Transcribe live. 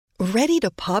Ready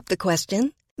to pop the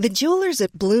question? The jewelers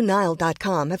at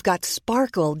BlueNile.com have got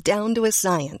sparkle down to a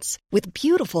science with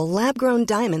beautiful lab-grown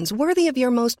diamonds worthy of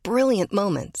your most brilliant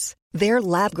moments. Their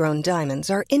lab-grown diamonds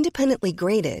are independently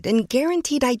graded and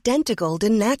guaranteed identical to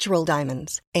natural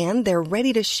diamonds, and they're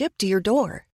ready to ship to your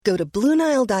door. Go to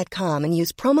BlueNile.com and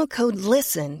use promo code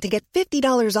LISTEN to get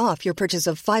 $50 off your purchase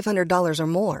of $500 or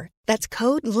more. That's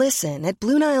code LISTEN at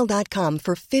BlueNile.com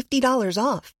for $50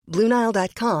 off.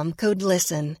 BlueNile.com, code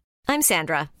LISTEN. I'm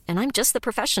Sandra, and I'm just the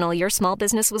professional your small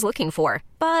business was looking for.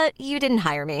 But you didn't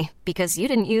hire me because you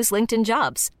didn't use LinkedIn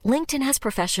Jobs. LinkedIn has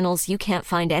professionals you can't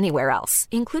find anywhere else,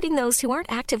 including those who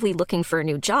aren't actively looking for a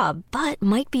new job, but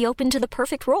might be open to the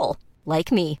perfect role,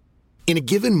 like me. In a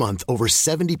given month, over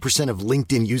 70% of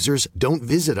LinkedIn users don't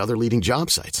visit other leading job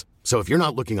sites. So if you're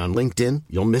not looking on LinkedIn,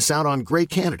 you'll miss out on great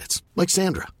candidates like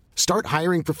Sandra. Start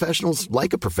hiring professionals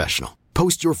like a professional.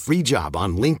 Post your free job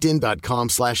on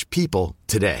linkedin.com/people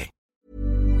today.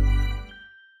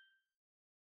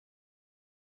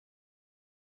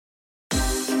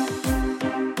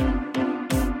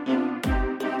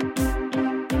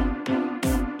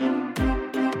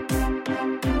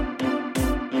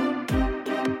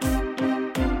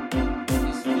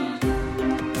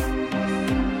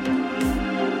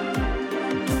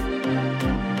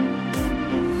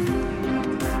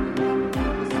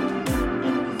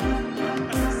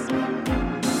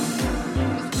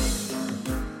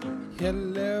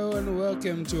 Hello and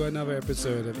welcome to another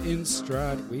episode of In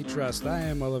Strut We Trust. I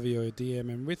am Oliver, your DM,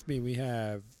 and with me we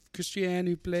have Christiane,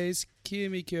 who plays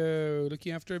Kimiko,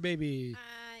 looking after a baby.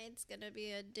 It's going to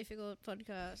be a difficult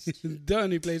podcast. Don,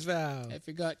 who plays Val. I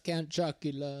forgot Count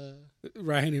Chocula.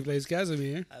 Ryan, who plays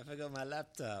Casimir. I forgot my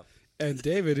laptop. And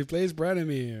David, who plays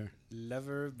Branimir.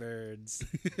 Lover of birds.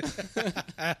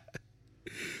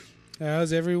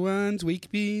 How's everyone's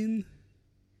week been?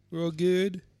 We're all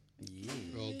good? Yeah.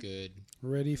 We're all good.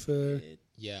 Ready for...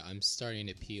 Yeah, I'm starting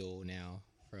to peel now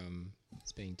from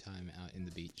spending time out in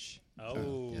the beach.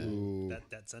 Oh, yeah.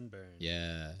 that sunburn.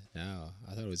 Yeah, no,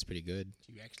 I thought it was pretty good.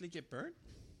 Do you actually get burnt?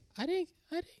 I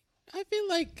feel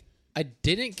like I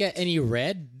didn't get any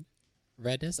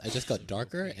redness. I just got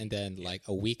darker, and then like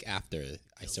a week after,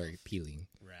 I started peeling.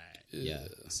 Right. Yeah,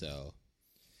 so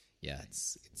yeah,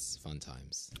 it's fun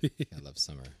times. I love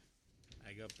summer.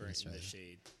 I got burnt in the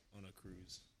shade on a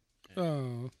cruise.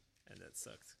 Oh. And that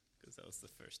sucked because that was the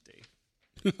first day.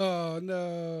 Oh,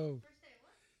 no.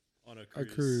 On a A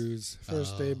cruise. cruise.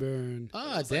 First day burn.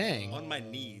 Oh, dang. On my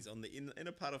knees, on the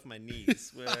inner part of my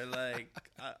knees, where like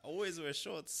I always wear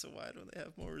shorts, so why don't they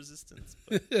have more resistance?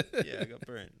 But yeah, I got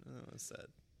burnt. Oh, that was sad.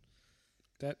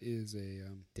 That is a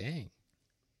Dang.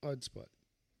 odd spot.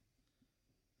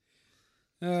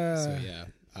 So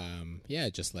yeah,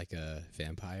 just like a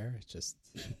vampire, just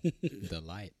the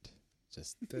light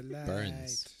just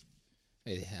burns.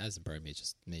 It hasn't burned me; it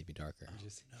just made me darker.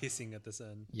 Just hissing at the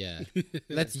sun. Yeah,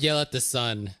 let's yell at the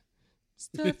sun.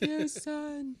 Stuff your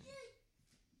sun.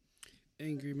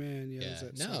 Angry man yells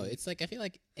at sun. It's like I feel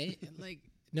like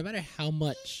no matter how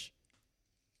much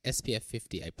SPF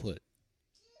 50 I put,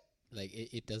 like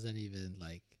it doesn't even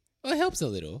like. Well, it helps a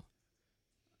little.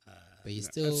 But you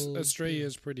still...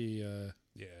 Australia's pretty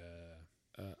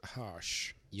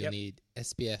harsh. You'll need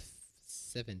SPF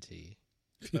 70.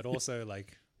 But also,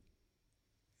 like,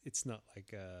 it's not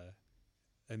like a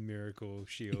miracle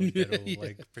shield that'll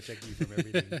like protect you from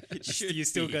everything. you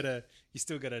still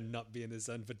gotta not be in the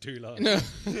sun for too long. No.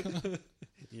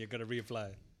 You gotta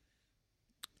reapply.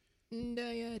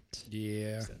 Not yet.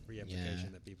 Yeah. It's that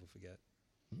reapplication that people forget.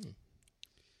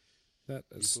 That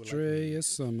People Australia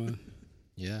summer.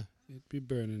 Yeah. It'd be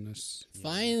burning us.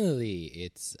 Finally,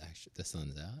 it's actually the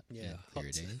sun's out. Yeah,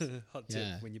 clear days. hot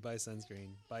tip: when you buy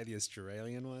sunscreen, buy the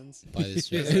Australian ones. Buy the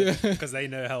Australian, because they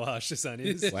know how harsh the sun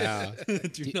is. Wow.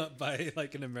 Do not buy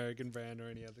like an American brand or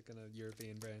any other kind of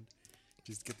European brand.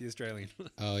 Just get the Australian.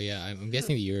 Oh yeah, I'm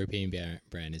guessing the European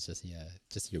brand is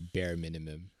just your bare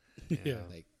minimum. Yeah,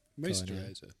 like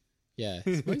moisturizer. Yeah,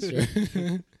 it's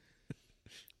moisture.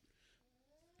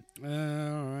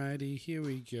 Alrighty, here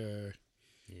we go.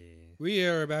 Yeah. We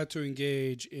are about to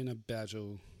engage in a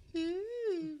battle.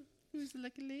 Who's the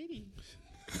lucky lady?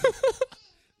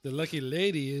 The lucky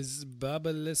lady is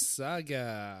Baba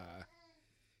Lysaga,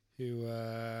 who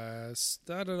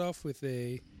started off with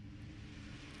a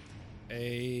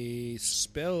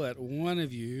spell at one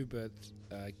of you, but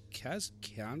Kaz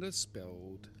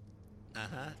counter-spelled.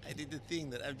 I did the thing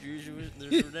that Abjuration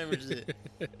never did.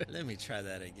 Let me try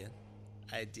that again.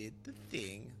 I did the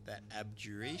thing that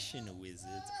abjuration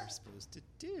wizards are supposed to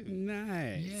do.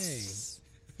 Nice.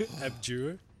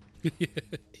 Abjure?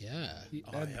 Yeah. He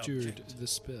abjured the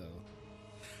spell.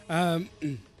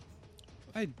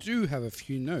 I do have a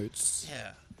few notes.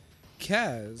 Yeah.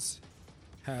 Kaz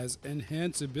has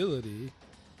enhanced ability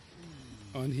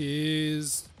on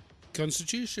his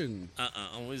constitution.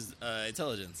 On his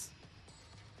intelligence.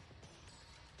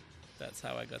 That's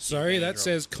how I got. Sorry, the that advantage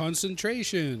says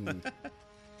concentration.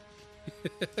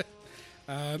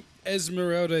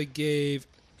 Esmeralda gave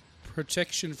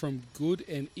protection from good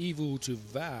and evil to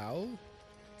Val.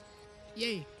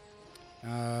 Yay.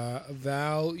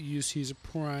 Val used his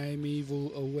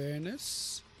primeval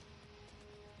awareness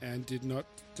and did not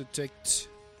detect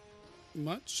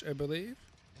much, I believe.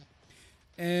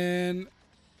 And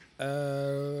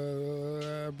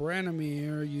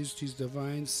Branimir used his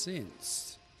divine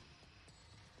sense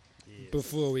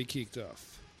before we kicked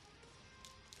off.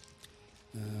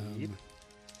 And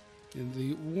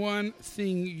the one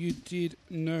thing you did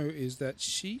know is that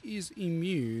she is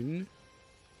immune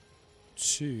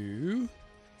to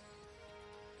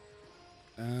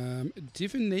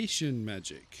divination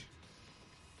magic.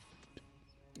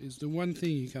 Is the one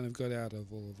thing you kind of got out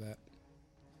of all of that.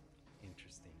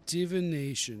 Interesting.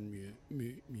 Divination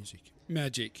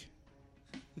magic.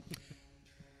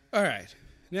 All right.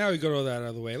 Now we got all that out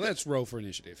of the way. Let's roll for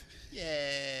initiative.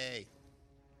 Yay!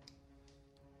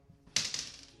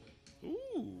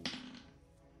 Ooh.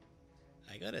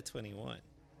 I got a 21.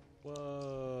 Whoa.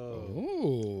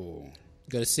 Oh.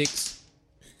 Got a 6.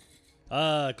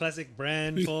 Classic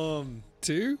brand form.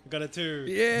 2? Got a 2.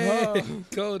 Yeah.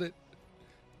 Called it.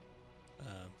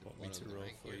 Want me to roll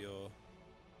for your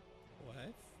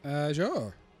wife?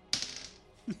 Sure.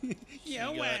 She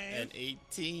got an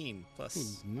 18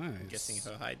 plus. Nice. I'm guessing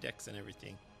her high dex and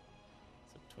everything.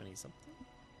 So 20 something.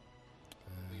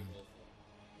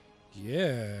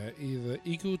 Yeah, either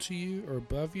equal to you or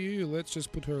above you. Let's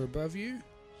just put her above you.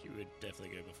 She would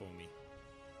definitely go before me.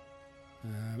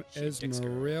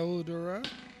 Esmeralda.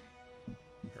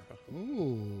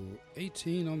 Ooh,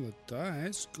 18 on the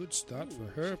dice. Good start for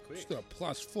her. She's got a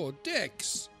 +4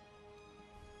 dex.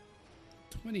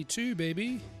 22,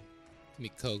 baby.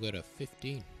 Kimiko got a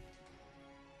 15.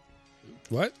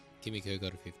 What? Kimiko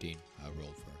got a 15. I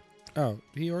rolled for her. Oh,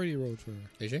 he already rolled for her.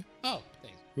 Did she? Oh,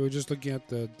 thanks. We were just looking at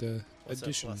the What's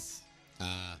addition. Her plus?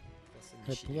 Ah.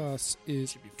 Her plus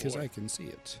is Should be because 4. I can see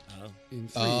it. Oh. In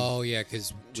 3. Oh, yeah,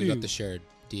 because we got 2, the shared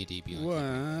D&D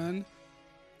beyond.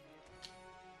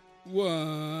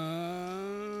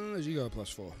 1. She got a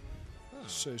 +4.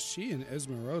 So she and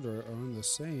Esmeralda are on the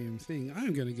same thing.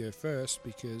 I'm going to go first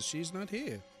because she's not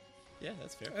here. Yeah,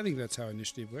 that's fair. I think that's how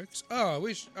initiative works. Oh,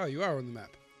 you are on the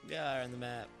map. Yeah, on the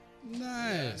map.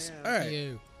 Nice. Yeah. All right.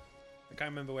 You. I can't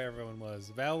remember where everyone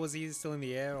was. Val, was he still in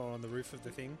the air or on the roof of the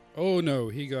thing? Oh no,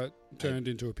 he got turned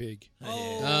into a pig.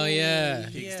 Oh, yeah.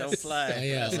 Pigs don't fly. Oh,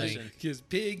 yeah, Precision. Because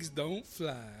pigs don't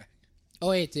fly. Oh,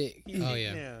 wait. Oh, yeah.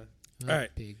 Yeah. Oh, All right.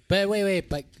 big. But wait.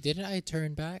 But didn't I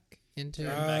turn back into... Turn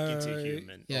back into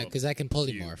human. yeah, Oh, because I can you-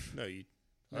 polymorph. No, you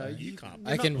can't.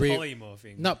 I can not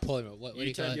polymorphing. Not polymorph. What do You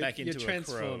you call turn it? back You're into a crow.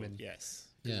 transforming. Yes.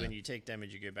 Because Yeah. when you take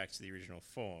damage, you go back to the original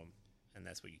form. And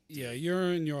that's what you do. Yeah,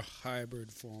 you're in your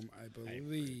hybrid form, I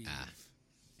believe.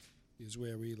 Is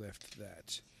where we left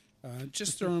that.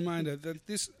 Just a reminder that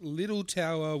this little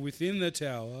tower within the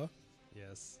tower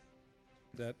Yes.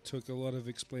 that took a lot of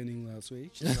explaining last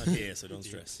week, She's not here, so don't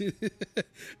stress.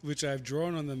 which I've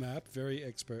drawn on the map very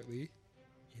expertly,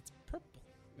 It's purple.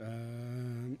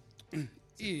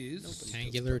 is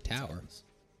Rectangular tower.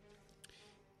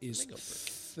 Lego brick.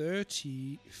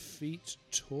 30 feet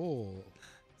tall.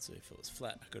 So if it was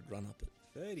flat, I could run up it.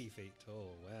 30 feet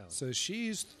tall. Wow. So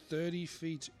she's 30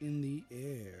 feet in the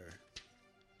air.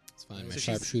 It's fine. My So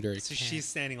sharpshooter So can't. she's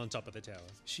standing on top of the tower.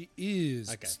 She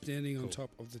is Okay, standing on cool. top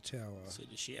of the tower. So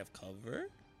does she have cover?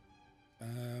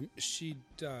 She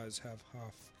does have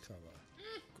half cover.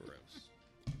 Gross.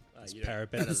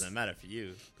 parapet. That doesn't matter for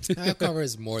you. Half cover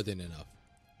is more than enough.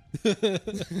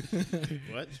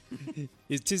 What?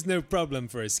 It is no problem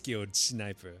for a skilled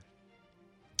sniper.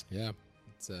 Yeah.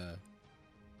 It's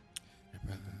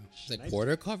like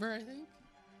quarter cover, I think.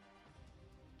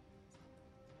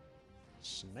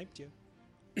 Sniped you.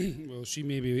 Well, she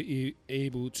may be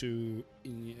able to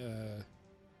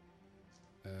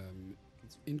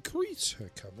increase her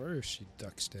cover if she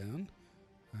ducks down.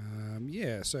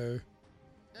 Yeah, so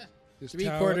this Three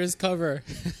tower- quarters cover.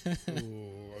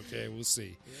 Oh, okay, we'll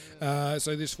see.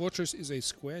 So this fortress is a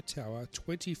square tower,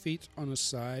 20 feet on a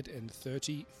side and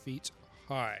 30 feet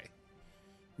high,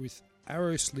 with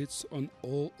arrow slits on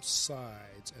all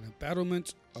sides and a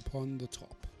battlement upon the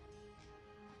top.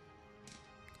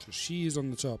 So she is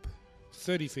on the top,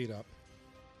 30 feet up.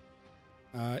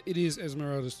 It is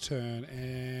Esmeralda's turn,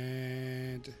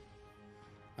 and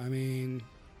I mean,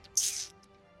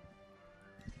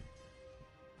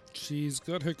 She's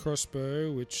got her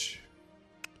crossbow, which,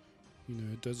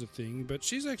 does a thing. But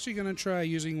she's actually going to try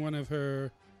using one of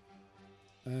her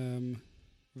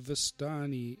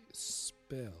Vistani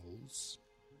spells.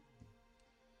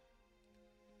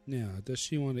 Now, does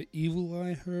she want to evil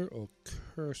eye her or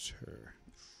curse her?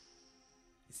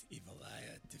 Is evil eye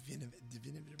a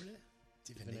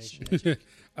divination?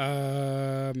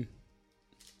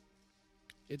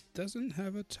 It doesn't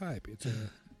have a type. It's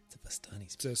a It's a Vistani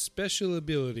it's a special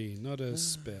ability, not a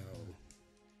spell.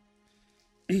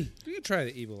 You can try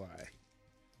the evil eye.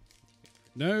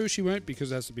 No, she won't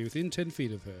because it has to be within 10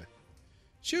 feet of her.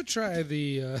 She'll try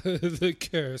the the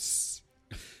curse.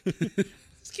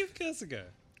 Let's give curse a go.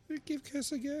 Give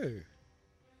curse a go.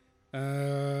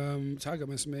 Target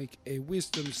must make a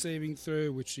wisdom saving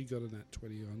throw, which she got a nat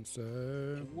 20 on, so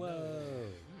Whoa.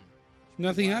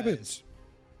 nothing Wise. happens.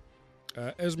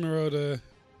 Esmeralda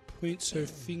points her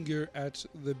finger at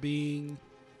the being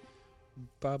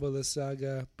Babala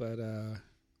Saga, but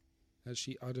as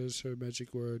she utters her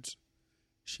magic words,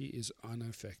 she is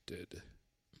unaffected.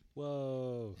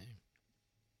 Whoa.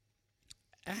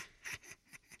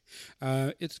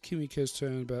 It's Kimiko's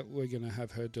turn, but we're going to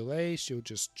have her delay. She'll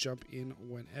just jump in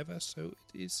whenever, so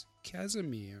it is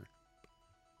Casimir.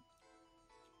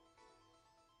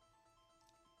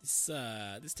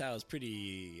 This tower is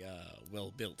pretty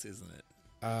well built, isn't it?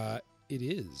 It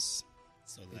is.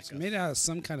 So It's like made out of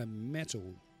some kind of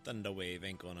metal. thunder wave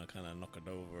ain't gonna kind of knock it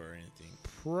over or anything.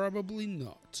 Probably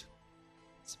not.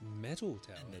 It's metal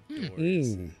tower. And the door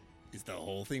is the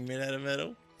whole thing made out of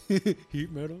metal?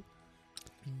 Heat metal?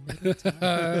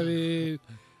 I mean,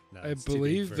 No, I it's too big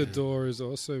believe for the it. door is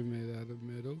also made out of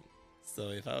metal. So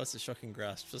if I was to shock and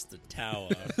grasp just the tower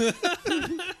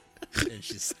and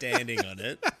she's standing on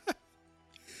it,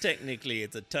 technically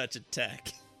it's a touch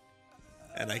attack.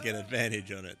 And I get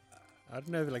advantage on it. I don't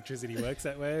know if electricity works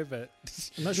that way, but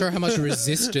I'm not sure how much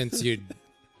resistance you'd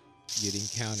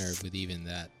encounter with even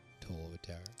that tall of a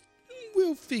tower.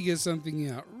 We'll figure something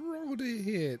out. Roll to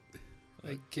hit,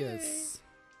 I guess.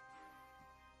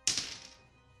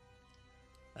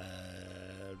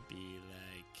 Be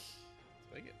like,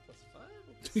 do I get +5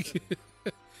 or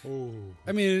 +7? oh,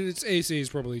 I mean, its AC is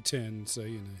probably 10, so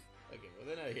you know. Okay, well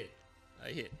then I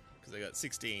hit because I got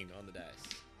 16 on the dice.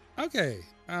 Okay,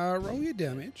 roll your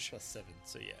damage. +7,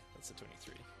 so yeah, that's a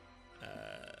 23.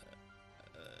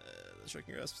 The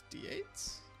shocking grasp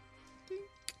D8s.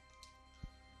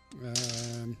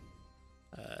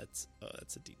 That's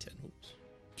a D10. Oops.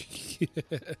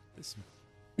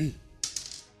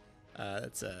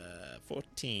 That's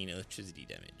 14 electricity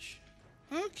damage.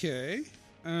 Okay.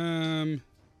 And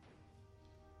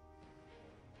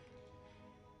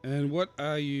what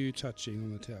are you touching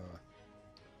on the tower?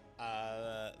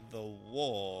 The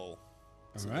wall.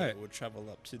 So All that right. it would travel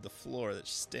up to the floor that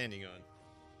she's standing on.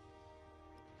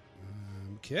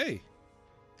 Okay.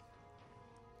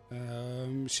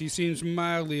 She seems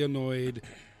mildly annoyed,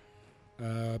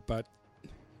 but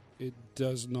it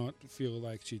does not feel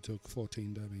like she took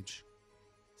 14 damage.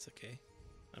 It's okay.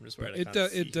 I'm just worried.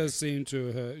 It does seem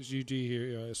to her. You do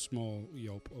hear a small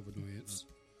yelp of annoyance.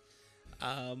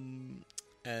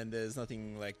 And there's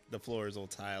nothing like the floor is all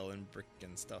tile and brick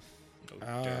and stuff. No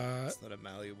dirt. It's not a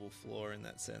malleable floor in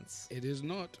that sense. It is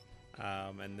not.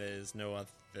 And there's no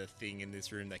other thing in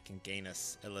this room that can gain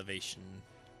us elevation.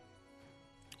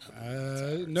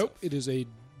 Nope. It is a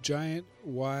giant,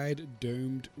 wide,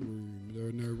 domed room. There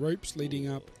are no ropes leading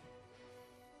up.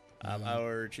 I'll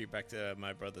retreat back to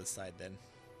my brother's side then.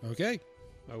 Okay.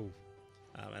 oh,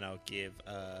 And I'll give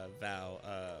Val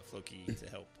Floki to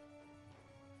help.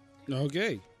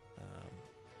 Okay.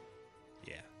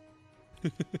 Yeah.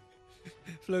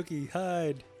 Floki,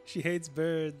 hide. She hates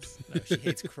birds. No, she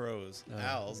hates crows. Oh,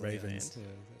 Owls. on the other ravens. hand.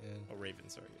 Yeah, Oh,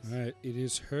 ravens, sorry. All right. It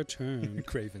is her turn. yeah.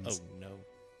 Cravens. Oh, no.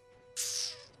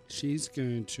 She's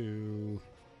going to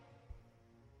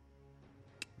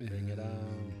Bring it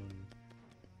on.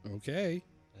 Okay.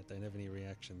 I don't have any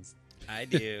reactions. I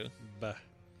do. Bah.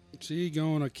 She's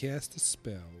going to cast a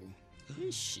spell.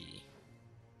 Is she?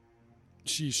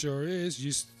 She sure is.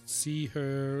 You see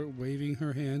her waving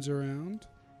her hands around.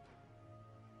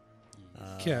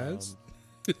 Kaz,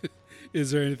 is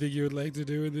there anything you would like to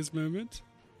do in this moment?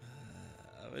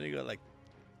 I've only got like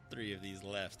 3 of these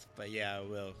left. But yeah, I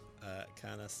will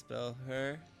kind of spell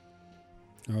her.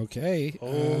 Okay.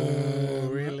 Oh,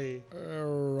 really? A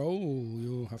roll.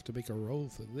 You'll have to make a roll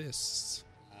for this.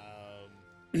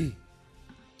 Okay.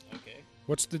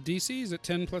 What's the DC? Is it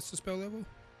 10 plus the spell level?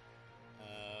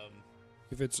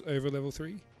 If it's over level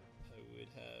 3? I would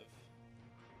have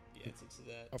the answer to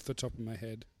that. Off the top of my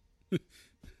head.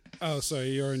 Oh,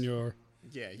 sorry, you're in your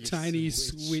Yeah, your tiny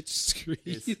switch screen.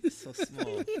 is so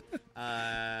small.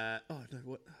 Oh no!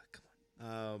 What? Oh, come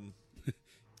on.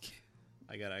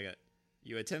 I got.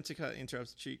 You attempt to cut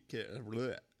interrupts cheek.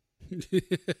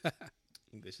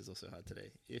 English is also hard today.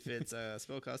 If it's a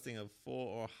spellcasting of 4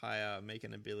 or higher, make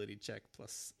an ability check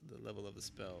plus the level of the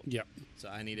spell. Yep. So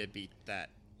I need to beat that.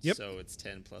 Yep. So it's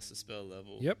 10 plus the spell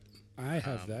level. Yep. I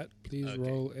have that. Please okay.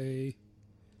 roll a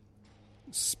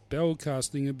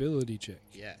spellcasting ability check.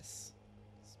 Yes.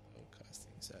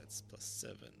 Spellcasting, so it's plus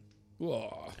 7.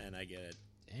 Whoa. And I get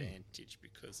advantage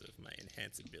because of my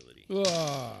enhance ability.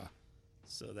 Whoa.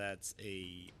 So that's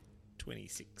a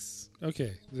 26.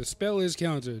 Okay, the spell is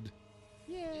counted.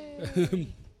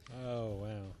 Oh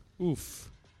wow. Oof.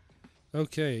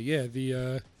 Okay, yeah,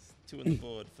 the 2 on the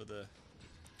board for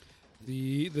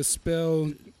the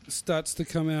spell starts to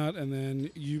come out, and then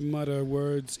you mutter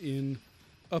words in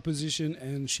opposition,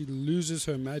 and she loses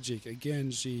her magic.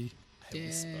 Again, she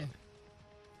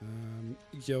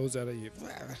yells out at you.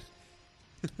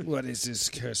 What is this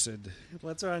cursed?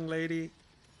 What's wrong, lady?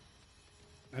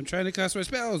 I'm trying to cast my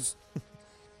spells.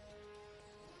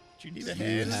 Do you need a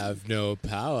You hand? have no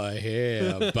power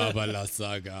here, Baba La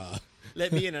Saga.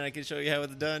 Let me in and I can show you how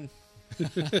it's done.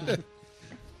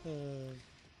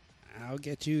 I'll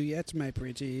get you yet, my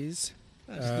pretties.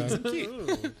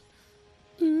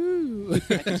 Ooh.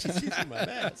 She's using my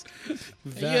mask.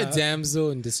 Are you a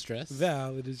damsel in distress?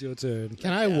 Val, it is your turn.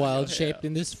 Can I Yeah, wild go shape ahead.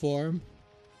 in this form?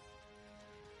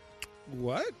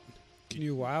 What? Can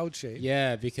you wild shape?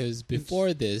 Yeah, because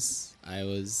before this, I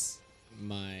was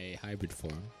my hybrid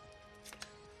form.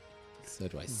 So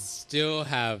do I still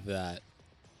have that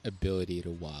ability to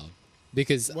wild?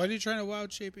 Because What are you trying to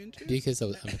wild shape into?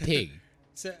 I'm a pig,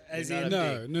 So as You're in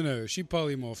not No. She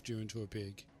polymorphed you into a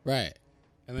pig, right?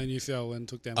 and then you fell and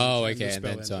took damage. Oh, and the okay, and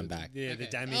spell then so I'm ended. back. yeah, the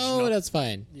damage. Oh, not- that's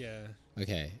fine. yeah.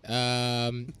 Okay.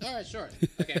 All right, sure.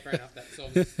 Okay, fair enough. That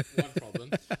solves one problem.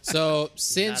 So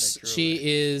since druid. she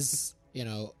is,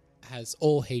 has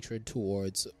all hatred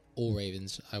towards all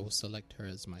ravens, I will select her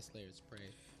as my Slayer's Prey.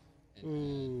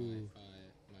 And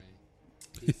add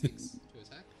my D6 to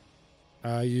attack.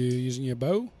 Are you using your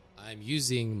bow? I'm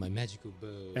using my magical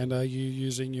bow. And are you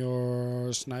using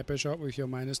your sniper shot with your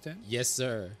 -10? Yes,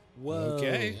 sir. Whoa.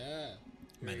 Okay. Yeah.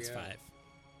 Minus 5.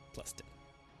 Plus 10.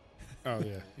 Oh,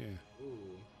 yeah.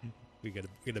 Ooh. We got a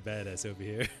badass over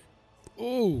here.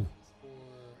 Oh,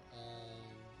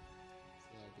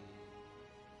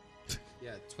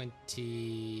 Yeah,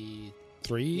 23.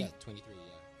 3? Yeah, 23,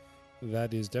 yeah.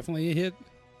 That is definitely a hit.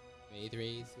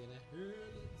 23 is gonna hurt.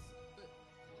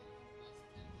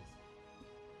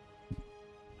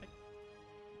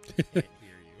 Can't hear you.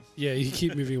 Yeah, you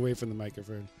keep moving away from the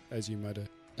microphone as you mutter.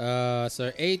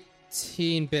 So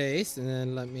 18 base, and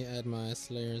then let me add my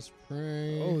Slayer's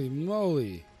Prey. Holy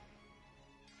moly.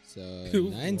 So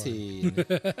 19.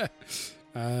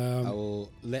 I um, will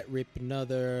let rip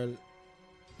another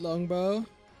longbow.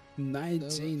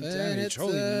 19 And damage. it's,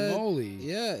 Holy moly.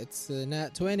 Yeah, it's a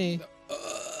nat 20.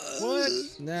 What?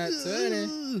 Nat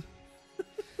 20.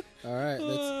 All right,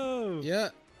 let's. Whoa. Yeah.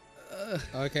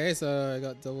 Okay, so I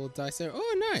got double dice there.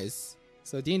 Oh, nice.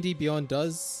 So D&D Beyond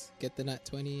does get the nat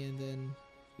 20 and then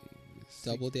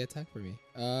double the attack for me.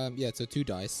 Yeah, so 2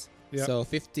 dice. Yep. So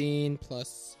 15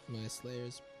 plus my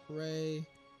Slayer's Prey.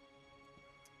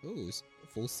 Ooh,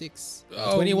 full 6.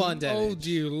 21 damage. Oh,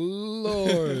 dear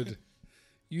Lord.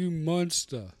 You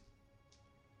monster.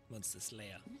 Monster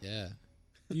Slayer. Yeah.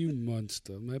 You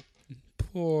monster. My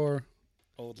poor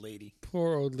Old lady.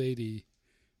 old lady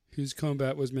whose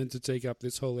combat was meant to take up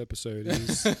this whole episode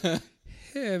is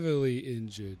heavily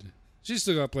injured. She's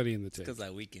still got plenty in the tank. Because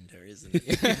I weakened her, isn't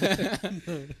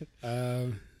it?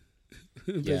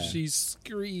 But Yeah. she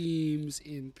screams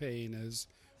in pain as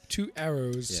 2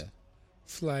 arrows Yeah.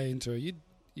 fly into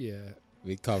her.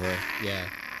 We cover. Yeah.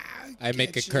 I make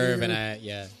a Get curve you.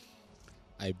 and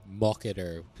I mock at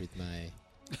her with my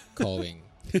calling.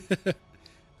 You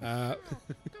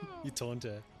taunt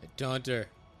her. I taunt her.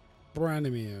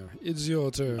 Branimir, it's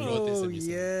your turn. wrote this Oh in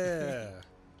your yeah.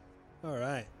 All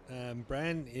right.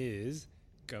 Bran is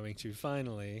going to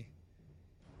finally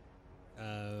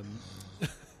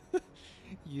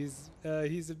use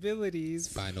his abilities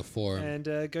Final form.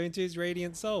 and go into his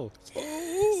Radiant Soul.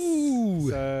 Ooh!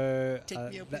 So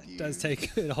Take me up that with does you.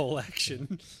 take a whole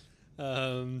action.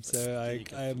 So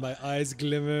I my eyes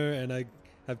glimmer and I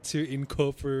have 2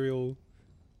 incorporeal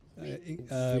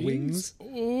wings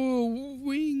Oh,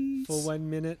 wings! for 1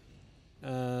 minute.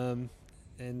 And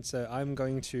so I'm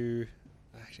going to...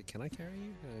 Actually, can I carry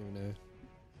you? I don't even know.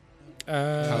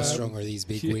 How strong are these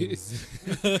big wings?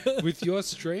 With your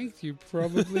strength, you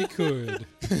probably could.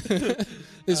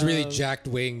 These really jacked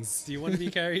wings. Do you want to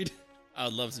be carried? I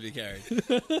would love to be carried.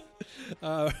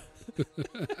 All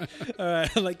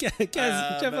right, like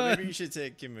Kaz, jump on. Maybe you should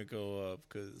take Kimiko up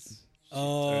because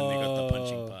only got the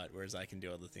punching part, whereas I can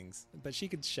do other things. But she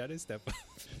could shadow step.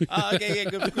 Okay, yeah,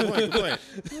 good point.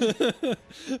 Good point.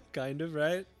 Kind of,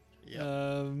 right? Yeah.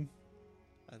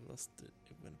 I lost it.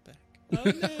 It went back. Oh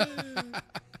no!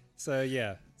 So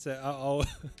yeah,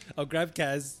 I'll grab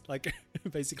Kaz like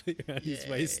basically around his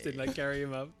waist and like carry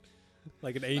him up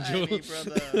like an angel. Hey,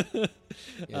 brother.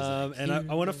 And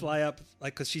I want to fly up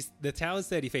like because the tower's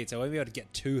 30 feet, so I won't be able to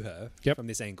get to her from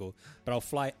this angle. But I'll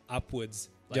fly upwards,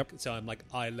 like, so I'm like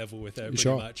eye level with her pretty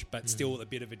much, but still a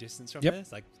bit of a distance from her.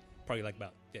 It's like probably like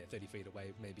about 30 feet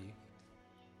away, maybe.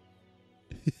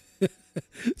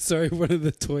 Sorry, one of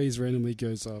the toys randomly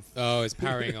goes off. Oh, it's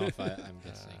powering off, I'm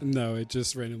guessing. No, it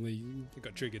just randomly It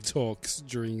got triggered. talks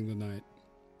during the night.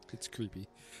 It's creepy.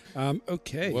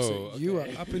 Okay, Whoa, so you are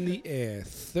up in the air,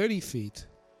 30 feet,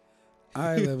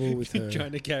 eye level with her.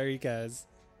 Trying to carry Kaz.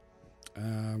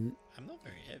 I'm not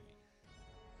very heavy.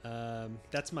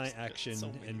 That's my Just got action so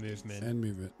many and movement. And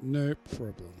move it. No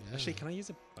problem. Actually, can I use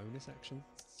a bonus action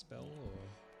spell?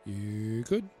 Or? You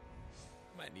could.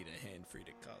 Might need a hand free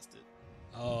to cast it.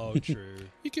 Oh, true.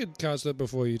 You could cast it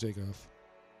before you take off.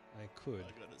 I could.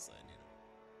 I gotta sign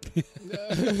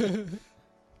in.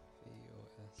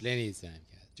 Plenty of time,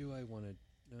 Kat. Do I want to?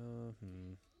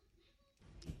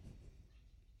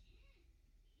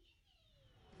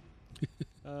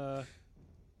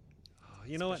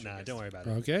 You know what? Nah, don't worry about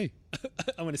it. Okay.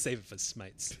 I want to save it for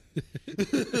smites.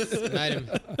 Smite him.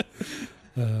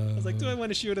 I was like, do I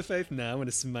want to shield of faith? Nah, I want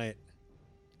to smite.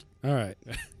 All right.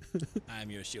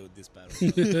 I'm your shield this battle.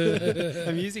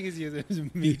 I'm using his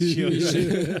meat shield.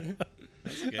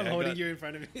 Okay, I'm holding you in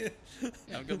front of me.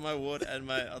 I've got my ward and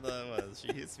my other one.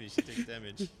 She hits me, she takes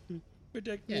damage.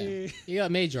 Protect Yeah. me. You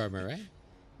got mage armor, right?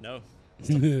 No.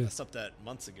 I stopped that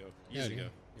months ago. Years Okay. ago.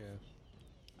 Yeah.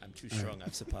 I'm too strong.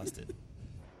 I've surpassed it.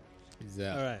 He's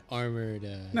All right. armored.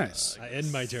 Nice. I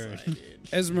end my turn. Sign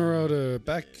in. Esmeralda,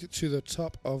 back to the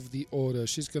top of the order.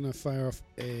 She's going to fire off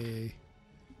a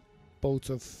bolt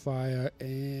of fire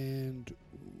and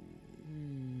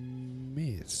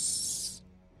miss.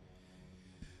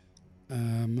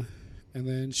 And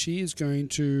then she is going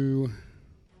to...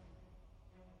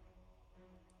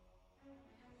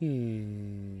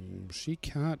 She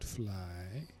can't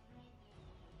fly.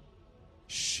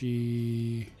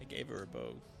 She I gave her a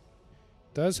bow.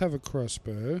 does have a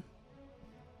crossbow,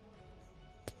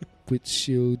 which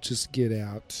she'll just get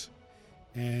out.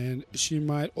 And she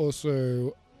might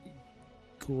also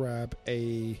grab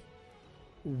a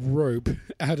rope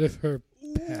out of her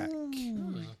pack.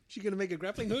 She gonna make a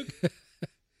grappling hook?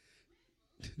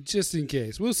 Just in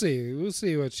case. We'll see. We'll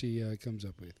see what she comes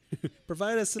up with.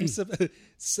 Provide us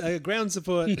some ground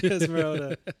support,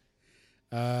 Esmeralda.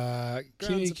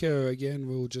 Kimiko, again,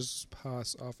 will just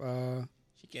pass off.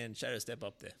 She can shadow step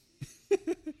up there.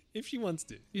 If she wants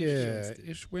to. Yeah,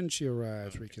 when she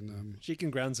arrives, we can She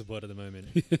can ground support at the moment.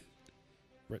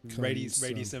 retcon ready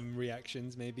some- some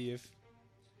reactions maybe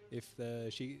if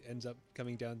she ends up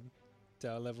coming down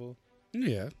to our level.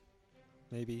 Yeah,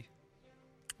 Maybe.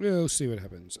 we'll see what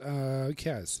happens.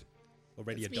 Kaz. Or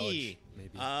ready That's a dodge. me.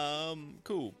 Maybe.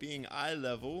 Cool. Being eye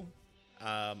level,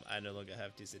 I no longer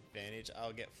have disadvantage.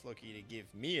 I'll get Flocky to give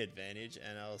me advantage,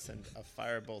 and I'll send a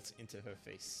firebolt into her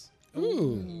face.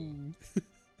 Ooh.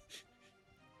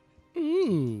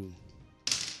 Ooh.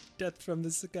 Death from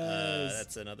the skies.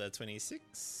 That's another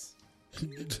 26.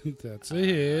 That's a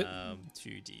hit.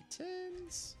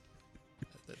 2d10s.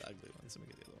 The ugly ones. Let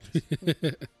me get the other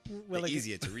ones. Well, the like-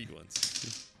 easier to read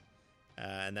ones.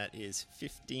 And that is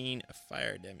 15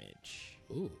 fire damage.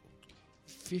 Ooh.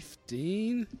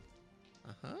 15?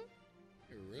 Uh-huh.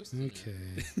 You're roasting.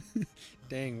 Okay.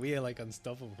 Dang, we are like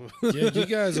unstoppable. Yeah, you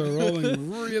guys are rolling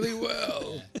really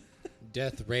well.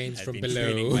 Death reigns I've from been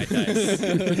training below. my dice.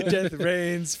 Death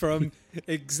reigns from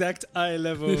exact eye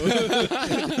level.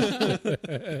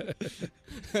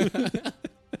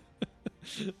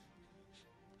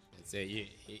 So you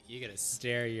gotta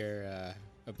stare your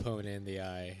opponent in the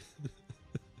eye,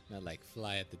 not like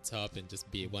fly at the top and just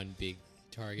be one big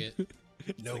target.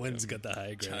 No one's got the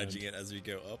high ground. Charging it as we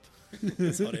go up.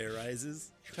 As hot air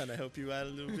rises, trying to help you out a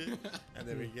little bit. And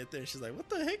then we get there, and she's like, what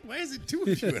the heck? Why is it two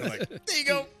of you? And I'm like, there you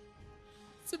go.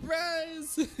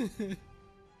 Surprise!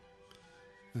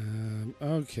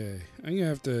 Okay. I'm gonna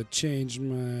have to change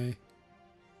my...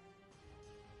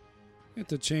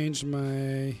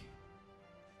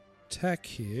 attack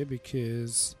here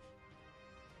because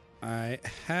I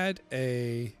had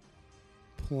a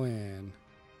plan,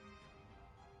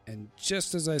 and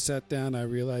just as I sat down, I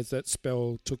realized that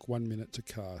spell took 1 minute to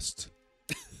cast.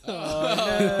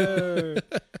 Oh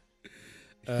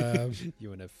no! You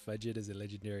want to fudge it as a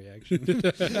legendary action?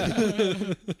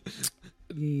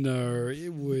 No, it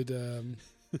would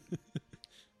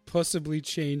possibly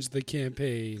change the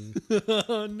campaign.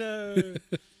 Oh no!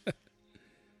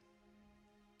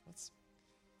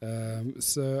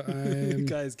 So I'm...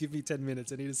 Guys, give me 10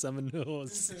 minutes. I need to summon the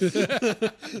horse.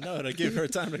 No, to give her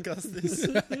time to cast this.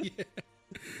 Yeah.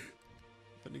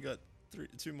 Only got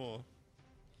two more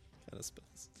kind of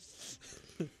spells.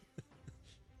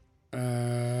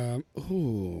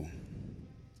 Ooh.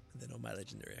 And then all my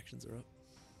legendary actions are up.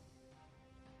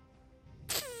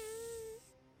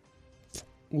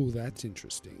 Ooh, that's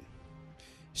interesting.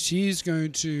 She's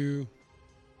going to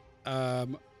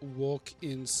walk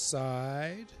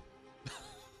inside,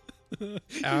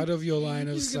 out of your line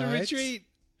of She's sight. gonna retreat.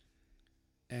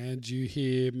 And you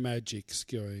hear magics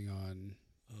going on.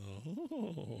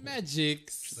 Oh.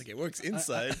 Magics. She's like, it works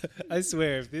inside. I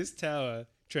swear, if this tower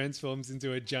transforms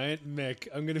into a giant mech,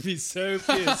 I'm going to be so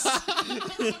pissed.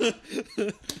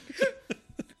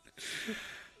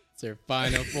 It's her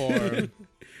final form.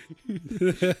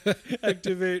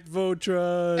 Activate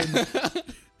Voltron.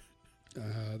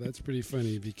 That's pretty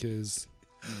funny because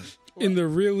in the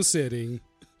real setting,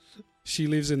 she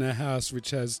lives in a house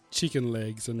which has chicken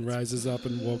legs and rises up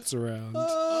and walks around.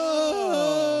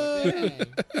 Oh, dang.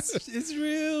 It's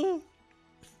real.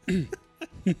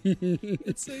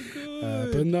 It's so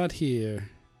good. But not here.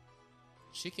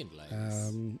 Chicken legs.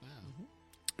 Um, Wow.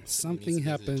 Something Maybe it's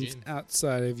a happens gym.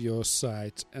 outside of your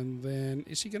sight, and then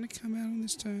is she going to come out on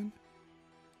this turn?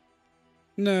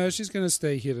 No, she's going to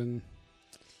stay hidden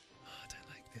I don't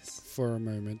like this. for a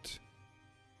moment.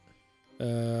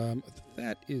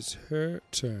 That is her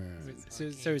turn. So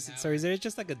is there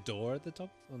just like a door at the top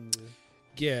on the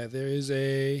Yeah, there is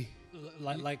a...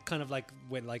 like kind of like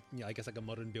when like I guess like a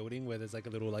modern building where there's like a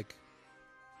little like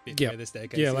bit Yeah. where the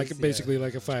staircase Yeah, is? like basically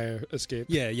like a fire escape.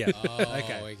 Yeah, yeah. Oh,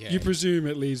 Okay. okay. You presume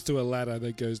it leads to a ladder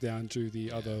that goes down to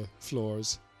the other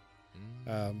floors.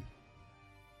 Mm.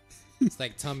 It's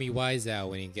like Tommy Wiseau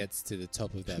when he gets to the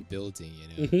top of that building, you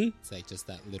know? Mhm. It's like just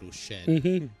that little shed.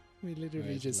 Mm-hmm. We literally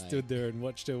Whereas, just like- stood there and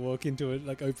watched her walk into it,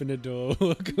 like open a door.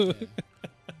 Walk away. Yeah.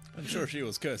 I'm sure she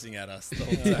was cursing at us the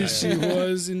whole time. She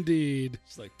was indeed.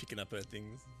 She's like picking up her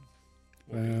things.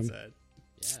 Walking inside.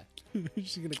 Yeah.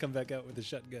 She's gonna come back out with a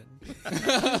shotgun.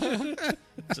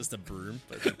 Just a broom.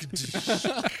 But like,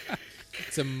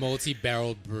 It's a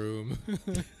multi-barreled broom.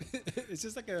 It's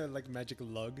just like a magic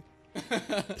log.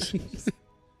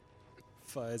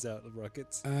 Fires out the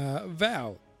rockets.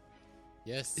 Val,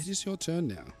 Yes. it is your turn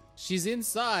now. She's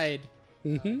inside.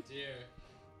 Mm-hmm. Oh,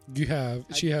 dear.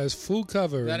 She has full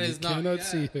cover That and is you not. cannot Yeah,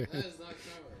 see her. That is not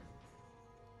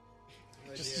covered.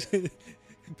 Oh, dear.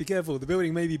 Be careful, the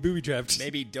building may be booby trapped.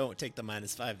 maybe don't take the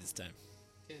 -5 this time.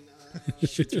 Can,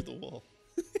 Shoot through the wall.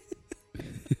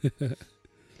 is there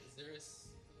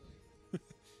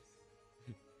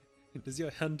a Does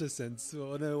your hunter sense?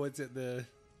 Oh no, what's it?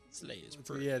 Slayer's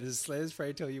Yeah, does Slayer's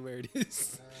Prey tell you where it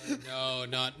is? no,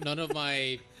 none of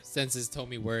my senses told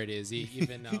me where it is.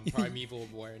 Even primeval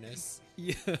awareness.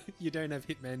 Yeah, you don't have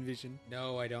Hitman vision.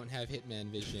 No, I don't have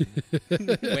Hitman vision.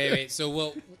 wait. So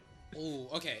we'll. Oh,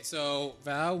 okay. So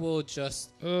Val will just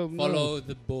Oh, no. follow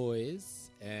the boys,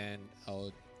 and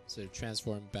I'll sort of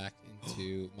transform back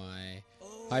into my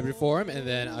hybrid form, and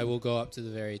then I will go up to the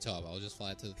very top. I'll just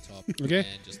fly to the top Okay.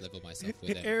 and just level myself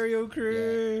with it. Aerial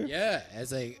crew. Yeah.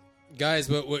 As like, guys,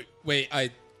 wait.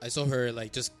 I saw her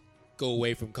like just go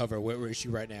away from cover. Where is she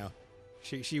right now?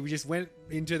 She just went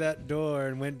into that door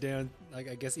and went down, like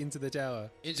I guess, into the tower.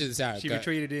 Into the tower. She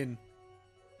retreated in.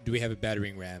 Do we have a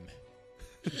battering ram?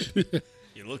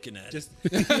 You're looking at Just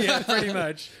yeah, pretty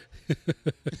much. Is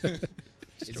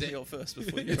it- it first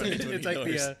before you run into It's any like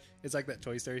doors. it's like that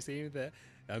Toy Story scene there.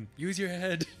 Use your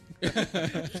head. Can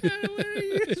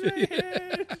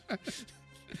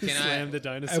Slam I? the I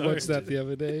dinosaur. watched that the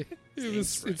other day. It's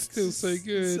still so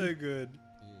good. So good.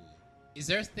 Is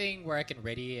there a thing where I can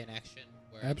ready an action?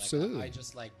 Where Absolutely. Like, I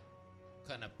just like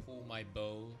kind of pull my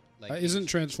bow. Like Isn't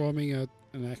transforming an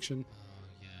action?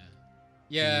 Oh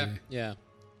yeah.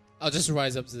 I'll just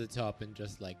rise up to the top and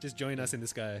just like Just join us in the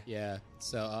sky. yeah.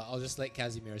 So I'll just let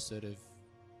Casimir sort of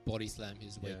body slam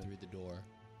his way Yeah. through the door.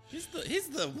 He's the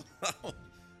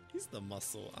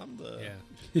muscle. I'm the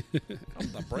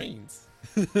brains.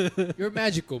 You're a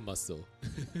magical muscle.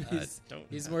 Don't.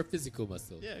 He's more physical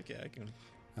muscle. Yeah. Okay. I can.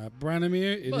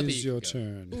 Branimir, it Well, there is you your go.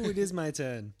 turn. Ooh, it is my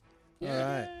turn. All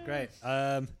right, great.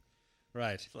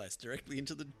 Right. Flies directly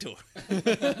into the door,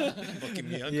 knocking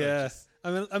me unconscious. Yeah.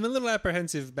 I'm a little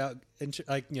apprehensive about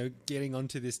getting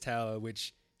onto this tower,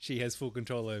 which she has full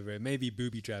control over. It may be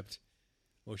booby trapped,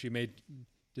 or she may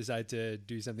decide to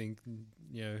do something.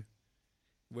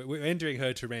 We're entering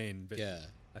her terrain, but Yeah.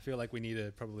 I feel like we need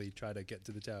to probably try to get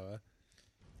to the tower.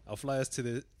 I'll fly us to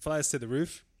the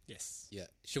roof. Yes. Yeah.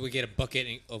 Should we get a bucket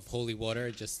of holy water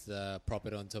and just prop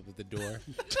it on top of the door?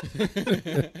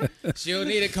 She'll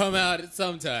need to come out at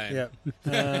some time.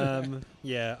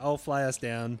 Yeah. I'll fly us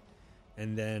down,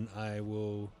 and then I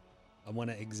want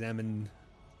to examine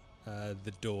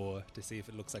the door to see if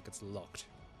it looks like it's locked.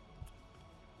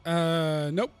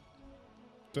 Nope.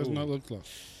 Does Ooh. not look locked.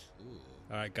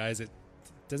 All right, guys. It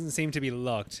doesn't seem to be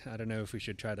locked. I don't know if we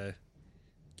should try to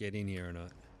get in here or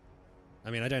not. I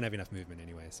mean, I don't have enough movement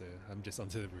anyway, so I'm just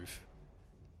onto the roof.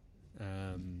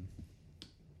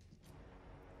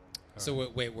 So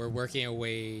we're working our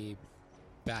way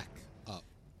back up.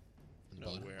 No,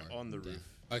 Bottom we're or on the down? roof.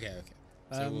 Okay.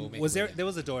 So we'll make was our way there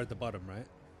was a door at the bottom, right?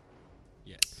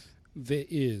 Yes. There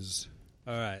is.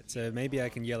 All right, so maybe I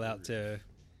can yell out to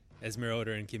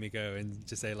Esmeralda and Kimiko and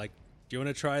just say, like, do you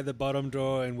want to try the bottom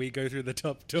door and we go through the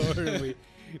top door and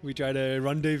we try to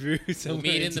rendezvous somewhere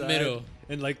meet in the inside middle.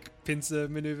 and, like, pincer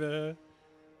maneuver her?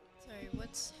 Sorry,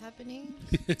 what's happening?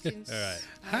 All right.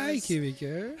 Hi,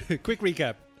 Kimiko. Quick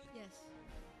recap.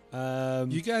 Yes.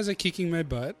 You guys are kicking my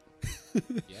butt.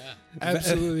 Yeah.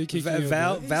 Absolutely kicking your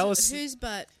butt. Whose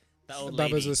butt? That old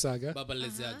Baba's lady. Saga. Baba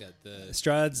Lizaga, the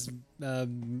Strad's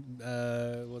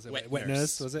was it Wet wet nurse.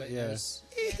 nurse, was it? wet Yeah. nurse.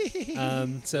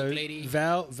 So Old lady.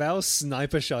 Val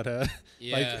sniper shot her,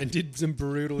 Yeah. and did some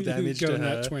brutal damage to Going her.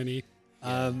 at 20.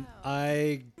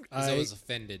 I 'Cause I was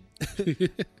offended.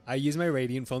 I used my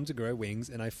radiant form to grow wings,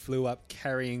 and I flew up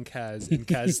carrying Kaz, and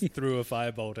Kaz threw a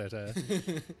firebolt at her.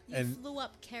 You And flew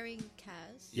up carrying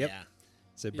Kaz, yep, Yeah.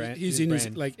 so Brand, He's in his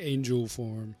Brand. like angel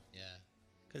form. Yeah.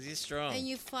 Because he's strong. and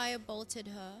you firebolted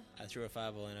her. I threw a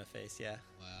fireball in her face, yeah.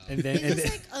 Wow. and then It looks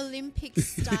like Olympic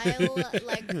style,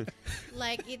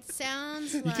 like it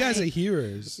sounds like. You guys are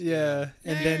heroes. yeah,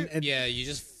 and No, then and Yeah, you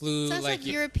just flew sounds like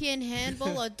you- European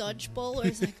handball or dodgeball, or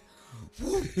it's like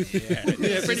Yeah.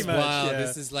 yeah, pretty much. Wow, yeah.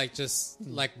 this is like just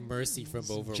like Mercy from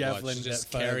Overwatch, javelin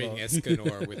just that carrying fireball.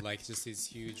 Escanor with like just his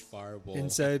huge fireball.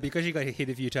 And so, because she got hit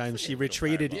a few times, she little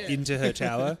retreated fireball. into her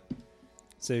tower.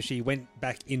 So she went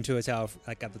back into her tower,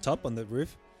 like at the top on the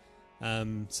roof.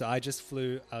 So I just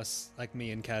flew us, like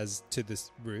me and Kaz, to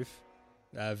this roof.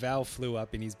 Val flew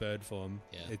up in his bird form.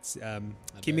 Yeah. It's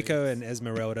Kimiko birds. and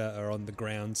Esmeralda are on the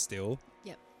ground still.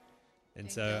 Yep. And Doing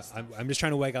so their stuff. I'm just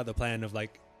trying to work out the plan of,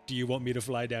 like, do you want me to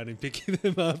fly down and pick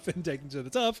them up and take them to the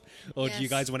top, or do you Yes.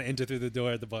 guys want to enter through the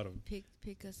door at the bottom?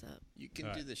 pick us up. You can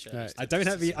Alright. do the shadow. Alright. step I don't just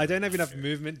have to I don't have see enough how far.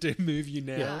 movement to move you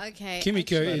now. Yeah. Okay.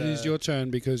 Kimiko, actually- it is your turn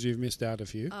because you've missed out a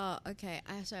few. Oh, okay.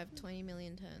 I also have 20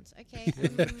 million turns. Okay.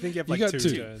 I think you have like got two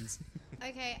two. turns.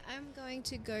 Okay, I'm going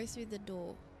to go through the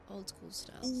door, old school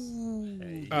style.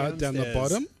 Hey. Down the Downstairs.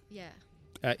 bottom, Yeah.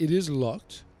 it is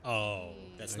locked. Oh,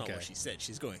 That's not okay. what she said.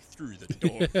 She's going through the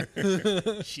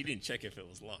door. She didn't check if it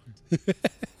was locked.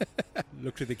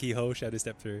 Look through the keyhole, shadow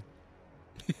step through.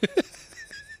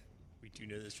 We do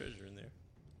know there's treasure in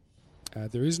there.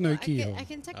 There is no Well, keyhole. I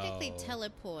can technically Oh.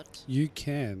 teleport You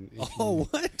can. if Oh, you-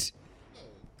 what?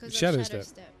 because Shadow of shadow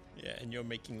step. step. Yeah, and you're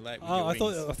making light with Oh, your I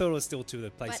wings. thought it was still to the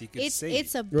place But you could it's see.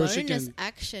 it's a Well, she bonus can-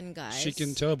 action, guys. She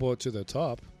can teleport to the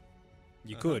top.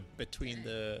 You could. Between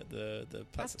the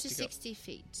up parts to that stick up, 60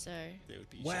 feet. So there would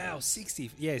be Wow, shadows.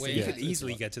 60. Yeah, so Wait, you yeah. could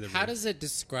easily get to the How roof. does it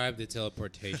describe the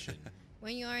teleportation?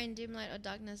 when you are in dim light or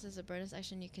darkness as a bonus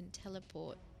action, you can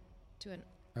teleport to an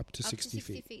Up to 60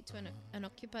 feet. to an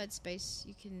occupied space.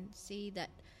 You can see that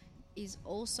is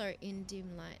also in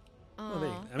dim light. Well, there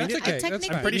you go. Aw. I mean, That's it- okay. That's technically-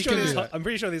 fine. I'm pretty You sure can this. do that. I'm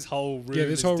pretty sure this whole room. Yeah,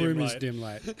 this is whole dim room light. is dim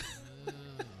light.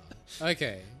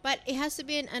 Okay. But it has to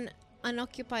be in an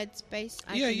unoccupied space.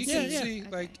 I Yeah, can you see. can Yeah. see Okay.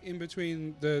 like in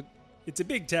between the It's a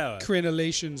big tower.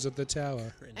 crenellations of the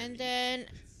tower. And then,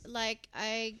 like,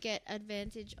 I get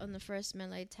advantage on the first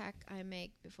melee attack I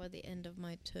make before the end of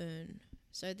my turn.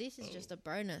 So this is just a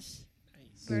bonus.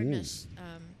 Nice. Bonus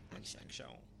Action.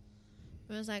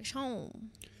 bonus action.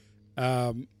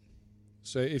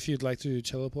 So if you'd like to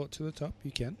teleport to the top, you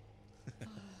can.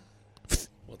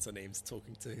 What's her name's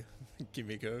talking to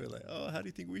Kimiko? Like, oh, how do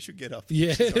you think we should get up?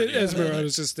 Yeah, She's already up.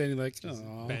 Esmeralda's just standing like,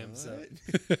 oh. Bam. So.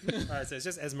 All right, so it's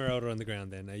just Esmeralda on the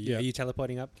ground then. Yeah. Are you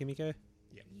teleporting up, Kimiko?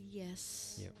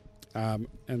 Yes. Yeah.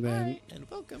 And then And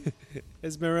welcome.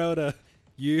 Esmeralda,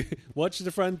 You watch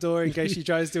the front door in case she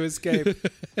tries to escape.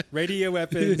 Ready your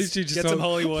weapons. She just get some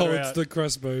holy water holds out. the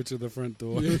crossbow to the front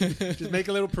door. Just make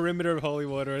a little perimeter of holy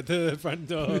water at the front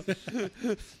door.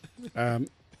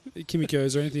 Kimiko,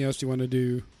 is there anything else you want to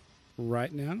do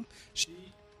right now?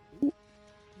 Yeah.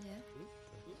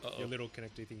 Your little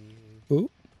connector thing.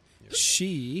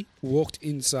 She walked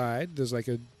inside. There's like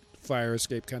a fire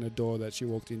escape kind of door that she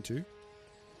walked into,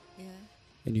 Yeah.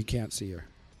 and you can't see her.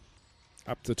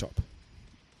 Up the top.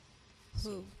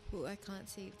 Who? I can't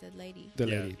see the lady. The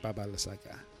Yeah. lady, Baba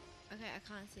Lasaka. Okay, I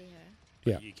can't see her.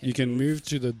 Yeah, You you can can move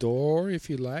to the door if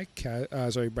you like.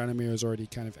 Branimir is already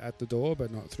kind of at the door,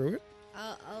 but not through it.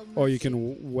 I'll Or move you can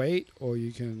to- wait, or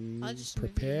you can I'll just move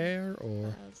in. prepare, or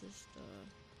I'll just.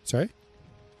 sorry.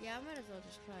 Yeah, I might as well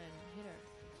just try and hit her.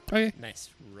 Okay, Nice.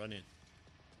 Run in.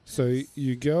 so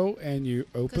you go and you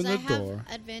open Because I the door.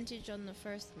 have advantage on the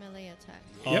first melee attack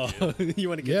Oh, you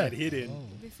want to get Yeah. that hit in. Oh.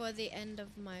 before the end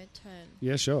of my turn.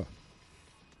 Yeah, sure.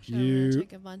 So I'm gonna You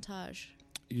take advantage.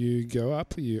 you go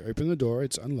up. You open the door.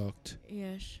 It's unlocked,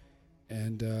 Yes.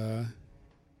 and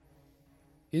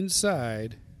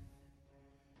inside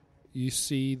you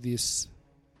see this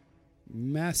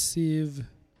massive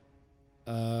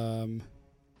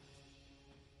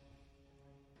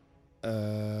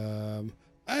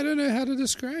I don't know how to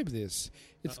describe this.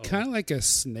 It's Uh-oh. kind of like a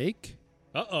snake,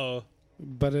 Uh-oh.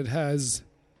 but it has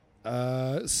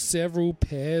several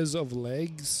pairs of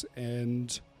legs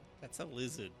and That's a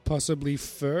lizard. possibly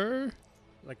fur.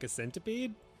 Like a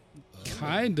centipede?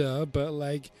 Kinda, but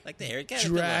like Like the hairy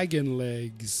caterpillar. dragon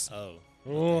legs. Oh.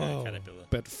 Whoa. Caterpillar.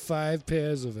 But 5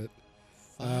 pairs of it.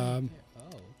 Oh.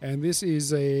 And this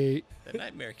is a The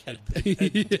nightmare caterpillar.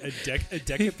 A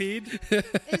decapede?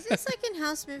 Is this like in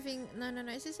House Moving? No.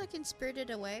 Is this like in Spirited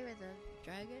Away with a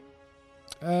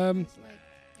dragon? It's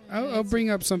like, I'll bring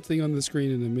up something on the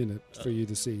screen in a minute for you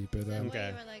to see. But Is that Okay. why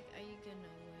you were like, are you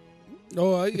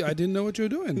gonna win? I didn't know what you were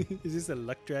doing. Is this a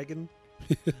luck dragon?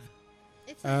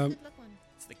 It's a Um, good luck one.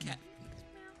 It's the cat.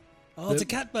 Oh, it's a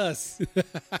cat bus.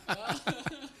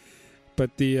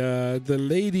 But the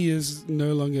lady is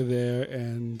no longer there,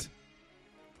 and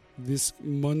this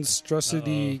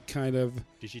monstrosity kind of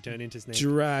Did she turn into Snake?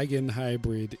 dragon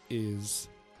hybrid is.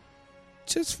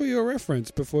 Just for your reference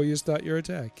before you start your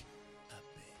attack.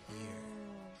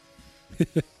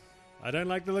 I don't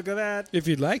like the look of that. If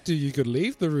you'd like to, you could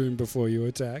leave the room before you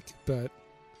attack, but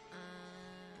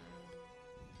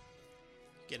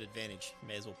Get advantage.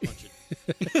 May as well punch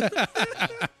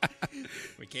it.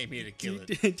 We came here to kill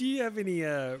it. Do you have any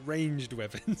ranged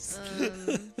weapons?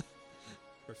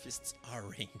 Her fists are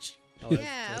range. Oh,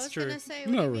 Yeah, I was gonna say.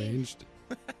 What not do you mean? ranged.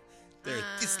 They're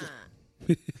this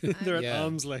They're at Yeah.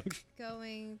 arm's length.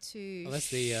 Going to Unless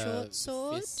the short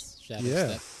sword fist shadow Yeah.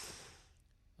 step.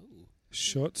 Ooh.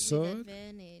 Short with sword,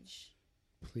 advantage.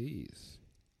 please.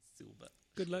 silver.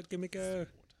 Good luck, Kimiko.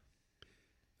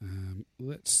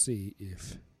 Let's see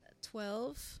if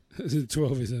 12.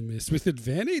 12 is a miss with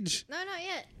advantage. No, not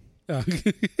yet. Oh.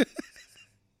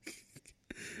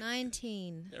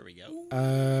 19. There we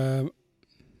go.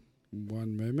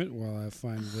 One moment while I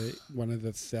find one of the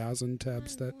 1,000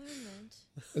 tabs One that moment.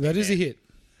 that is a hit.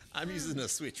 I'm using a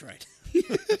Switch, right?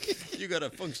 You got a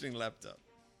functioning laptop.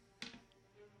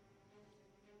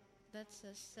 That's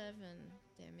a 7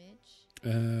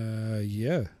 damage.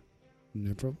 Yeah,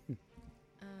 no problem.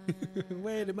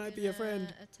 Wait, it might be a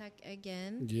friend. Attack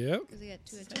again. Yep. Because I got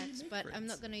 2 attacks. But I'm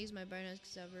not going to use my bonus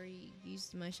because I've already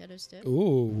used my shadow step.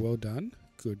 Oh, well done.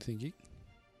 Good thinking.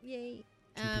 Yay.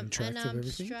 Keeping track And of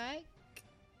everything. strike.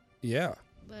 Yeah.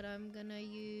 But I'm going to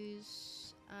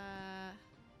use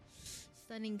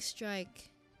stunning strike.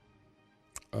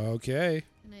 Okay.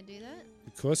 Can I do that?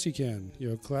 Of course you can.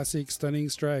 Your classic stunning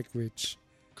strike, which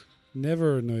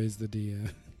never annoys the DM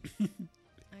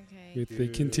Okay. with the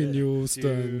continual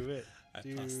stun. Do it. I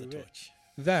Do passed the it. torch.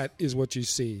 That is what you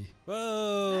see.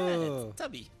 Whoa. It's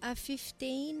Tubby. A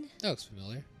 15. That looks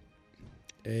familiar.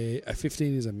 A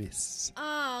 15 is a miss.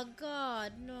 Oh,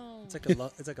 God, no.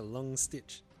 It's like a long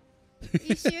stitch. Are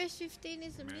you serious? 15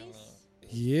 is a miss?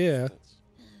 Yeah.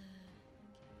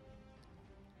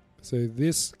 So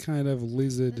this kind of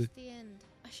lizard, That's the end.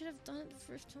 I should have done it the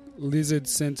first time. lizard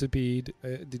centipede.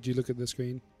 Did you look at the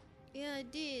screen? Yeah, I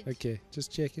did. Okay,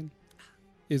 just checking.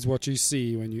 Is what you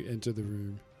see when you enter the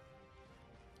room.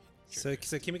 So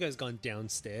Kimiko's gone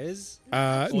downstairs.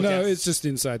 No, yes. it's just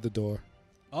inside the door.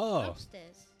 Oh.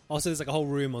 Upstairs. Also, there's like a whole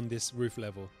room on this roof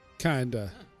level.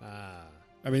 Kinda. Ah.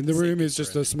 I mean, the room Second is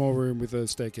just floor. a small room with a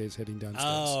staircase heading downstairs.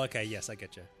 Oh, okay. Yes, I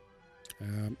get you.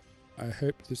 I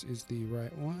hope this is the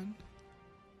right one.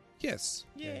 Yes.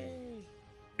 Yay.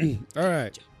 All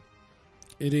right.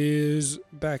 It is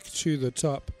back to the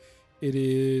top. It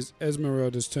is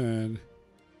Esmeralda's turn.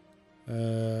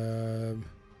 Unless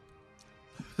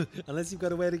you've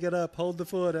got a way to get up, hold the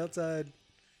fort outside.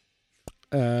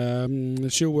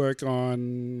 She'll work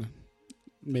on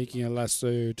making a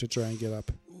lasso to try and get up.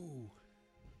 Ooh.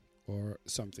 Or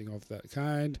something of that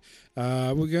kind.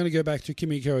 We're going to go back to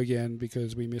Kimiko again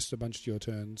because we missed a bunch of your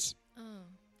turns. Oh.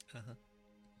 Uh-huh.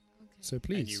 Okay. So And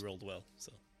please, you rolled well,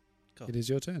 so go. it is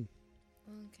your turn.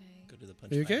 Okay. Go to the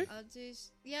punch. Are you okay? I'll do.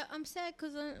 Yeah, I'm sad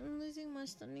because I'm losing my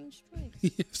stunning strength.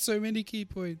 You have so many key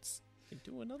points. You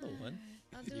can do another one.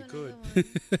 I'll do You another could. one.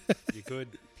 You could.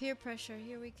 Peer pressure.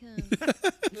 Here we come.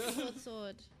 Short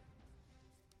sword.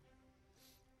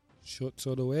 Short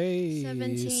sword away.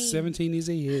 17. 17 is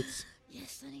a hit.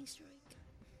 Yes, stunning strike.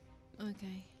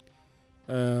 Okay.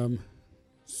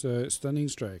 So stunning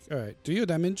strike. All right, do your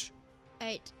damage.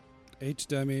 8. 8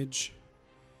 damage.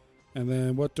 And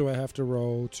then what do I have to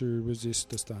roll to resist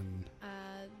the stun?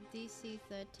 DC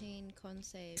 13 con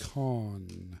save.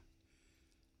 Con.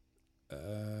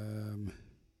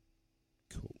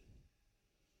 Cool.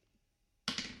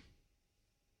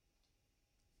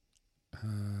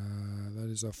 That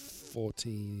is a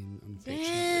 14, unfortunately.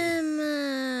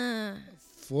 Damn.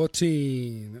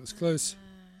 14. That was close.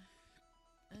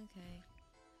 Okay.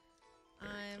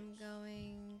 I'm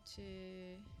going to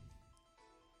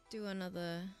do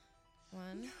another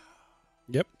one.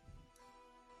 Yep.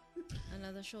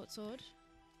 Another short sword.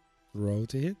 Roll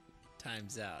to hit.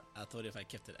 Time's out. I thought if I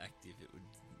kept it active, it would.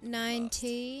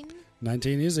 19.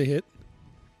 19 is a hit.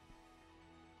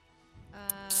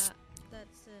 That's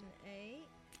an 8.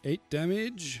 8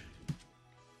 damage.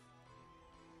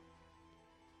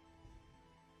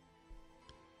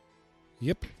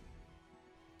 Yep.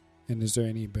 And is there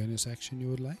any bonus action you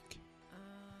would like?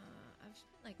 I've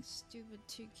like stupid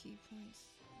 2 key points.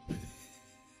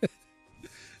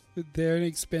 They're an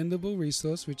expendable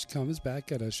resource which comes back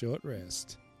at a short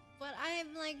rest. But I am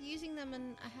like using them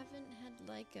and I haven't had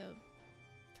like a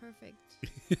perfect.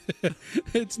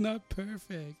 It's not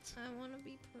perfect. I want to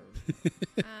be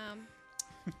perfect.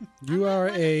 You I are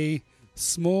might a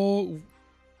small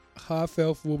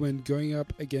half-elf woman going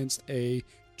up against a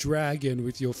dragon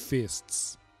with your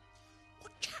fists.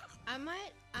 I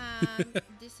might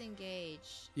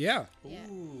disengage. Yeah. Yeah.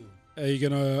 Ooh. Are you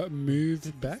going to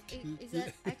move back? Is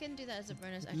that I can do that as a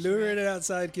bonus action. Lure right? it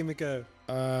outside, Kimiko.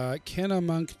 Can a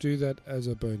monk do that as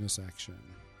a bonus action?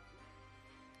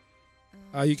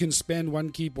 You can spend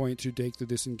 1 key point to take the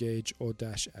disengage or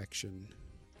dash action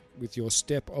with your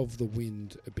Step of the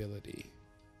Wind ability.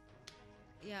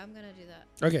 Yeah, I'm gonna do that.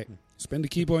 Okay, spend a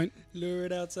key point. Lure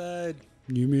it outside.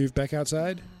 You move back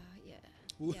outside Yeah.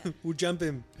 We'll, Yeah. we'll jump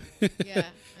him. Yeah. I'm gonna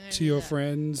to do your that.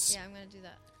 friends. Yeah, I'm gonna do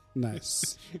that.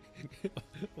 Nice. I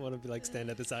want to be like stand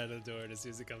at the side of the door, and as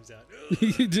soon as it comes out,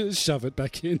 You just shove it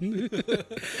back in.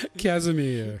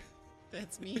 Casimir.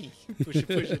 That's me. push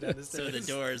it down the So stairs.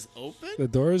 the door is open, The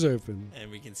door is open. and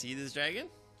we can see this dragon.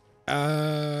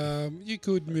 You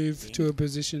could move to a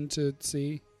position to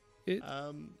see it.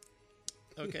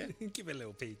 Okay. Give it a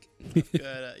little peek.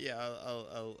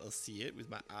 I'll see it with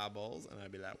my eyeballs, and I'll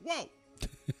be like, "Whoa!"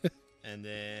 And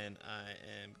then I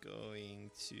am going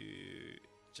to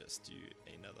just do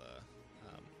another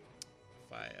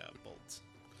fire bolt.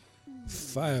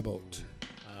 Firebolt.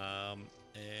 And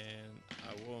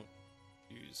I won't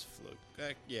use float.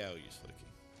 I'll use floating.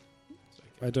 So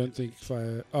I don't think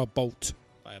fire. Oh, bolt.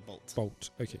 fire bolt. Bolt.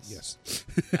 Okay, yes.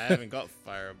 I haven't got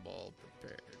fireball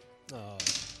prepared. Oh.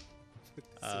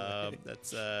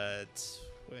 That's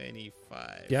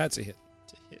 25 Yeah, it's a hit.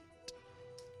 to hit,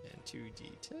 and 2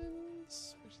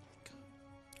 d10s. Where's the card?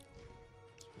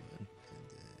 One, and then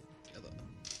the other.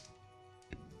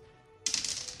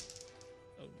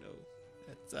 Oh no,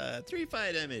 that's 3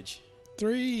 fire damage.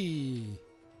 3.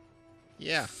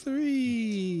 Yeah,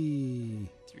 3.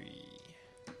 3.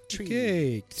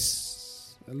 Okay.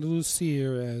 A little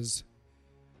seer as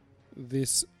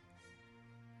this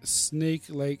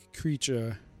snake-like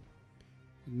creature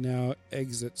now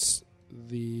exits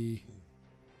the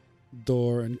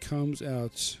door and comes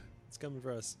out It's coming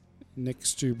for us.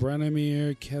 next to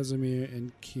Branimir, Casimir,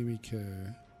 and Kimiko.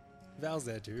 Val's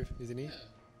there too, isn't he?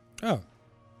 Oh,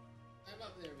 I'm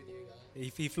up there with you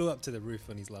guys. He flew up to the roof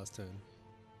on his last turn.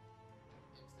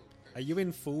 Are you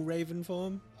in full Raven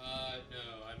form? No,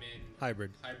 I'm in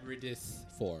Hybrid.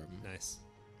 hybridith form. Nice.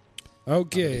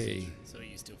 okay. So are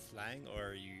you still flying, or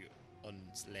are you on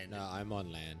land? No, I'm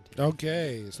on land.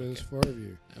 Okay, so there's 4 of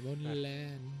you. I'm on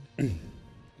land.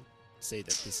 Say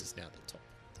that this is now the top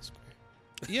of the square.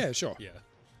 Yeah, sure. Yeah.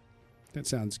 That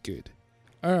sounds good.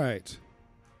 All right.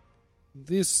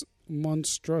 This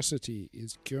monstrosity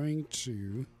is going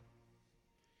to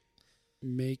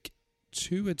make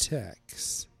 2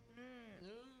 attacks.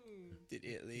 Did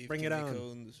it leave Bring it on.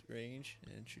 Kimiko's range?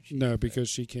 And should she No, get because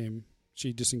she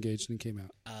disengaged and came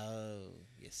out. that? Oh,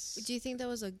 yes. Do you think that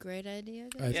was a great idea,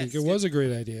 guys? I think Yes, it was a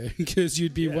great idea because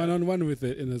you'd be one-on-one with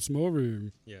it in a small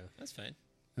room. Yeah. That's fine.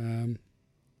 I believe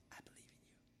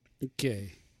in you.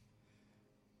 Okay.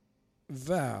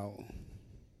 Val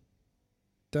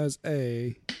does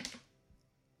a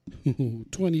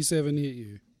 27 hit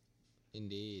you.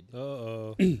 Indeed.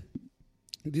 Uh-oh.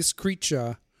 This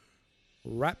creature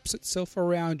wraps itself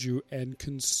around you and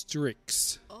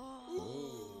constricts.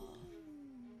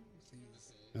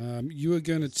 You are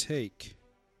going to take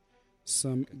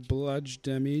some bludge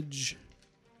damage.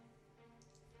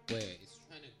 Wait, it's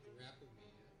trying to grapple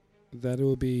me. That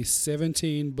will be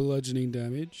 17 bludgeoning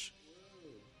damage.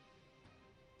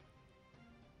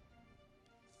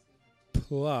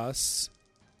 Plus...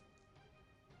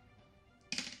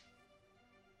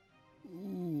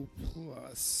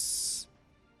 plus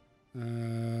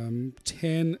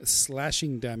 10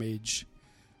 slashing damage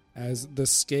as the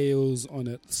scales on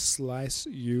it slice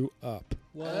you up.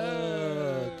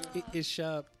 Whoa. It is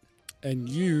sharp. And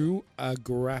you are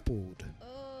grappled.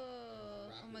 Oh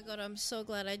my god, I'm so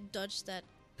glad I dodged that.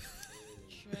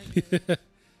 Shredder. The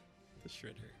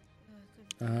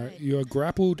shredder. You are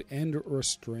grappled and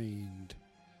restrained.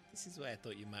 This is why I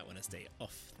thought you might want to stay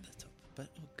off the top. But,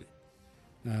 oh, good.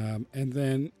 And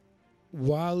then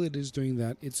while it is doing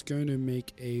that, it's going to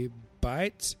make a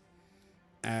bite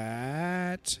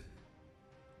at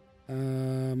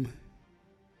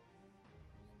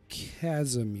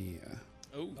Casimir.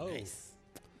 Oh, nice.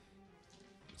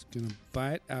 It's going to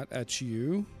bite out at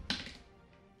you.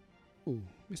 Ooh,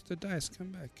 Mr. Dice, come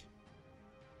back.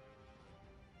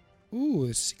 Ooh,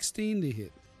 a 16 to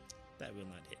hit. That will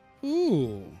not hit.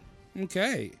 Ooh,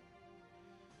 okay.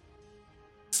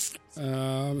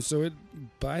 So it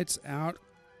bites out,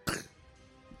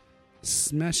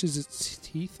 smashes its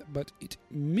teeth, but it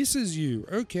misses you.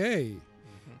 Okay.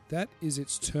 That is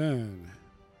its turn.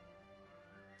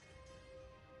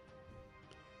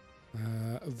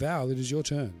 Val, it is your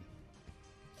turn.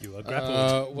 You are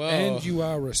grappled. Well, And you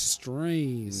are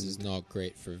restrained. this is not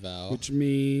great for Val. Which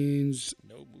means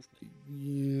No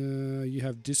movement. you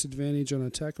have disadvantage on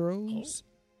attack rolls.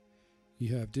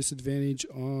 You have disadvantage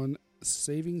on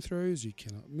saving throws. You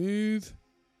cannot move.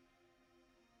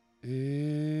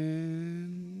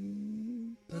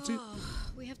 And that's it.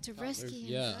 We have to rescue him.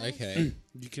 Yeah, guys. okay.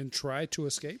 You can try to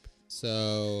escape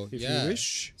So, if yeah. you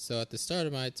wish. So at the start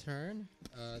of my turn,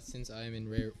 since I am in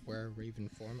Raven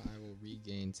form, I will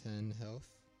regain 10 health.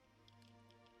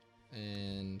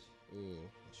 And, what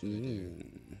should I do?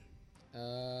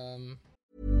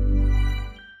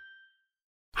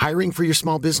 Hiring for your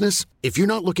small business? If you're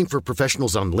not looking for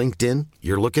professionals on LinkedIn,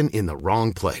 you're looking in the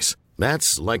wrong place.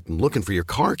 That's like looking for your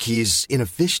car keys in a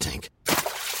fish tank.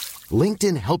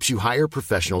 LinkedIn helps you hire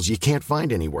professionals you can't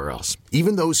find anywhere else,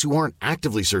 even those who aren't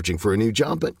actively searching for a new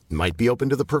job but might be open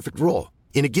to the perfect role.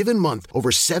 In a given month, over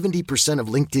 70% of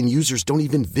LinkedIn users don't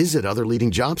even visit other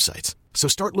leading job sites. So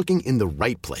start looking in the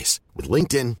right place. With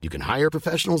LinkedIn, you can hire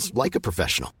professionals like a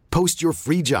professional. Post your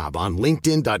free job on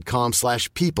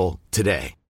linkedin.com/people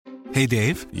today. Hey,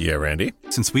 Dave. Yeah, Randy.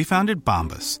 Since we founded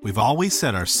Bombas, we've always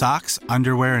said our socks,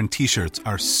 underwear, and T-shirts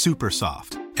are super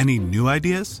soft. Any new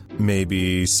ideas?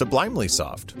 Maybe sublimely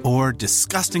soft. Or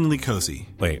disgustingly cozy?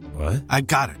 Wait, what? I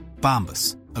got it.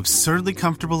 Bombas. Absurdly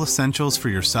comfortable essentials for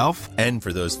yourself And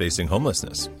for those facing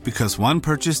homelessness. because one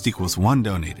purchased equals one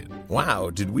donated. Wow,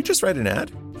 did we just write an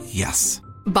ad? Yes.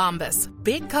 Bombas.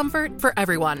 Big comfort for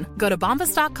everyone. Go to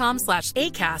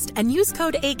bombas.com/ACAST and use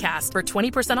code ACAST for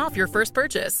 20% off your first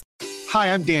purchase.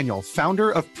 Hi, I'm Daniel, founder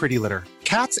of Pretty Litter.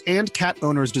 Cats and cat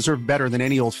owners deserve better than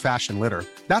any old-fashioned litter.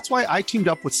 That's why I teamed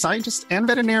up with scientists and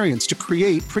veterinarians to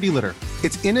create Pretty Litter.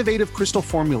 Its innovative crystal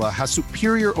formula has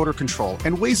superior odor control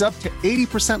and weighs up to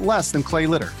 80% less than clay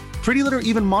litter. Pretty Litter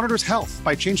even monitors health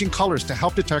by changing colors to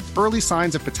help detect early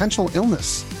signs of potential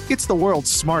illness. It's the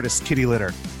world's smartest kitty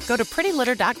litter. Go to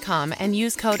prettylitter.com and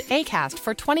use code ACAST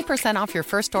for 20% off your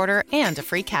first order and a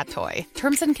free cat toy.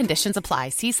 Terms and conditions apply.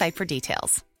 See site for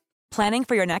details. Planning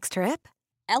for your next trip?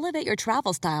 Elevate your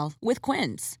travel style with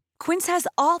Quince. Quince has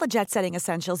all the jet-setting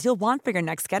essentials you'll want for your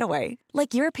next getaway,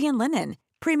 like European linen,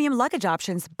 premium luggage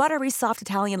options, buttery soft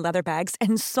Italian leather bags,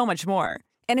 and so much more.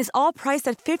 And is all priced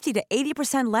at 50 to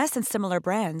 80% less than similar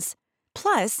brands.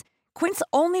 Plus, Quince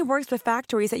only works with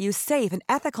factories that use safe and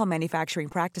ethical manufacturing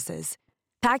practices.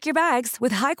 Pack your bags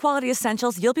with high-quality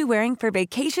essentials you'll be wearing for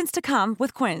vacations to come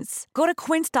with Quince. Go to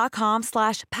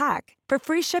quince.com/pack for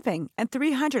free shipping and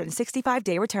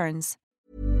 365-day returns.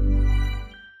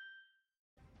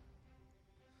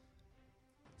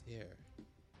 There.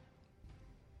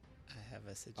 I have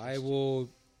a suggestion.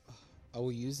 I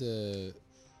will use a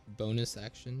bonus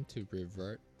action to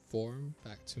revert form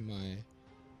back to my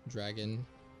dragon.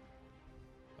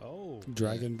 Oh.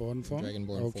 Dragonborn form?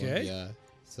 Dragonborn form, yeah.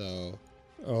 So.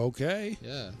 Okay.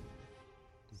 Yeah.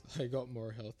 So I got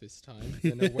more health this time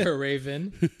than a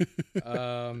were-raven.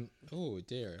 Oh,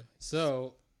 dear.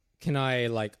 So, can I,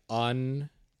 like,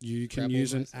 You can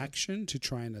use an action to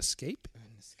try and escape.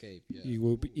 Escape, yeah. You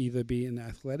will either be in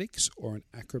athletics or an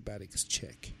acrobatics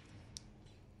check.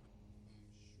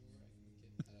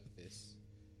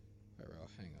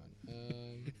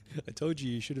 I told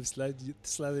you should have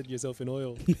slathered yourself in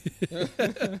oil.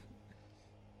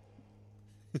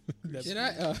 Did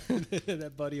I?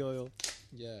 That body oil.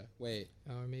 Yeah. Wait.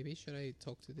 Or maybe should I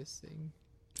talk to this thing?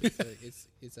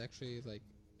 It's actually like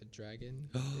a dragon.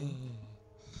 Thing.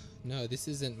 No, this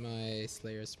isn't my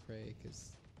Slayer's Prey.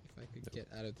 Because if I could get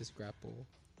out of this grapple,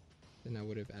 then I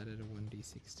would have added a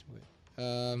 1d6 to it.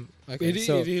 Okay,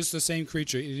 it is the same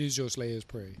creature. It is your Slayer's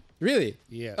Prey. Really?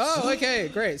 Yes. Oh, okay,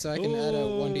 great. So I can add a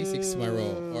 1d6 to my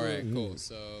roll. All right, cool.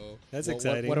 So that's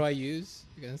exciting. What do I use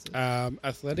against it?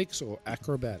 Athletics or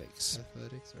acrobatics.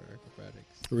 Athletics or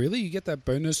acrobatics. Really? You get that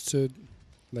bonus to,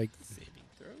 like,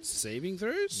 saving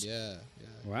throws? Yeah.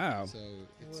 Wow. So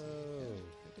it's,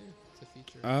 it's a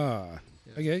feature. Yeah.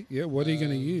 Okay. Yeah. What are you going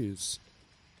to use?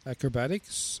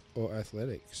 Acrobatics or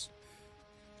athletics?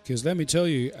 Because let me tell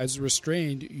you, as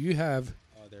restrained, you have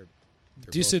they're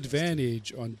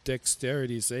disadvantage on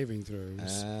dexterity saving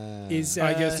throws.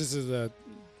 I guess this is a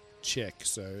check,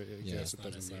 so I guess it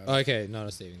doesn't matter. Okay, not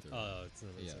a saving throw. Oh, it's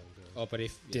not a saving throw. Oh, but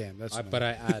if damn, that's but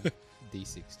I add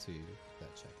d6 to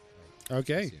that check.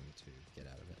 Okay. To get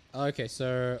out of it. Okay,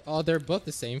 so they're both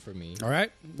the same for me. All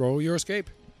right, roll your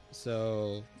escape.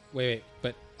 So wait,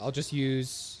 but I'll just use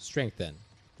strength then.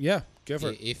 Yeah, go for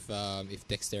it. If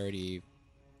dexterity.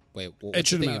 Wait, it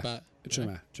shouldn't matter. About? It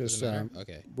shouldn't matter. Just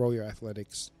okay. Roll your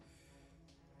athletics.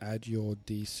 Add your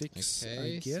d6.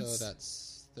 Okay, I guess. so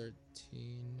that's 13.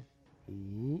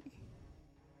 Ooh. 13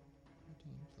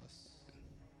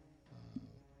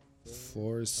 plus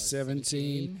 4 is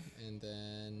 17. And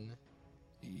then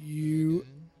you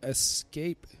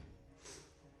escape.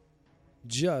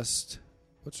 Just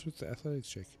what's with the athletics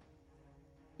check?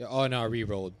 Yeah, oh no, I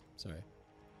re-rolled. Sorry.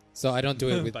 So I don't do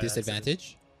it with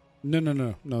disadvantage. No.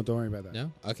 Don't worry about that.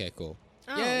 No. Okay. Cool.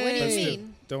 Oh, what do you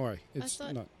mean? Don't worry. It's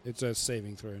not. It's a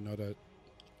saving throw, not a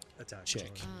attack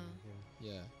check.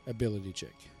 Yeah. Ability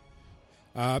check.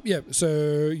 Yeah.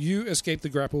 So you escape the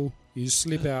grapple. You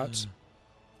slip out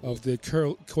of the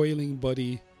coiling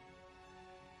body.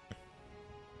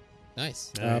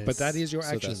 Nice. But that is your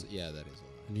action. That is.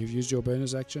 All. And you've used your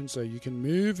bonus action, so you can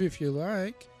move if you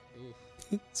like.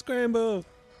 Scramble.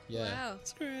 Yeah. Wow.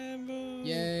 Scramble.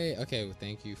 Yay. Okay. Well,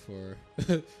 thank you for.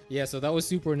 Yeah. So that was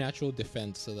supernatural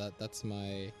defense. So that's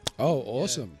my. Oh,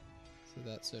 awesome. So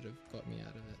that sort of got me out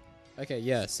of it. Okay.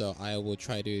 Yeah. So I will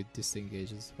try to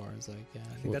disengage as far as I can.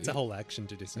 I think that's a whole action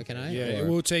to disengage. Can I? Yeah. It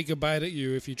will take a bite at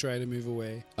you if you try to move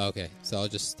away. Okay. So I'll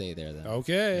just stay there then.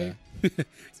 Okay. Yeah.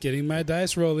 Getting my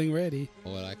dice rolling ready.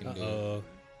 What I can do.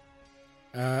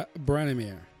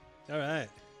 Branimir. All right.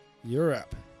 You're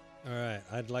up. All right.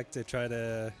 I'd like to try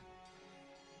to,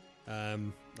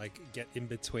 get in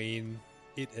between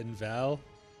it and Val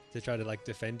to try to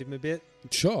defend him a bit.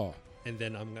 Sure. And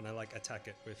then I'm gonna attack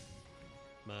it with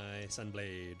my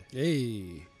Sunblade.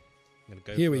 Hey. I'm gonna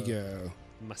go. Here we go.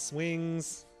 My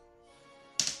swings.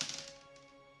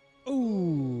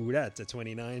 Ooh, that's a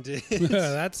 29 to hit.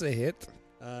 That's a hit.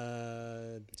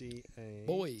 D8.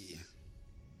 Boy.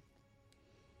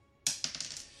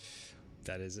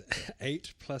 That is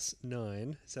 8 plus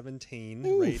 9, 17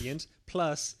 Oof. radiant,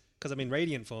 plus, because I'm in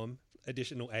radiant form,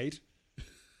 additional 8.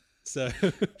 So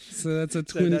that's a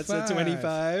 25. So that's a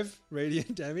 25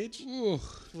 radiant damage Oof.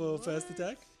 for first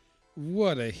attack.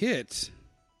 What a hit.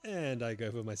 And I go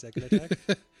for my second attack.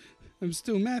 I'm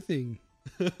still mathing.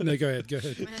 No, go ahead.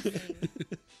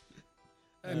 Mathing.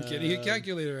 I'm getting a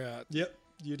calculator out. Yep,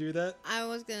 you do that. I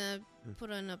was gonna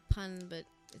put on a pun, but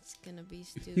it's gonna be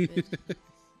stupid.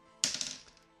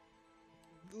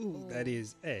 Ooh, that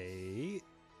is a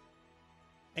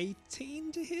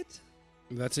 18 to hit.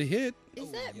 That's a hit. Is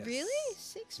that yes. really?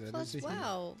 6 That plus? is a hit.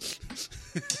 Wow.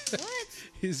 What?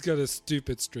 He's got a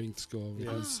stupid strength score.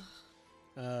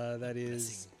 That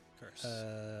is. Curse.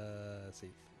 Let's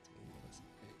see.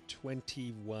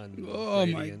 21. Oh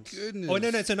radiant. my goodness! Oh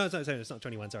no, sorry, it's not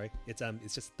 21. Sorry, it's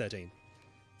just 13.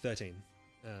 13.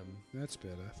 That's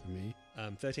better for me.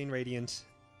 13 radiant,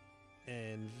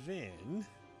 and then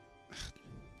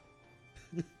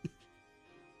I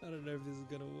don't know if this is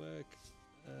gonna work.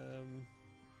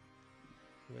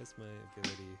 Where's my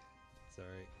ability?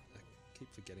 Sorry, I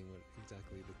keep forgetting what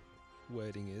exactly the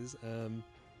wording is.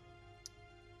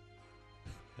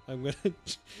 I'm gonna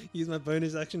use my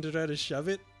bonus action to try to shove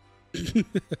it.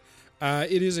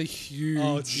 It is a huge,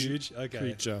 it's huge. Okay.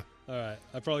 creature. All right,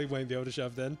 I probably won't be able to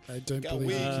shove then. I don't Got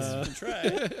believe wings. you. You can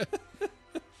try.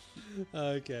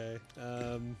 Okay.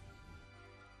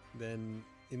 Then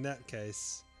in that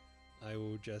case, I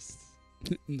will just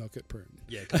Knock it prone.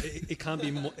 yeah. It can't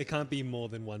be more. It can't be more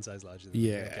than one size larger. Than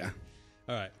Yeah. Okay.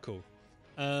 All right. Cool.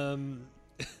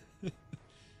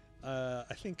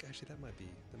 I think actually that might be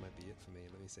it for me.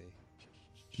 Let me see.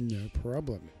 No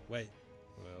problem. Wait.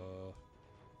 Well,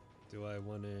 do I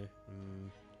want to?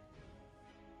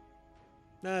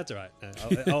 No, that's all right.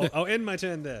 No, I'll end my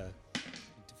turn there.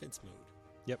 Defense mode.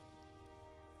 Yep.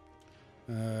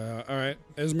 All right.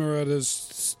 Esmeralda's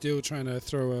still trying to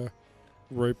throw a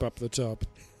rope up the top.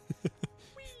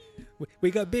 We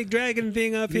got big dragon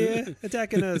thing up here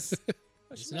attacking us.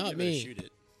 It's not me. Shoot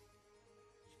it.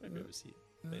 She might be able to see it.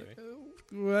 Anyway.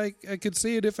 Well, I could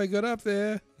see it if I got up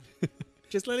there.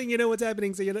 Just letting you know what's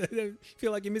happening so you don't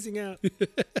feel like you're missing out.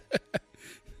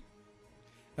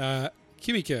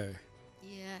 Kimiko,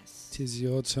 Yes. 'tis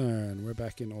your turn. We're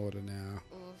back in order now.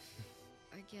 Oof.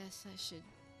 I guess I should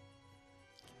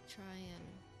try and...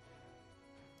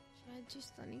 Should I do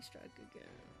Stunning Strike again?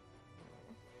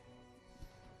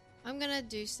 I'm gonna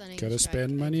do Stunning Gotta Strike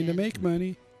spend money to again. make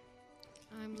money.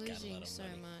 I'm Got a losing lot of so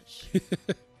money. much.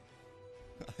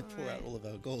 I pour out Alright. all of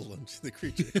our gold onto the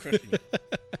creature, crushing it.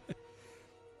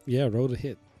 Yeah, roll to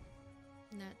hit.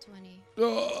 Nat 20.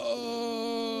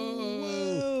 Oh!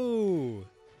 Whoa!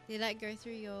 Did that go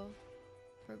through your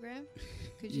program?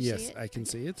 Could you Yes, see it? I can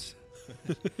see it.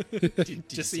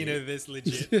 Just so you know, this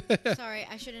legit. Sorry,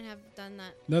 I shouldn't have done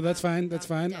that. No, that's fine. That's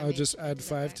fine. I'll damage. just I add did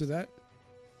 5 by to that. accident.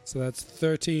 So that's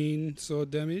 13 sword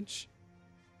damage.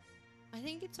 I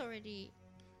think it's already...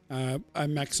 I'm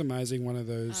maximizing one of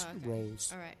those Oh, okay.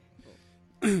 rolls. Alright,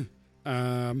 cool.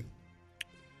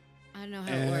 I don't know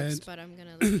how it works, And- but I'm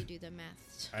gonna let you do the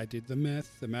math. I did the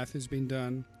math. The math has been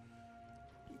done.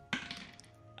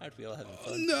 Aren't we all having Oh,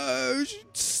 fun? no, she's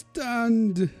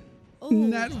stunned. Oh.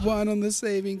 Nat 1 on the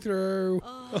saving throw.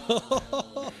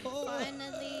 Oh,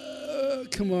 finally.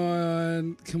 Come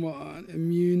on. Come on.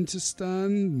 Immune to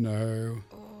stun? No.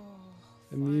 Oh,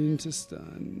 Immune to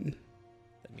stun.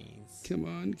 That means... Come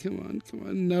on, come on, come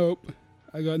on. Nope.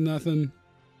 I got nothing.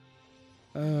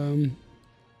 okay,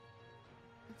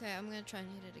 I'm gonna try and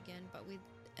hit it again, but with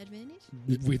advantage.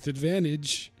 With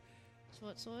advantage.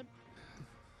 Sword.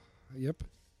 Yep.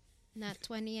 Nat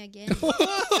 20 again.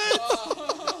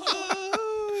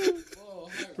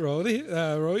 Roll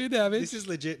your damage. This is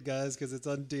legit, guys, because it's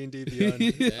on D&D Beyond.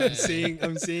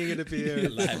 I'm seeing it appear.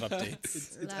 Live updates.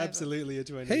 It's Live absolutely a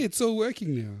 20. Hey, it's all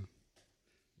working now.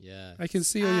 Yeah. I can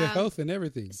see all your health and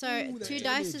everything. So 2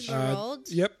 dice were rolled.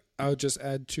 Yep. I'll just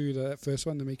add 2 to that first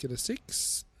one to make it a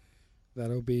 6.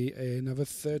 That'll be another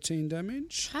 13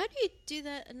 damage. How do you do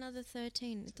that another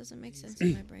 13? It doesn't make sense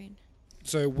in my brain.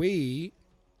 So we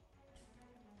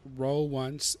roll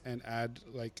once and add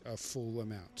like a full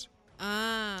amount.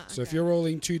 Ah, So if okay. you're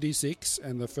rolling 2d6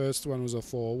 and the first one was a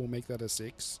 4, we'll make that a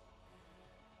 6.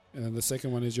 And then the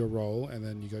second one is your roll, and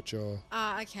then you got your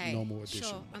Okay. normal addition.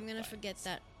 Sure, I'm gonna forget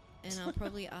that, and I'll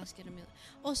probably ask it a million.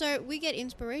 Also, we get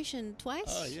inspiration twice.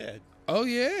 Oh, yeah. Oh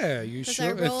yeah, you 'Cause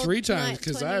sure? I rolled 3 times nine-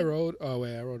 because 20. I rolled. Oh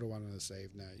wait, I rolled a 1 on the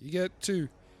save. Now you get 2.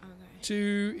 Okay.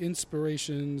 2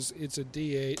 inspirations. It's a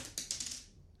D8.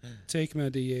 Take my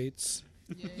D8s.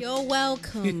 You're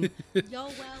welcome. You're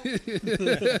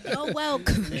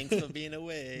welcome. Thanks for being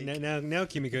away. Now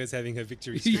Kimiko is having her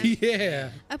victory streak. Yeah,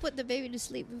 I put the baby to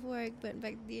sleep before I went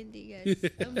back to D&D,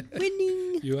 guys. I'm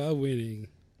winning. you are winning.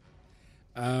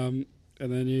 And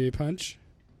then you punch.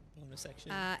 Bonus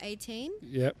action. 18.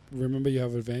 Yep. Remember you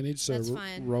have advantage, so That's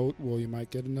fine. roll. Well, you might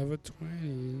get another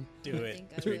 20. Do I it. think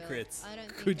I 3 will. crits. I don't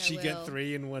think Could I she will, get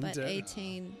 3 in one but turn?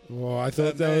 18. Well, I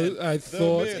thought I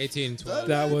thought 18, 12.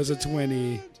 that was a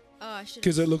 20 Oh, I should.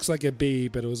 because it looks like a B,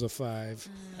 but it was a 5.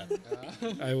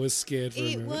 I was scared for a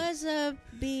It minute. was a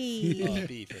B. Oh,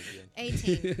 B for the end.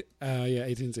 18. Yeah,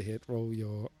 18's a hit. Roll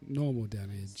your normal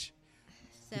damage.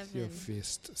 With your 7.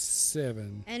 fist.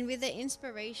 7. And with the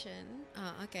inspiration.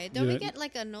 Okay. You Don't we don't- get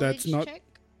like a knowledge That's not check?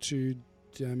 2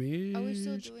 damage. Are we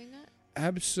still doing that?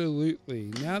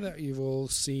 Absolutely. Now that you've all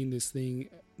seen this thing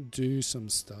do some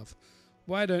stuff.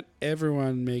 Why don't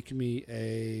everyone make me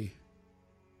a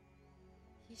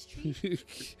History?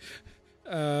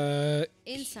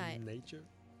 Insight. Nature.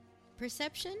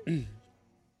 Perception?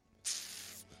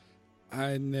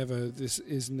 This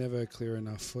is never clear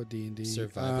enough for D&D.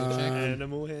 Survival check.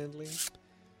 Animal handling.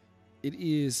 It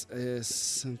is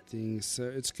something, so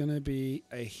it's going to be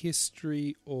a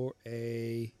history or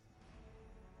a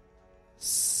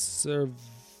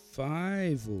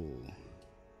survival.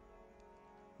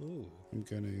 Ooh. I'm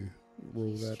going to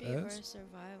roll that History or as.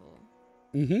 survival?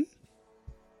 Mm-hmm.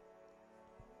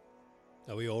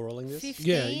 Are we all rolling this? 15?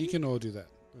 Yeah, you can all do that.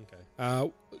 Okay.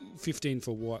 15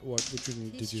 for what? Which one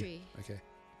did you? History. Okay.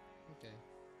 Okay.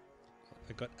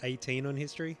 I got 18 on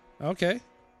history. Okay.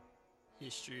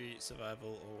 History,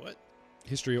 survival, or what?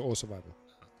 History or survival?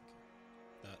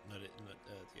 Not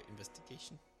the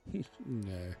investigation.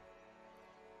 No. Okay,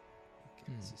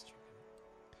 it's history.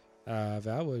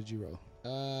 Val, what did you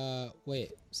roll?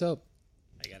 Wait. So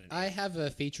I got an I have a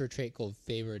feature trait called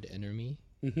Favored Enemy,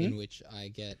 Mm-hmm. in which I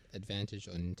get advantage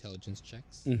on intelligence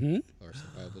checks Mm-hmm. or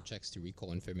survival checks to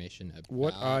recall information about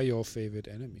What are your favorite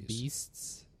enemies?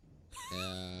 beasts.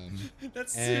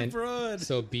 That's and super odd.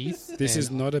 So beasts. This and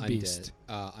is not a undead. beast.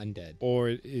 Undead. Or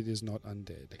it is not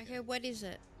undead. Okay, what is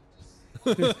it?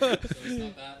 We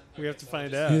have to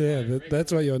find out. Yeah,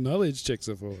 that's what your knowledge checks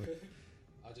are for.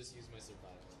 I'll just use my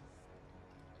survival.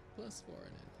 +4 in it.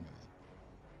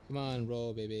 Come on,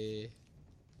 roll, baby.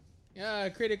 Yeah,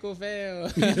 critical fail.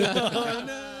 Oh,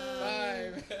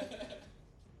 no. 5.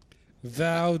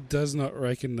 Val does not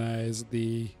recognize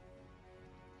the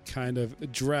kind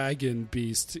of dragon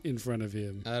beast in front of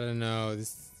him. I don't know.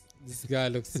 This guy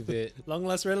looks a bit. Long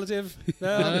lost relative? I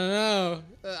don't know.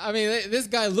 I mean, this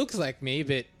guy looks like me,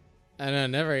 but I don't know.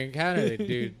 Never encountered it,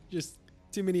 dude. Just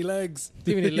too many legs.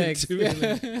 Too many legs. Too many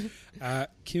legs.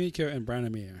 Kimiko and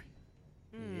Branimir.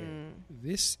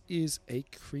 This is a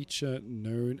creature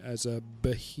known as a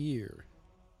Behir.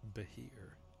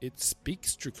 Behir. It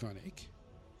speaks Draconic.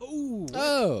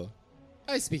 Oh,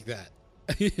 I speak that.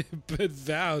 But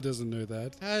Val doesn't know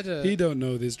that. How to, He don't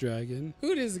know this dragon.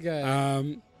 who this guy?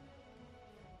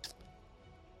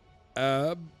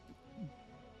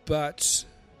 But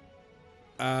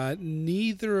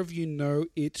neither of you know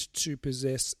it to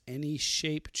possess any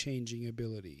shape-changing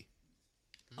ability.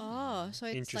 Oh, so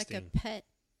it's like a Interesting. pet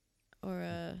or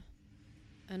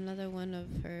another one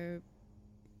of her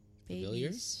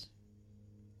babies.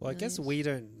 Well, I guess we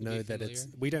don't know be that it's.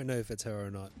 familiar? We don't know if it's her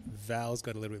or not. Val's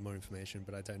got a little bit more information,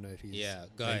 but I don't know if he's Yeah,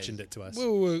 guys. mentioned it to us.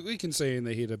 Well, we can say in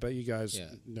the heater, but you guys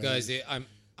know. Guys,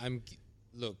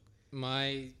 look,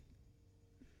 my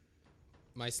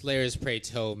Slayer's Prey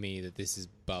told me that this is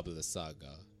Babla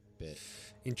Saga, but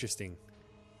Interesting.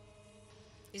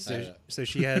 Is I it? don't- So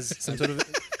she has some sort of.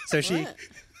 So she. What?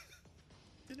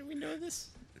 Didn't we know this?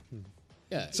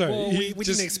 yeah. Sorry, Well, you we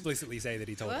just- didn't explicitly say that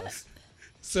he told What? us.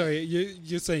 Sorry,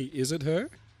 you're saying, is it her?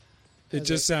 It How's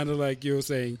just sounded like you were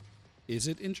saying, is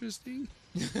it interesting?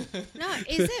 No,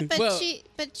 is it? But Well-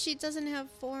 she doesn't have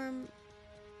form.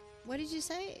 What did you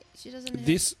say? She doesn't have.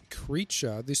 This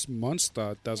creature, this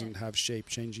monster, doesn't have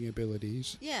shape-changing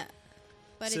abilities. Yeah,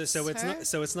 but So, it's so it's her? not.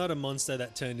 So it's not a monster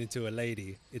that turned into a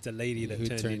lady. It's a lady that Who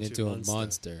turned into a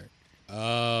monster.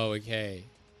 Oh, okay.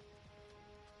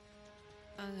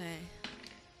 Okay.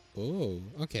 Oh,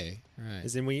 okay. All right.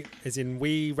 As in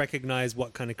we recognize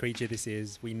what kind of creature this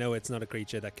is. We know it's not a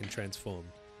creature that can transform.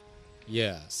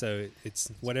 Yeah. So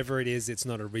it's whatever it is. It's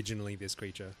not originally this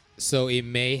creature. So it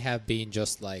may have been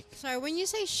just like Sorry, when you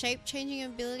say shape-changing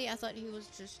ability, I thought he was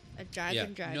just a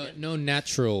dragon. no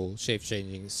natural shape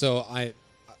changing. So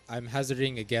I'm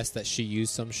hazarding a guess that she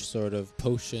used some sort of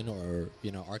potion or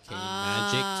arcane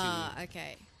magic to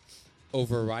Okay.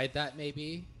 override that.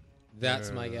 Maybe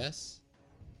that's my guess.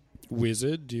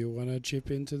 Wizard, do you want to chip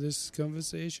into this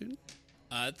conversation?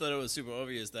 I thought it was super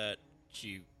obvious that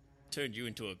she turned you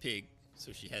into a pig,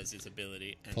 so she has this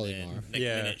ability. And then Polymorph. next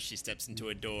Yeah. minute she steps into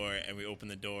a door, and we open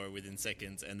the door within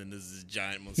seconds, and then there's this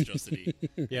giant monstrosity.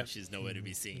 Yeah. And she's nowhere to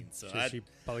be seen. So So she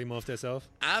polymorphed herself.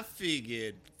 I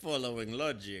figured, following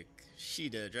logic, she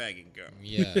the dragon girl.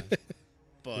 Yeah.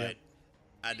 But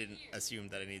I didn't assume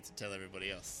that I need to tell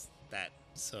everybody else that.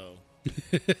 So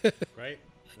Right.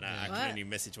 I can What? only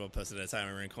message one person at a time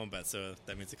when we're in combat, so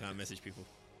that means I can't message people.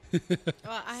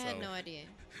 Well, I had So- no idea.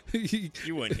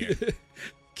 You weren't here.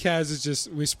 Kaz is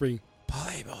just whispering,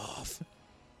 polymorph.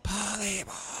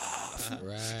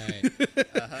 Right.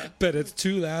 But it's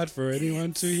too loud for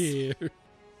anyone to hear.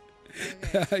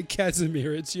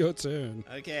 Casimir, it's your turn.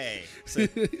 Okay, so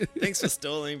thanks for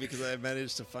stalling because I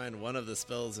managed to find one of the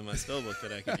spells in my spellbook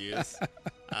that I could use.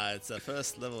 It's a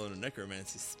first level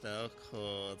necromancy spell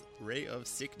called Ray of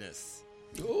Sickness.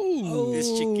 Ooh. This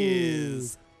chick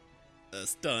is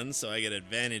stunned, so I get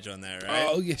advantage on that, right?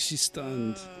 Oh, yes, she's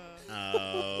stunned.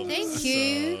 Thank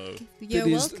you. You're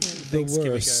That is welcome. the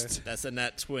worst. That's a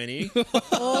nat 20.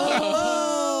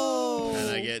 Oh. And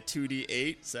I get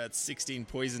 2d8, so that's 16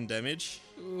 poison damage.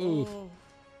 Ooh.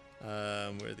 Where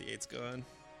are the 8s gone?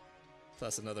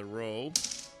 Plus another roll.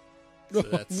 So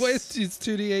that's, Wait, it's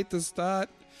 2d8 to start.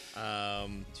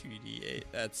 2d8,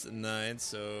 that's 9,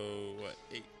 so what,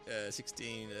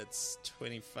 16, that's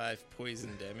 25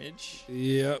 poison damage.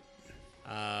 Yep.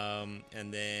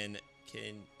 And then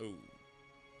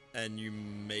and you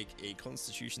make a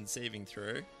constitution saving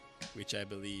throw, which I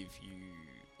believe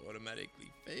you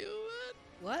automatically fail at.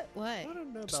 What? Why? I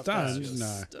don't know about Stunned? that.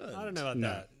 No. Stunned. I don't know about No.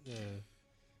 that. Yeah.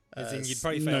 As in, you'd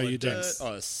probably fail. no, at you don't.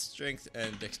 dex. Strength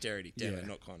and dexterity. Damn it, Yeah.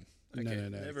 not con. No, Okay,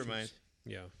 no. never mind.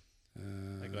 Yeah.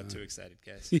 I got too excited,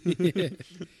 guys. Your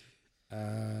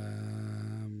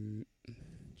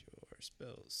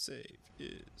spell save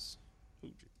is.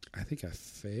 I think I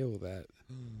fail that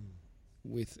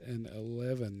with an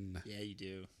 11. Yeah, you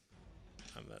do.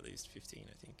 I'm at least 15,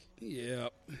 I think.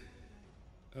 Yep.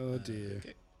 Oh, dear.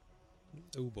 Okay.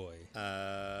 Oh boy.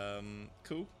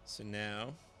 Cool. So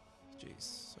now,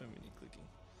 jeez, so many clicking.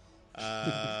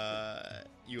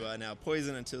 You are now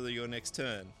poisoned until your next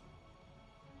turn.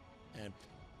 And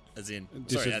as in,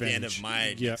 sorry, at the end of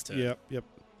my next turn. Yep.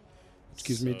 Which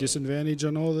gives me a disadvantage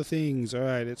on all the things. All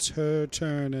right, it's her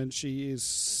turn, and she is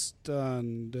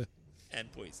stunned.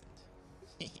 And poisoned.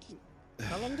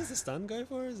 How long does the stun go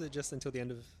for? Is it just until the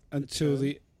end of Until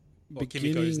the Or Kimiko's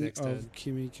beginning next of turn?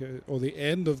 Kimiko, or the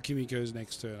end of Kimiko's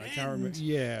next turn. I can't remember.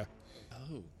 Yeah.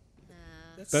 Oh.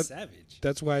 That's savage.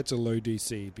 That's why it's a low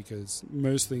DC, because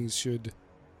most things should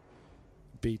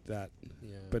beat that.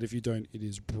 Yeah. But if you don't, it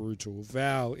is brutal.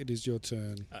 Val, it is your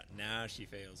turn. Now she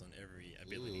fails on every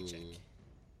ability check.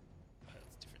 Oh,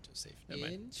 that's different to a safe. Never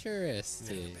mind.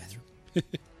 Interesting.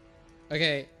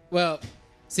 Okay, well,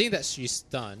 seeing that she's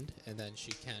stunned and then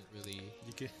she can't really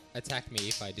attack me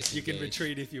if I disengage. You can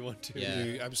retreat if you want to. Yeah.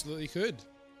 You absolutely could.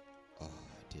 Oh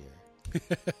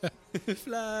dear.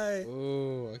 Fly.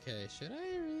 Oh, okay. Should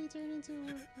I really turn into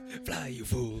a Fly, you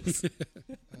fools.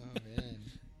 Oh man.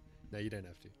 No, you don't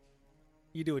have to.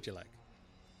 You do what you like.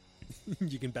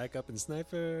 You can back up and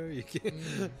snipe her. You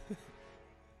can.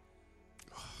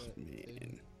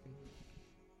 Man.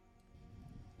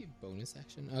 Bonus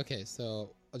action. Okay,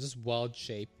 so I'll just wild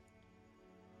shape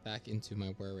back into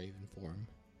my were-raven form,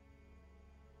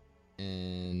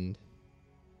 and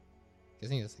I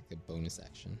think that's like a bonus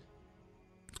action.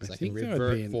 I think that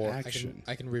would be an action.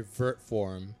 I can revert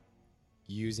form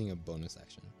using a bonus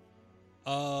action.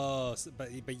 Oh, so,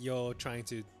 but you're trying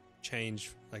to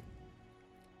change, like,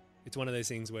 it's one of those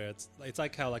things where it's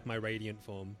like how, like, my radiant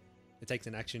form, it takes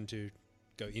an action to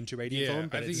go into radiant Yeah, form,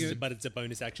 but I think but it's a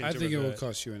bonus action. I to think it will revert.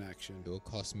 cost you an action. It will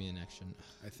cost me an action.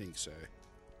 I think so.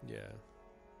 Yeah.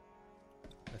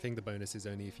 I think the bonus is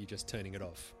only if you're just turning it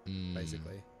off,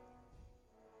 basically.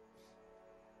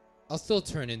 I'll still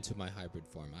turn into my hybrid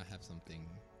form. I have something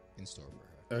in store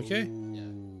for her. Okay. Yeah,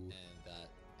 and that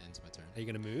ends my turn. Are you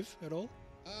going to move at all?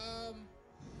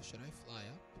 Should I fly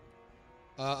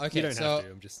up? Okay, You don't so have to.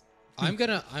 I'm just.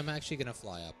 I'm actually gonna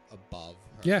fly up above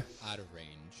her. Yeah. Out of range.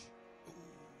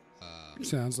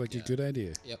 Sounds like a good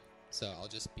idea. Yep. So I'll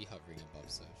just be hovering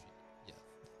above. So she,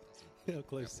 yeah. How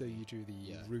close are you to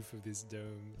the roof of this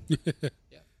dome?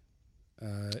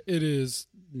 It is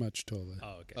much taller.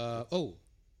 Oh, okay.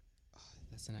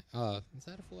 That's an. Is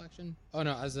that a full action? Oh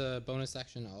no! As a bonus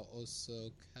action, I'll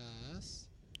also cast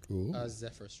Cool.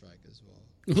 Zephyr Strike as well.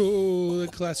 Oh, the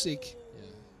classic. Yeah.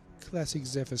 Classic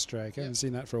Zephyr Strike. I haven't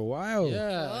seen that for a while.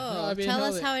 Yeah. Oh, no, I mean, tell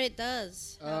us how it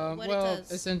does. What well, it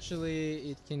does.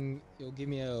 essentially, it'll give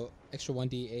me a extra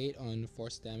 1d8 on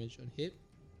force damage on hit.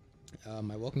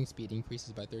 My walking speed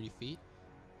increases by 30 feet,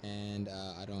 and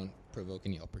I don't provoke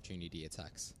any opportunity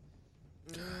attacks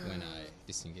when I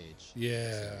disengage.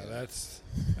 Yeah, that's.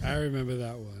 I remember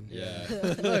that one. Yeah.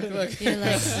 look. You're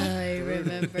like, I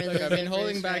remember Look, the I've been Zephyr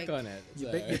holding Strike. back on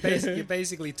it. You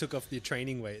basically took off the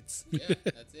training weights. Yeah,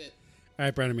 that's it. All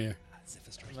right, Branimir.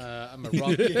 I'm a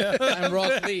rock. I'm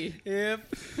Rock Lee.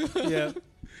 Yep. Yep.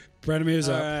 Branimir's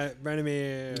All up. right,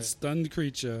 Branimir. Stunned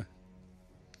creature.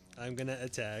 I'm gonna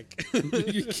attack.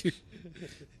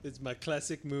 It's my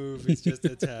classic move. It's just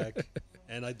attack,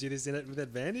 and I do this in it with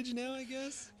advantage now, I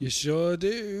guess. You sure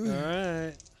do. All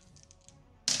right.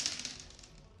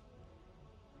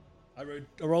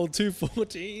 I rolled 2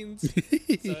 14s.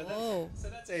 So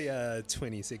that's a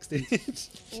 26 damage.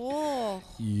 Oh.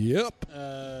 Yep.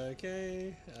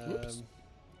 Okay.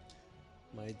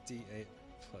 My D8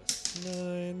 plus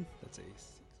 9. That's a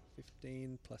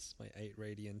 15 plus my 8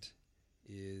 radiant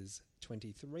is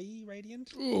 23 radiant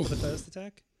for the first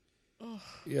attack.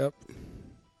 Yep.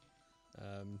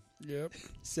 Yep.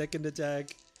 Second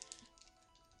attack.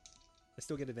 I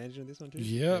still get advantage on this one too?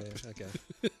 Yep. Yeah, okay.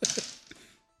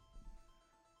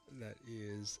 That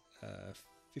is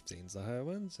 15's the higher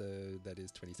one, so that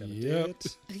is 27 to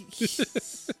hit.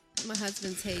 My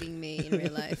husband's hating me in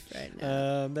real life right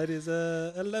now. That is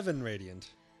 11 radiant.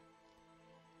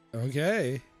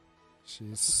 Okay.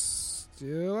 She's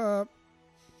still up.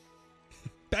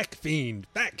 Back, fiend,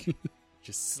 back!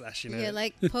 Just slashing You're out.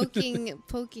 like poking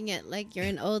it like you're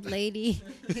an old lady.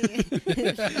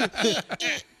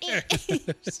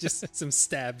 It's just some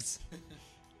stabs.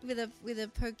 with a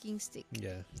poking stick.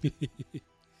 Yeah.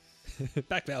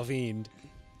 Back, Valfiend.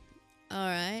 All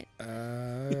right.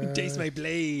 Taste my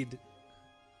blade.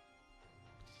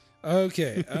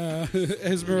 Okay.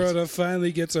 Esmeralda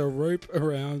finally gets a rope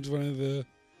around one of the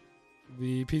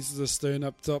pieces of stone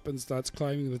up top and starts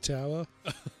climbing the tower.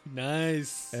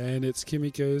 Nice. And it's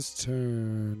Kimiko's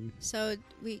turn. So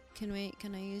can I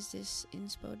use this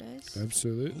inspo dice?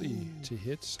 Absolutely. To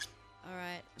hit. All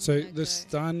right. So the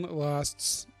stun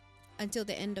lasts until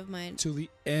the end of mine. Till the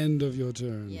end of your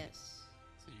turn. Yes.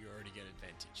 So you already get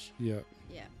advantage. Yeah.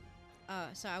 Yeah. Oh,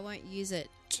 so I won't use it.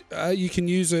 You can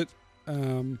use it.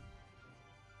 You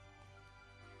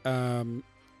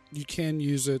can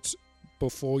use it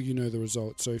before you know the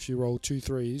result. So if you roll 2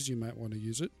 3s, you might want to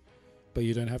use it, but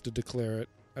you don't have to declare it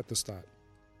at the start.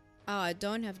 Oh, I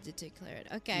don't have to declare it.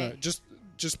 Okay. No,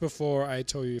 just before I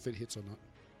tell you if it hits or not.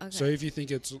 Okay. So if you think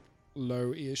it's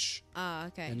low-ish,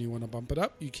 okay, and you want to bump it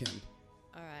up, you can.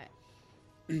 All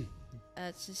right.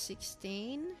 That's a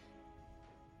 16.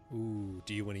 Ooh,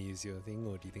 do you want to use your thing,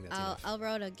 or do you think that's enough? I'll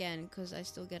roll it again because I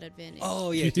still get advantage.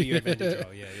 Oh yeah, do your advantage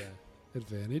roll. Yeah.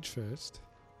 Advantage first.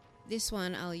 This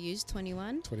one I'll use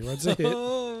 21. 21's a hit.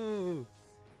 Oh.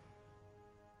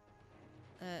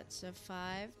 That's a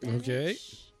 5 damage. Okay.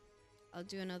 I'll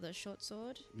do another short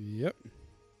sword. Yep.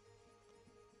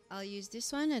 I'll use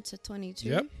this one. It's a 22.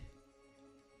 Yep.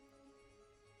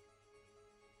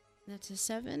 That's a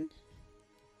 7.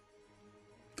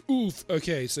 Oof.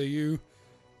 Okay, so you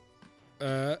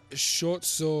short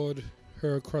sword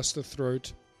her across the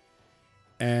throat,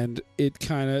 and it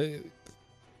kind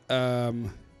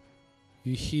of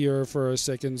you hear her for a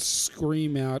second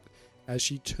scream out as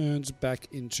she turns back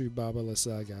into Baba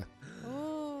Lysaga,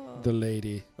 the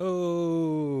lady.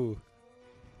 Oh,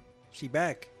 she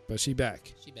back. But she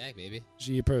back. She back, baby.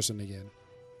 She a person again.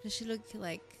 Does she look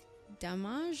like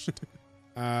damaged?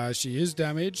 She is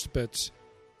damaged, but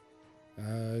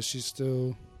she's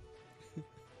still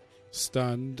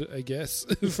stunned, I guess,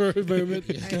 for a moment.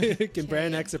 Can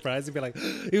Bran act surprised and be like,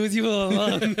 "It was you all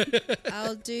along"?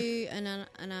 I'll do an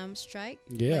arm strike,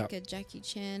 Yeah. like a Jackie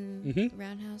Chan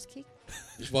roundhouse kick.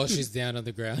 While she's down on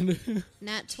the ground.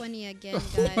 Nat 20 again,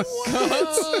 guys.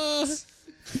 What?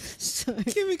 So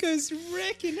Kimiko's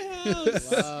wrecking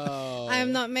house. Wow.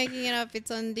 I'm not making it up. It's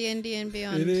on D&D and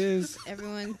Beyond. It is.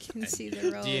 Everyone can see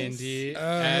the rolls. D&D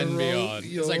and beyond.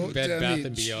 It's like Bed Bath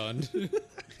and damage.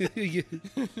 Beyond.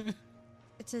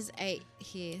 It says 8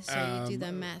 here, so you do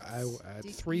the maths. I will add Do-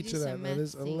 3 you do to that. some That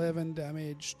is math thing. 11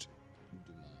 damaged.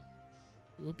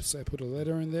 Oops, I put a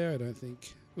letter in there. I don't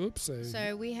think. Oops.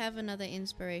 So we have another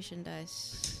inspiration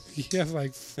dice. You have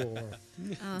like 4. Oh,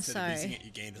 Instead of using sorry. it,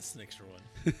 you gained us an extra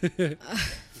one.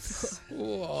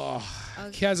 Oh,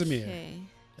 Okay. Casimir,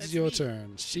 it's your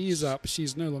turn. She's up.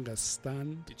 She's no longer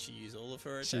stunned. Did she use all of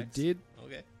her attacks? She did.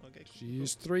 Okay, cool. She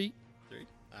used 3. 3.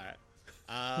 All right.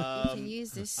 You can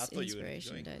use this I thought you were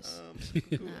inspiration going. dice.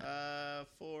 Cool.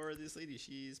 For this lady,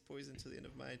 she's poisoned to the end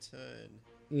of my turn.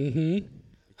 Mm-hmm.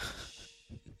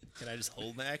 Can I just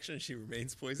hold my action and she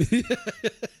remains poisoned?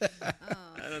 I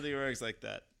don't think it works like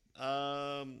that.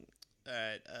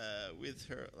 Alright, with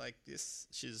her like this,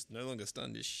 she's no longer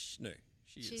stunned, is she? No,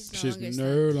 she is. She's She's no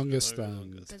no longer longer stunned.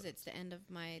 stunned. Because it's the end of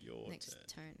my Your next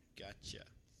turn. Gotcha.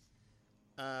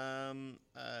 I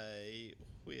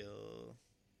will.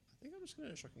 I think I'm just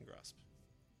gonna shocking grasp.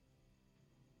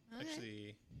 Okay.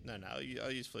 Actually, no,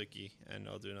 I'll use Floki and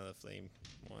I'll do another flame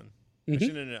one. Mhm.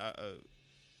 Actually, no.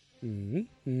 Mm-hmm.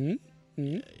 Mm-hmm.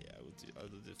 Yeah, I'll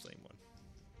do the flame one.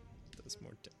 Does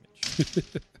more damage.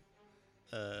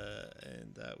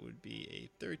 And that would be a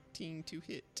 13 to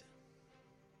hit.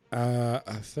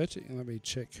 13. Let me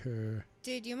check her.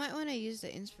 Dude, you might want to use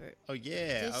the insert. Oh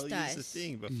yeah, This I'll dice. use the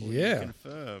thing before Yeah. you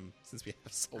confirm, since we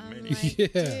have so I'm many. like, Yeah.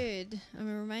 dude,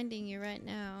 I'm reminding you right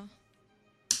now.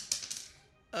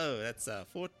 Oh, that's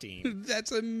 14.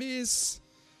 That's a miss.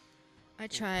 I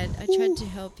tried to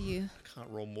help you. I can't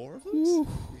roll more of those.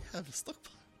 We have a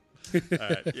stockpile. All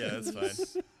right, yeah, that's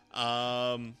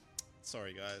fine.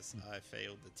 Sorry guys, I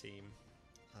failed the team.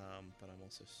 But I'm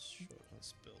also short on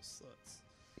spell slots.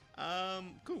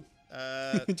 Cool.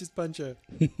 Just punch her.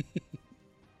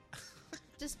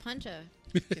 Just punch her.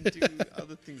 Can do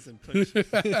other things than punch.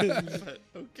 But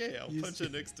okay, I'll punch her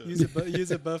next turn.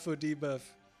 Use a buff or debuff.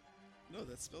 No,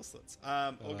 that's spell slots.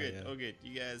 All good, yeah. all good.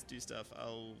 You guys do stuff.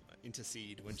 I'll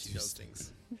intercede when she does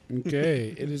things.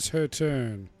 Okay, it is her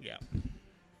turn. Yeah.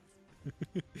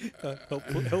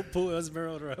 Help pull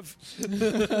Esmeralda up.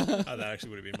 That actually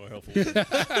would have been more helpful.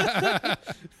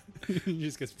 You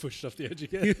just gets pushed off the edge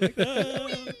again. Like,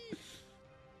 ah.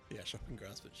 Yeah, shopping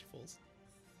grass, but she falls.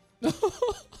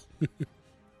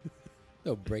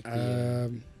 No, break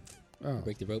Oh,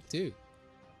 the rope too.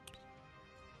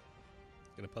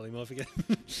 Gonna polymorph again.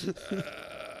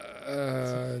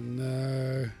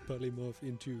 no. Polymorph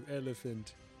into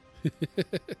elephant.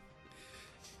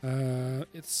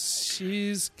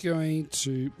 She's going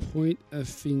to point a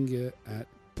finger at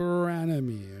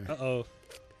Branimir. Uh-oh.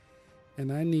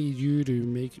 And I need you to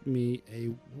make me a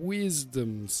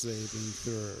wisdom saving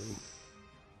throw.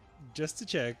 Just to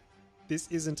check, this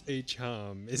isn't a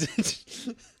charm, is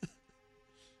it?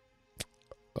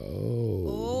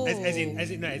 Oh. As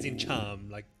in charm,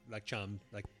 like charm,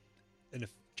 like in a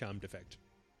charmed effect.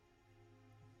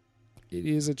 It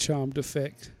is a charmed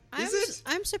effect.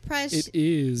 I'm surprised. It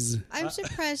is. I'm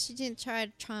surprised you didn't try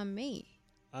to charm me.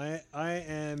 I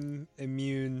am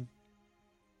immune.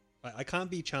 I can't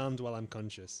be charmed while I'm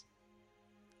conscious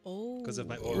Oh. because of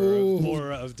my Oh.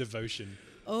 aura of devotion,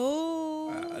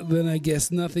 Oh. Then I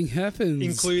guess nothing happens.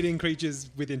 including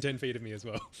creatures within 10 feet of me as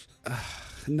well.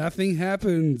 Nothing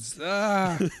happens.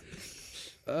 Ah.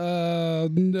 Oh,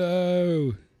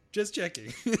 no. Just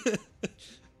checking.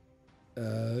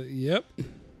 Yep.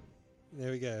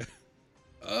 There we go.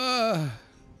 Are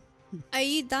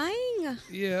you dying?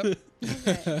 Yep.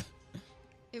 Okay.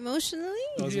 Emotionally?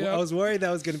 I was worried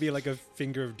that was going to be like a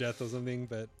finger of death or something,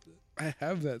 but I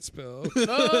have that spell.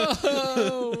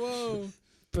 Oh, whoa.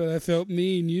 But I felt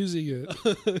mean using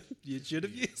it. you should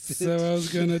have used it. So I was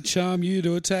going to charm you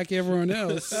to attack everyone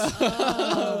else.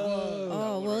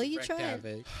 Oh, well, you tried.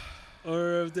 Havoc.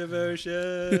 Aura of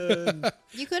devotion.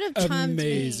 You could have charmed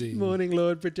Amazing. Morning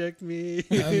Lord, protect me.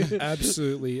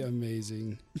 Absolutely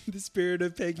amazing. The spirit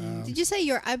of Peggy. me. Did you say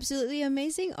you're absolutely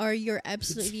amazing or you're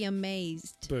absolutely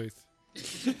amazed? Both.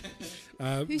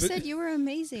 Who said you were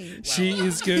amazing? She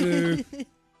is going to,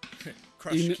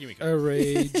 Crush in Kimiko. a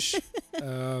rage,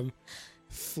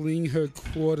 fling her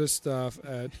quarterstaff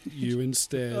at you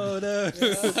instead. Oh no.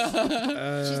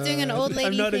 She's doing an old lady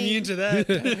I'm not thing. immune to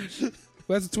that.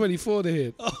 That's a 24 to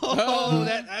hit. Oh,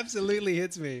 that absolutely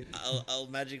hits me. I'll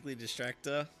magically distract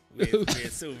her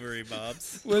with silvery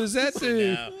barbs. What does that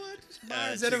do?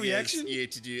 Now, Is that a triggers reaction? You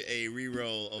to do a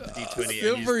reroll of the d20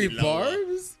 Silvery and use the lower,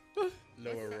 barbs?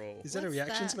 lower roll. Is that a What's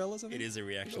reaction that? spell or something? It is a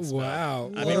reaction spell.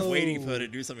 Wow. I've been waiting for her to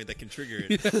do something that can trigger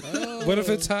it. What if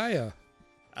it's higher?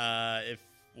 If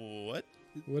what?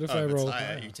 What if Oh, I if it's roll higher,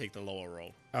 higher? you take the lower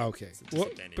roll. Oh, okay. It's a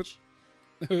What? disadvantage.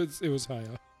 But it was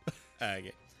higher.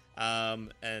 Okay.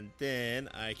 And then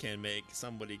I can make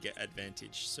somebody get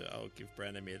advantage. So I'll give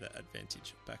Branimir that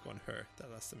advantage back on her.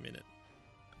 That lasts a minute.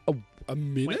 Oh, a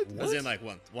minute? As in like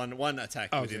one attack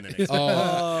Oh, within the okay. next.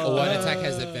 Oh, one attack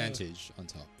has advantage on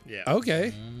top. Yeah.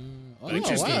 Okay. But it Oh,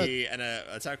 just wow. be an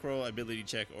attack roll, ability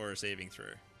check, or a saving throw.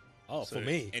 Oh, So for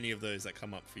me. any of those that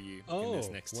come up for you in Oh, this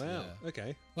next wow. Yeah.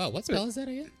 Okay. Wow, what spell is that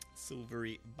again?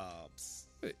 silvery barbs.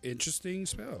 Interesting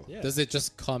spell. Yeah. Does it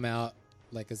just come out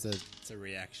like as a... It's a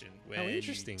reaction. How Where you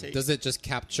interesting. take- Does it just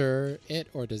capture it,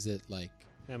 or does it like...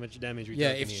 How much damage we Yeah,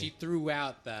 talking if here? she threw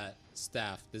out that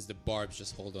staff, does the barbs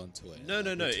just hold on to it? No. and,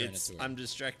 like, return It's it to her? I'm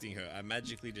distracting her. I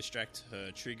magically distract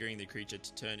her, triggering the creature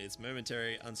to turn its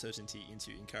momentary uncertainty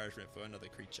into encouragement for another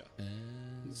creature.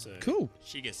 So Cool.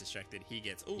 She gets distracted. He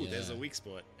gets there's a Yeah. weak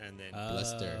spot, and then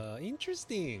Bluster.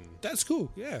 Interesting. That's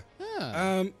cool. Yeah.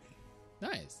 Ah,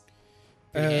 nice.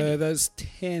 That's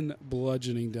 10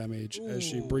 bludgeoning damage as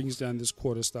she Ooh. brings down this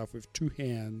quarterstaff with two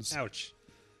hands. Ouch.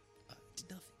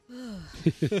 did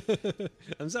nothing.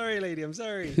 I'm sorry, lady. I'm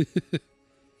sorry.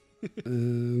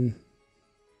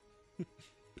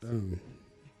 Oh,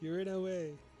 You're in our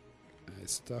way. I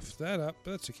stuffed that up,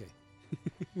 but that's okay.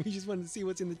 We just wanted to see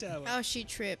what's in the tower. Oh, she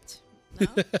tripped. No?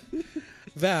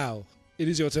 Val, It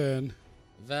is your turn.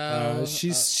 Val.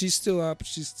 She's still up.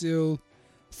 She's still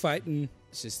fighting.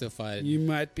 She's still fighting. You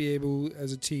might be able,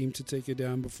 as a team, to take her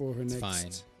down before her It's next.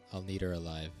 fine. I'll need her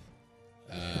alive.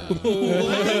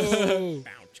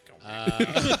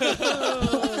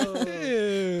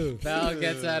 Val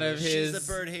gets out of his She's a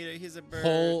bird hater. He's a bird.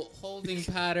 holding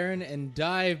pattern and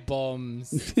dive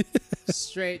bombs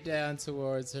straight down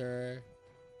towards her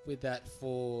with that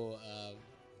full,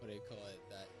 what do you call it?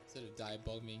 That sort of dive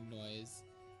bombing noise,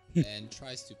 and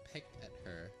tries to peck at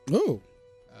her. Oh.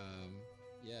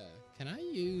 Yeah. Can I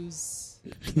use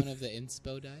one of the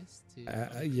inspo dice to?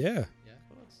 Yeah. Yeah.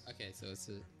 Okay, so it's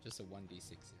just a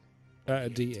 1d6. A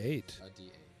D8. A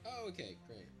d8. Oh, okay,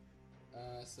 great.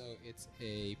 So it's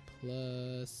a +3,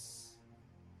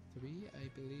 I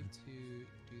believe, to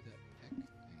do that peck. Hang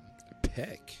on.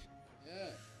 Peck. Yeah.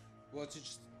 Well,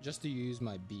 just to use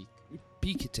my beak.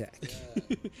 Beak attack.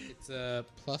 Yeah. It's a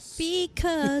plus.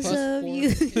 Because plus of 4. you.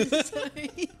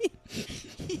 Sorry.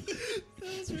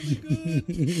 That was really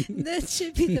good. That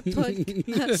should be the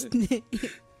podcast name.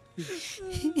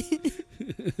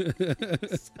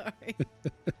 Sorry.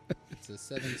 It's a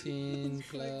 17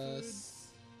 plus.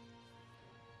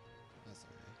 That's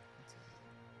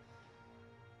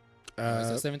alright.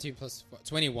 So 17 plus 4,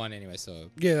 21 anyway. So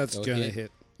Yeah, that's so gonna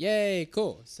hit. Yay!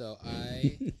 Cool. So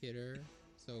I hit her.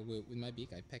 So with my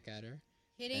beak, I peck at her.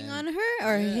 Hitting on her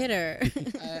or hit her?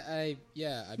 I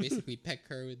basically peck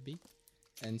her with beak,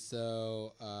 and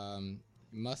so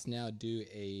must now do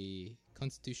a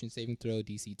Constitution saving throw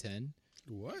DC 10.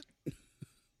 What?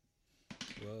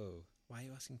 Whoa. Why are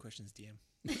you asking questions, DM?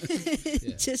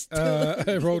 Yeah. Just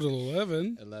I rolled an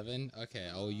 11. 11. Okay,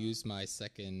 I'll use my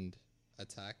second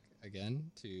attack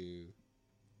again to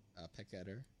peck at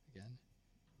her again.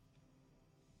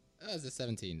 It's a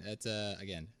 17. It's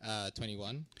again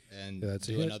 21, and That's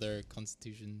a do hit. another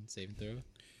Constitution saving throw.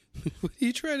 What are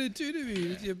you trying to do to me?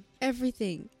 With your...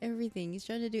 everything. He's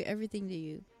trying to do everything to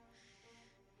you.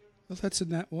 Well, that's a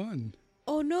nat 1.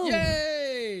 Oh no!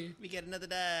 Yay! We get another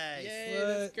dice. Yay!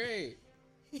 That's great.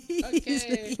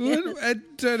 Okay. What? I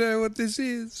don't know what this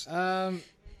is.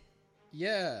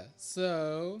 Yeah.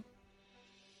 So.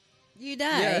 You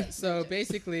die. Yeah. So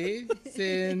basically,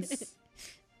 since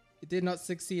it did not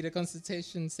succeed a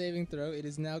Constitution saving throw, it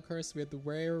is now cursed with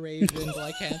rare raven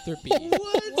lycanthropy.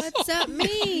 What's that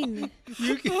mean?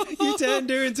 You turned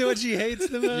her into what she hates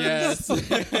the most. Yes.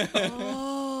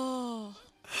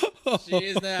 Oh, She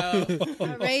is now.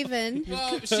 a raven.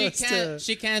 Well,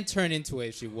 she can turn into it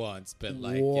if she wants, but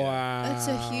like. Wow. Yeah. That's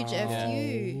a huge F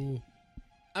you.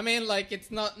 I mean, like, it's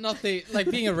nothing. Like,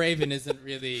 being a raven isn't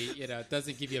really,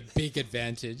 doesn't give you a big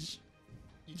advantage.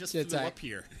 You just It's flew like- up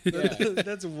here. Yeah.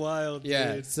 That's wild,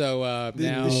 Yeah. dude. So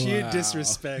now. The sheer Wow.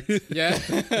 disrespect. Yeah.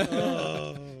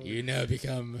 Oh. You now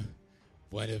become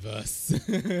one of us.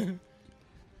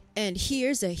 And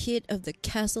here's a hit of the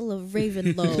Castle of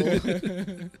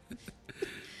Ravenlow.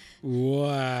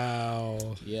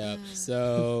 Wow. Yeah.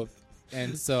 So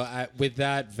with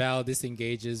that, Val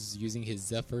disengages using his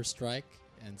Zephyr Strike,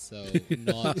 and so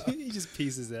not. He just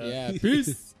pieces out. Yeah.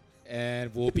 Peace.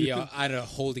 And we'll be at a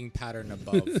holding pattern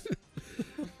above.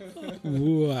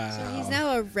 Wow. So he's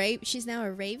now she's now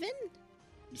a raven?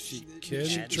 She can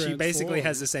She basically transform.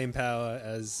 has the same power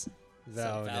as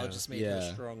Val. So Val now. just made her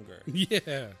Yeah. stronger.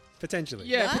 Yeah. Potentially.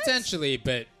 Yeah, What? potentially,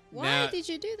 but Why now did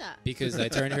you do that? because I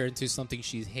turned her into something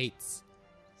she hates,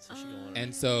 So she going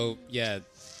and so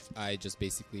I just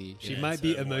basically She Yeah, might it's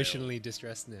be her emotionally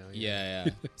distressed now. yeah.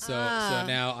 So Ah.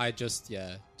 now I just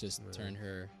turn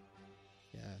her.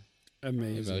 Yeah.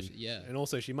 Amazing. Emotion, yeah. And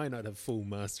also, she might not have full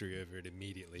mastery over it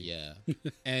immediately. Yeah.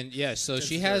 And yeah, so Just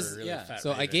she for a has really fat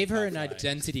so I raven, gave her top an fly,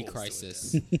 identity falls to a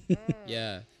crisis.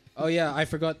 Yeah. Oh yeah, I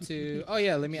forgot to. Oh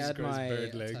yeah, let me She just add grows my bird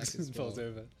attack legs as and falls well.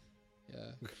 over.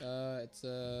 Yeah. It's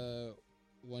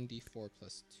 1d4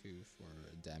 plus 2 for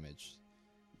damage.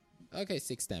 Okay,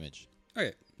 6 damage.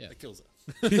 Okay. Yeah. That kills her.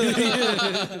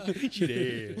 She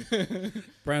did.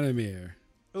 Branimir,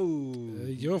 Oh,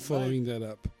 you're following that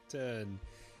up. turn.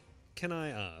 Can I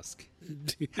ask,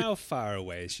 how far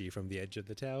away is she from the edge of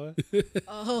the tower?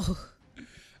 Oh.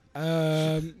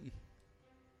 I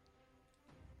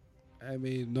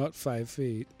mean, not 5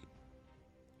 feet.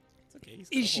 It's okay. he's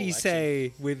got a Is she, whole action.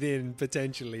 say, within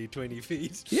potentially 20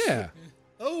 feet? Yeah.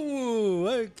 Oh,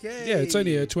 okay. Yeah, it's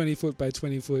only a 20 foot by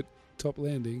 20 foot top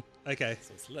landing. Okay,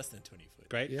 So it's less than 20 foot.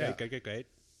 great, Yeah. great.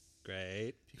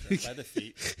 Pick her up by the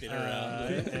feet, spin her I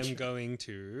around. am going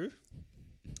to...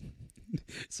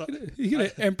 So, You gonna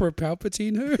Emperor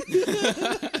Palpatine her?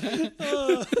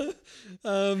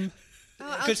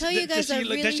 I'll tell you guys does she, a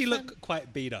really does she fun- look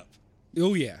quite beat up?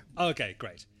 Oh yeah. Okay,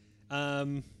 great.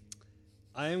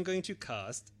 I am going to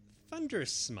cast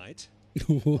Thunderous Smite.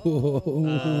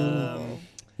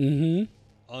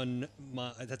 On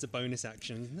my, that's a bonus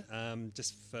action.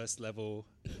 Just first level.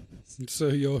 So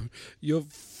your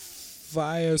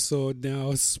fire sword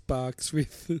now sparks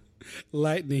with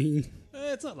lightning.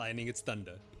 It's not lightning, it's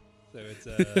thunder. So it's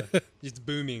it's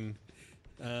booming.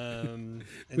 And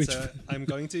so I'm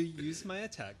going to use my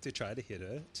attack to try to hit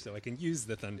her, so I can use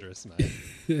the Thunderous Smite.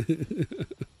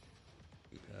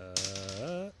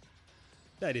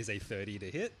 That is a 30 to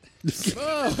hit.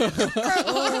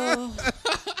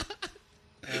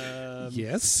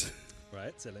 Yes.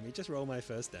 Right, so let me just roll my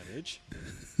first damage.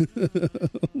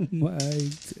 My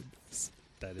goodness.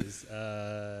 That is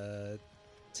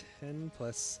 10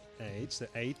 plus 8, so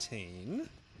 18.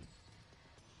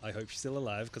 I hope she's still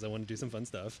alive because I want to do some fun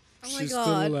stuff. Oh my She's god.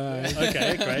 still alive.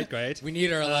 Okay, great. We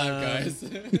need her alive, guys. So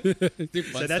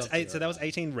that's 8. So that was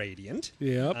 18 radiant.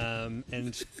 Yep.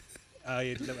 And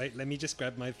let me just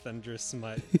grab my Thunderous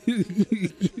Smite.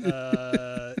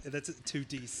 That's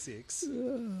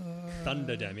 2d6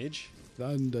 thunder damage.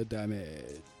 Thunder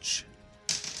damage.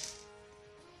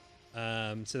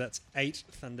 So that's 8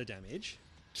 thunder damage.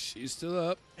 She's still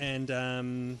up. And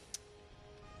I'm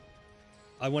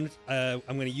going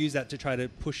to use that to try to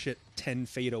push it 10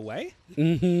 feet away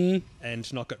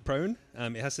and knock it prone.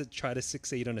 It has to try to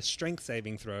succeed on a strength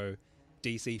saving throw,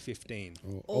 DC 15.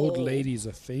 Oh, old ladies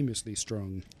are famously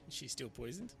strong. Is she still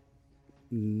poisoned?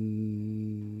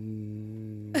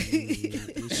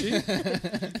 Is she?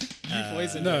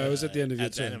 Poisoned No, her. it was at the end of your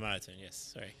At the end turn. of my turn,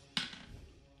 yes. Sorry.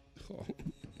 Oh,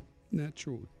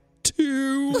 natural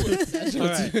 2. All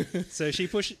right. So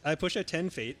I push her 10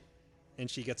 feet and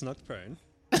she gets knocked prone.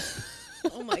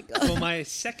 Oh my god. For my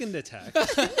second attack.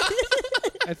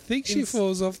 I think she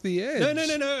falls off the edge. No,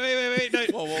 wait, no.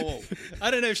 Whoa.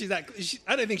 I don't know if she's that.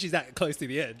 I don't think she's that close to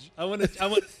the edge. I want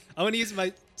to use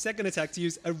my second attack to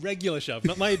use a regular shove,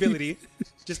 not my ability.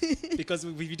 Just because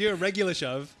if you do a regular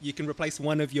shove, you can replace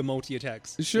one of your multi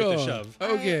attacks Sure. with a shove.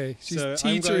 Okay, she's So I'm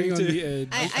teetering going on to- the edge.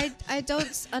 I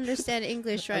don't understand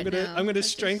English right now. I'm gonna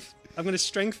strength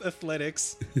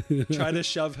athletics, try to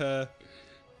shove her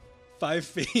 5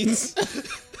 feet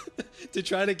to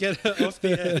try to get her off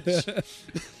the edge.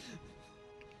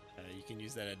 You can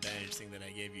use that advantage thing that I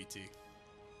gave you to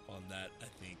on that, I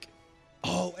think.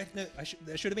 Oh no!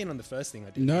 That should have been on the first thing I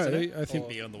did. No, isn't it? I think-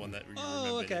 Be on the one that you Oh,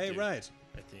 remembered okay, to do, right.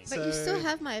 I think. But you still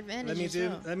have my advantage Let me as do.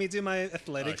 well. Let me do my Oh,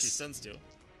 athletics. she's stunned still.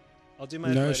 I'll do my.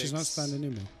 No, athletics. she's not stunned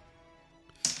anymore.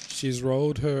 She's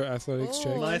rolled her athletics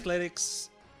check. My athletics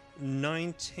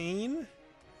 19,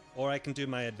 or I can do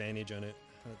my advantage on it.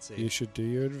 Let's see. You should do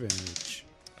your advantage.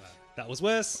 That was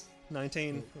worse.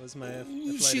 19 was my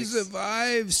athletics. She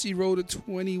survives. She rolled a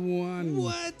 21.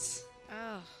 What?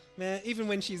 Oh. Man, even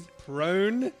when she's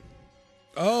prone,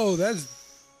 Oh, that's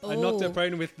I knocked her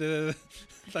prone with the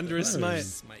Thunderous Smite.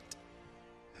 Smite.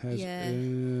 has. Yeah.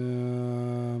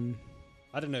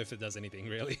 I don't know if it does anything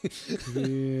really.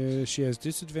 Yeah, she has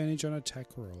disadvantage on attack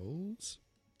rolls.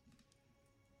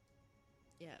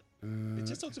 Yeah. It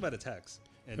just talks about attacks.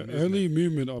 And Her movement. only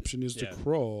movement option is to Yeah.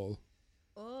 crawl.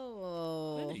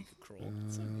 Oh. You could crawl.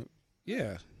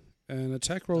 Yeah. And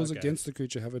attack rolls Okay. against the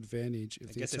creature have advantage. If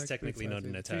I the guess it's attack technically makes not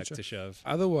an the attack creature- to shove.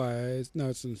 Otherwise, no,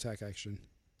 it's an attack action.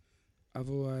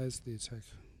 Otherwise, the attack.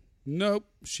 Nope.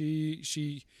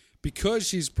 She because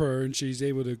she's prone, she's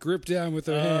able to grip down with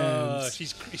her hands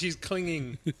She's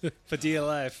clinging for dear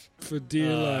life. for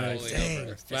dear life. Holy Dang. over.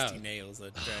 Her fisty Wow. nails are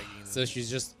dragging. So she's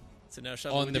just So now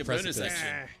shove on it with the your bonus precipice.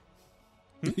 action.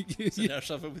 So now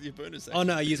shove it with your bonus action. Oh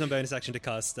no, I use my bonus action to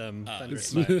cast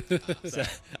Thunderous okay. Smite. So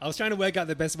I was trying to work out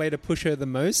the best way to push her the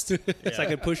most, so I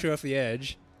could push her off the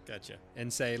edge Gotcha.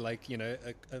 and say like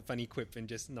a funny quip and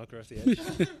just knock her off the edge.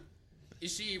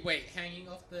 Is she hanging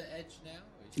off the edge now?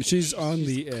 She's on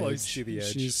the edge. close to the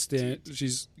edge.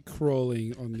 She's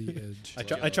crawling on the edge.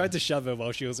 I tried to shove her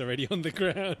while she was already on the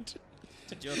ground.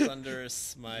 Did your Thunderous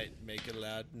Smite make a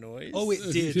loud noise? Oh, it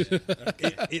did.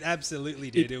 It absolutely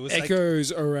did. It was like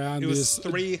echoes around it was this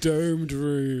 3 domed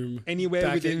room. anywhere back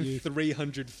at within you.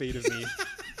 300 feet of me.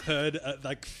 Heard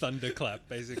a thunderclap,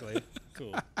 basically.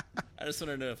 Cool. I just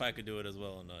want to know if I could do it as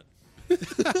well or not.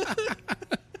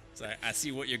 So I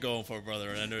see what you're going for, brother,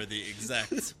 and I know the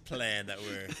exact plan that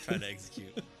we're trying to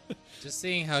execute. Just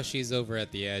seeing how she's over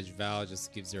at the edge, Val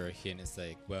just gives her a hint. It's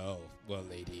like, well,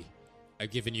 lady, I've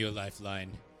given you a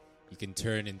lifeline. You can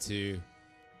turn into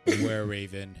a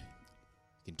were-raven.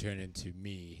 You can turn into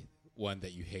me, one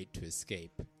that you hate to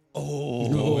escape.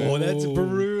 Oh, that's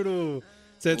brutal.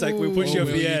 So it's like we push you off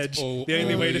the edge. The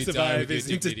only way to survive is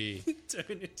to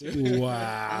turn into.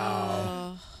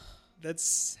 Wow.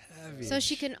 That's savage. So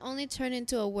she can only turn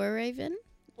into a were-raven?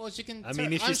 Well, she can. I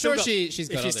mean, if I'm she's sure still got, she's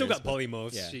got. if she's still others, got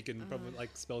polymorphs, yeah. she can probably like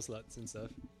spell slots and stuff.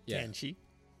 Yeah. Can she?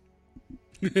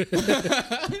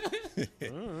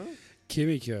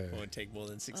 Kimiko, Won't take more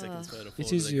than 6 seconds for her to fall it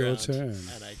to is the your ground, turn.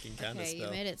 and I can counter Okay, you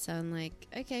spell. made it sound like...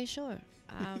 Okay, sure.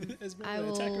 I Attack her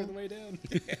on the will... way down.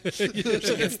 She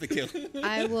gets the kill.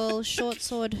 I will short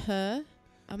sword her.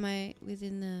 Am I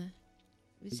within the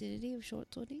vicinity of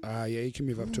short swording? Yeah, you can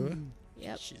move up to her.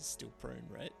 Yep. She's still prone,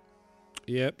 right?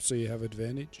 Yep, so you have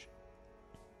advantage.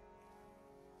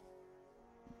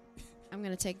 I'm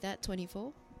going to take that,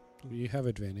 24. You have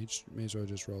advantage. May as well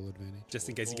just roll advantage. Just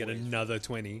in case you get Always. another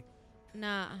 20.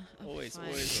 Nah. I'm Always, fine.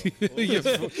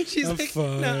 always. She's I'm like,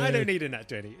 no, I fine. don't need a nat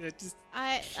 20. Just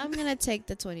I'm going to take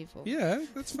the 24. Yeah,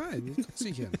 that's fine. Of course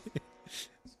you can.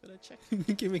 Gotta check.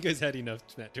 Kimiko's had enough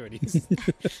nat 20s.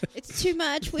 It's too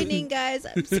much winning, guys.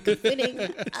 I'm sick of winning.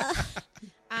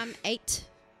 8.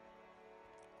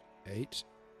 8.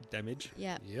 Damage.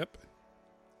 Yeah. Yep.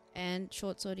 And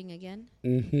short swording again.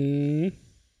 Mm-hmm.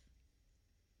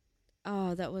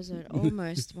 Oh, that was an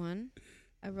almost one.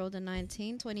 I rolled a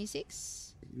 19,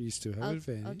 26. You still have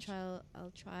advantage.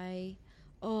 I'll try.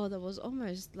 Oh, that was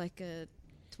almost like a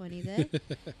 20 there.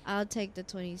 I'll take the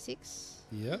 26.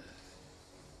 Yep.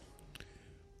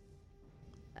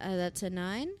 That's a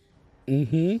 9.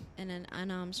 Mm-hmm. And an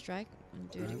unarmed strike. I'll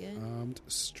do it again. Unarmed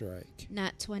strike.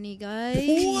 Nat 20,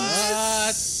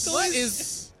 guys. What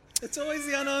is It's always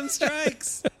the unarmed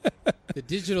strikes. the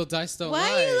digital dice don't Why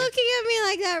lie? are you looking at me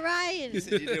like that, Ryan? You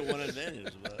said you didn't want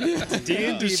advantage, but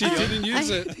D&D She didn't use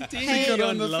it. hate- She got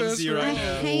on the loves first you I right roll.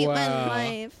 now. hate Wow. my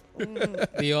life.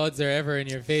 The odds are ever in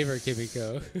your favor,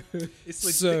 Kimiko.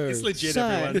 It's, So- it's legit, So-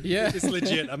 everyone. Yeah. It's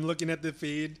legit. I'm looking at the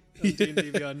feed on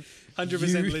D&D Beyond.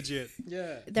 100% legit.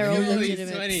 Yeah. They're all These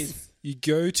legitimate. 20s. You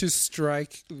go to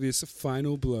strike this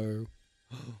final blow,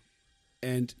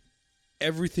 and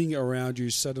everything around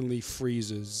you suddenly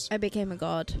freezes. I became a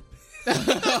god. I'm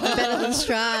better than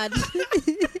Strahd.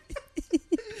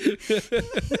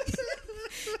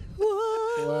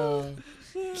 Whoa. Wow.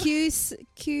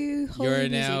 Q. holy You're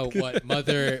now music. what,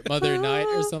 Mother Knight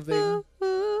or something?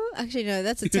 Actually, no,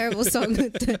 that's a terrible song.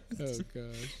 Oh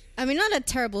gosh. I mean, not a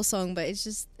terrible song, but it's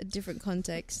just a different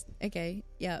context. Okay,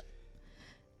 yeah.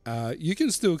 You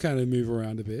can still kind of move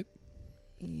around a bit.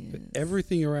 Yes. But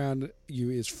everything around you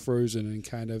is frozen and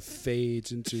kind of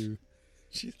fades into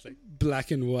She's like,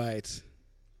 black and white.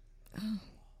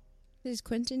 This is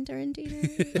Quentin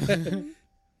Tarantino.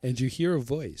 And you hear a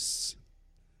voice.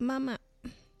 Mama.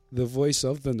 The voice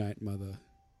of the Night Mother.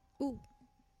 Ooh.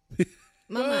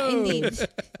 Mama, indeed.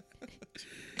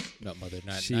 Not Mother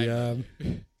Knight. She,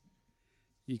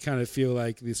 you kind of feel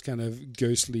like this kind of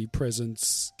ghostly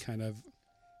presence kind of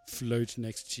float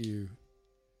next to you.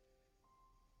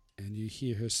 And you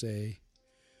hear her say,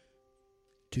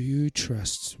 "Do you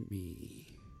trust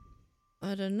me?"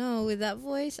 I don't know. With that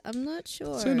voice, I'm not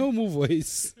sure. It's her normal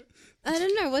voice. I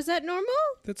don't know. Was that normal?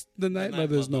 That's the Night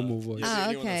Mother's normal voice. You're the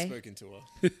only one okay. that's spoken to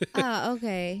her.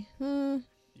 Okay.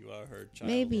 You are her child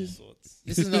Maybe. of sorts.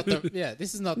 This is not the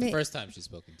this is not the Ma- first time she's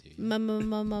spoken to you.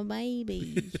 Mama,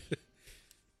 baby.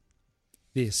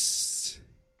 This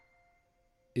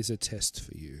is a test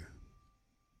for you.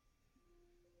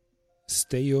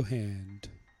 Stay your hand.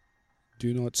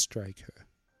 Do not strike her.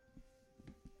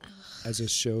 As a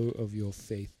show of your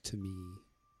faith to me.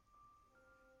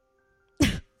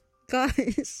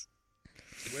 Guys,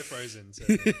 we're frozen, so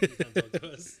you can't talk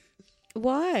to us.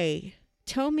 why?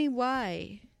 Tell me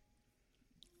why.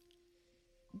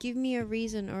 Give me a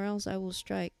reason or else I will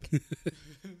strike.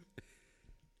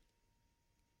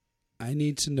 I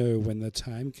need to know when the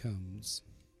time comes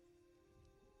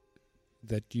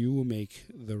that you will make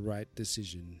the right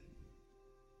decision.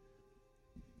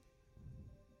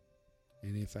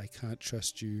 And if I can't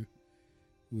trust you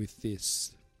with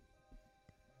this,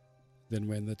 then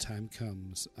when the time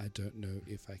comes, I don't know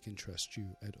if I can trust you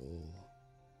at all.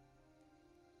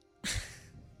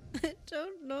 I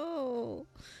don't know.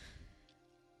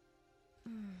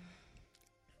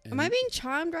 And, Am I being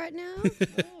charmed right now?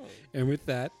 and with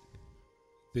that,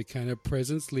 the kind of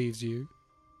presence leaves you,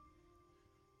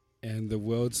 and the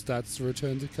world starts to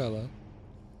return to color.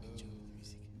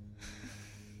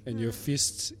 And your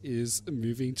fist is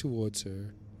moving towards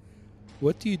her.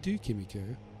 What do you do, Kimiko?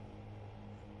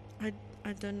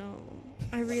 I don't know.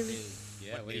 I really...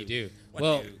 Yeah, what do you do? What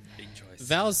Well, do? Big choice.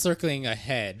 Val's circling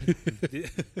ahead.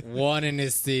 One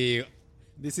is the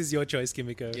This is your choice,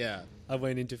 Kimiko. yeah. I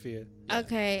won't interfere.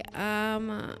 Okay,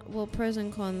 well, pros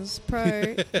and cons.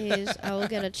 Pro is I will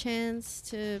get a chance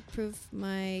to prove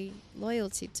my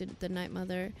loyalty to the Night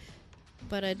Mother,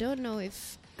 but I don't know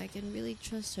if I can really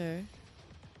trust her.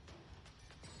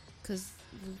 Because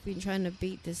we've been trying to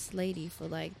beat this lady for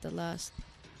like the last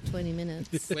 20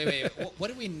 minutes. Wait.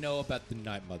 What do we know about the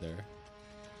Night Mother?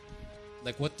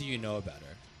 Like, what do you know about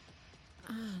her?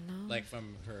 I don't know. Like,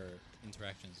 from her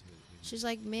interactions with She's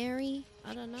like Mary.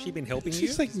 I don't know. She been helping you?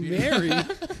 She's like Mary.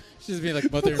 She's been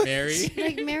like Mother Mary.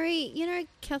 Like Mary, you know,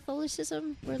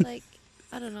 Catholicism, where like,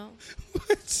 I don't know.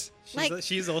 What?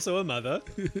 She's also a mother.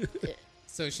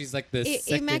 So she's like the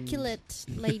second... immaculate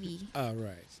lady. Oh,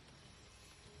 right.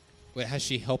 Wait, has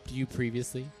she helped you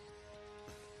previously?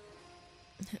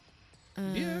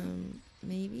 Yeah.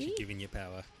 Maybe. She's giving you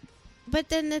power. But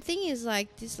then the thing is,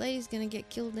 like, this lady's gonna get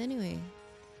killed anyway.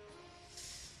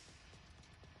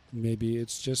 Maybe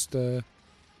it's just a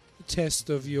test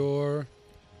of your...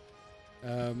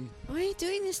 Why are you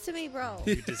doing this to me, bro?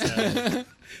 You deserve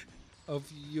of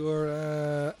your...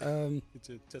 it's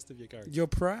a test of your character. your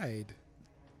pride.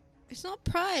 It's not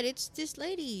pride. It's this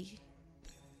lady.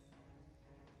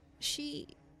 She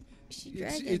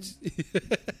dragon.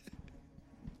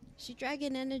 She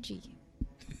dragon energy.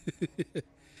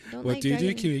 Don't What like do you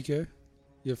do, dragon. Kimiko?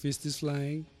 Your fist is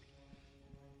flying.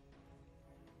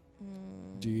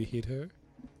 Do you hit her?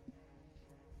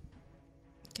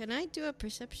 Can I do a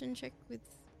perception check with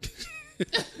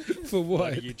For what?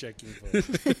 What are you checking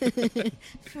for?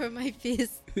 for my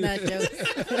fist? Not jokes.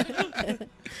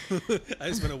 I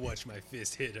just want to watch my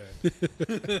fist hit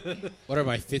her. What are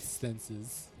my fifth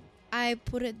senses? I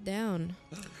put it down.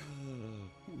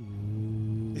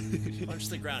 Punch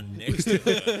the ground next to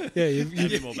her. Yeah, That'd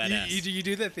be more badass. You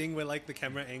do that thing where like the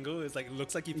camera angle is like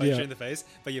looks like you punch Yeah. her in the face,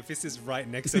 but your fist is right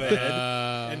next to her head,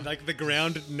 and like the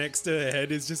ground next to her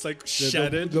head is just like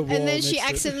shattered. the wall And then next she to it.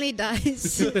 accidentally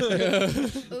dies.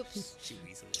 Oops. She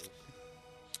weasels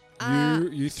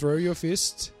out. You throw your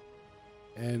fist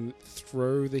and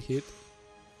throw the hit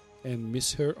and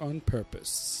miss her on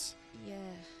purpose. Yeah,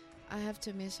 I have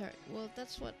to miss her. Well,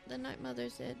 that's what the Night Mother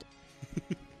said.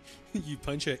 You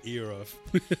punch her ear off.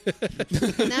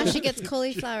 Now she gets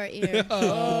cauliflower ear.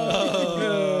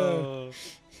 Oh.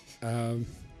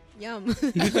 Yum.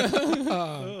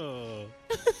 Oh.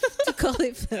 To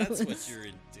cauliflower. That's what you're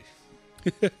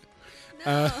into.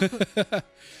 No.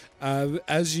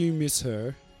 As you miss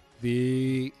her,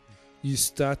 you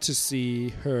start to see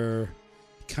her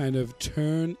kind of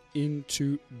turn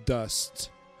into dust,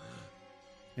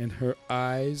 and her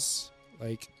eyes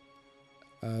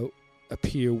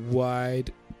appear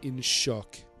wide in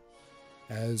shock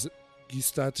as you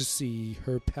start to see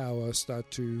her power start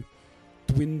to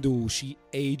dwindle. She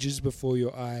ages before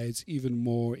your eyes even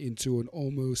more into an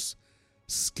almost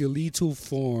skeletal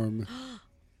form.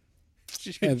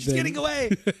 She's And then- getting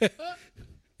away.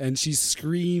 And she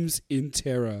screams in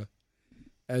terror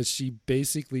as she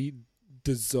basically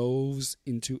dissolves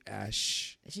into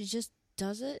ash She just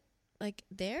does it like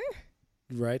there?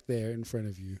 right there in front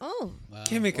of you. Oh. Wow.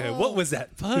 Kimiko, Whoa. what was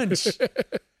that punch?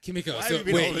 Kimiko, Why so have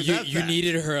you been holding wait, that you back?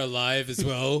 needed her alive as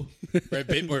well for a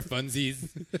bit more funsies.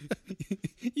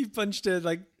 You punched her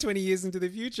like 20 years into the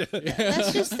future.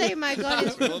 Let's just say my god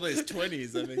is... For all those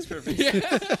 20s, that makes perfect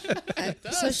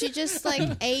sense. So she just like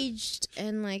aged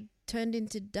and like turned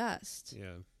into dust.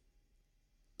 Yeah.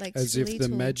 Like As if the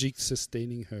skeletal. magic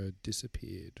sustaining her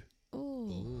disappeared.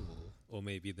 Oh. Or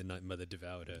maybe the Night Mother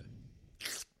devoured her.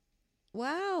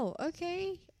 Wow.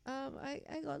 Okay. I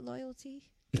got loyalty.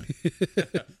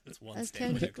 That's one As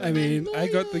statement. tentacle. I mean, I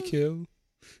got the kill.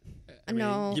 I mean,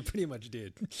 No. you pretty much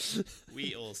did.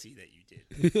 We all see that you did.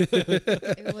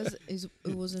 It wasn't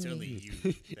It's me. only you.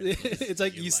 that It's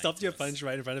like you you lied stopped to your us. punch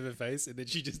right in front of her face, and then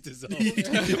she just dissolved.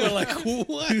 We're like,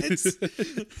 what? It's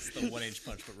the 1-inch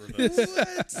punch, but reverse.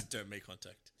 You don't make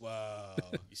contact. Wow.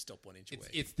 You stop 1 inch away.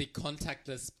 It's the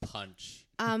contactless punch.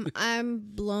 I'm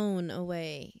blown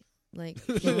away. Like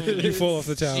blown. You fall off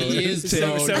the tower. She is So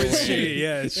blown so is away. she.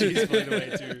 Yeah, she's blown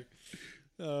away too.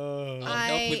 Oh.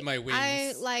 I'll help with my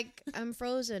wings. I'm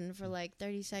frozen for like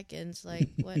 30 seconds. Like,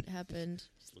 what happened?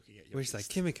 Just looking at your We're just like,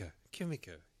 fist.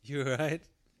 Kimiko, you alright?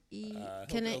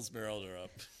 Can I? Esmeralda up.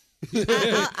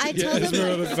 I Yeah, tell them.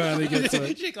 Esmeralda finally gets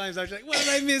up. She climbs up, she's like, what did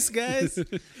I miss, guys?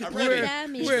 I'm What ready.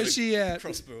 damage? Where's she at?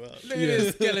 Crossbow up.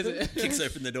 Yeah. Kicks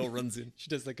open the door, runs in. She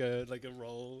does like a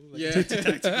roll, like Yeah. a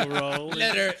tactical roll.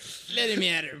 Let him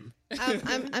at him.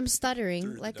 I'm stuttering.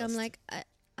 Through the Like I'm dust. like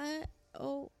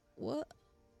what?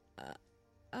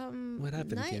 What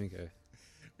happened, Kimiko?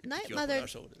 Night you up on Mother our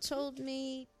shoulders. told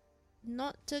me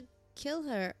not to kill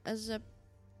her as a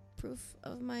proof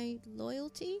of my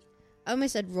loyalty. I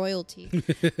almost said royalty.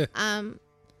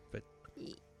 But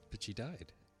she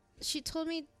died. She told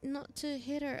me not to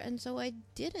hit her, and so I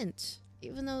didn't,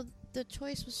 even though the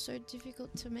choice was so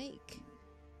difficult to make.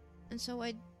 And so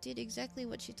I did exactly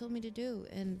what she told me to do,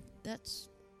 and that's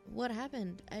what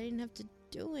happened. I didn't have to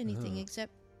do anything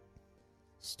except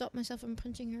stop myself from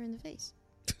punching her in the face.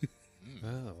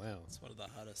 Oh, wow. It's one of the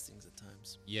hardest things at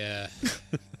times. Yeah.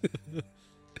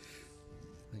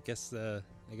 I guess the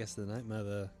Night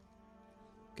Mother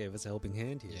gave us a helping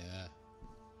hand here. Yeah.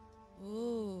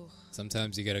 Ooh.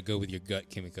 Sometimes you gotta go with your gut,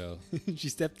 Kimiko. She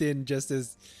stepped in just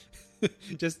as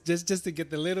just to get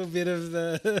the little bit of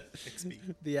the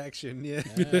action. Yeah.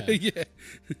 Yeah.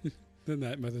 The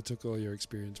Night Mother took all your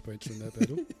experience points from that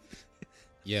battle.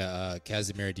 Yeah,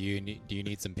 Casimir, do you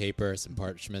need some paper, some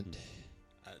parchment?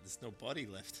 There's no body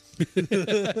left.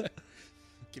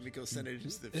 Kimiko sent her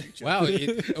into the future. Wow,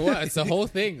 it's the whole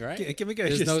thing, right? Kimiko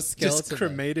There's no skeleton. just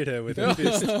cremated her with her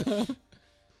fist.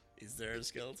 Is there a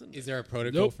skeleton? Is there a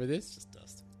protocol for this? It's just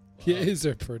dust. Wow. Yeah, is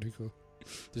there a protocol?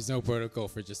 There's no protocol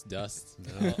for just dust.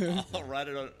 No. I'll write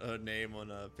it on her name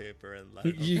on a paper and let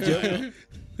you it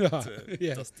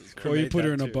yeah. dust as well. Or you put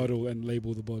her in a bottle and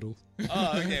label the bottle.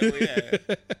 Oh, okay. Well, yeah.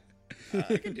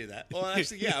 I can do that. Well,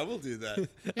 actually, yeah, I will do that.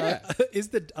 Yeah.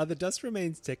 Are the dust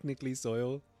remains technically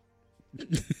soil?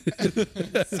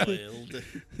 Soiled.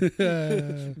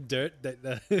 Dirt.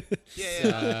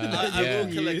 Yeah. I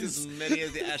will collect as many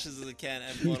of the ashes as I can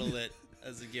and bottle it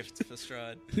as a gift for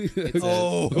Stride. It's a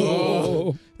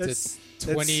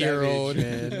 20-year-old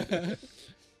man.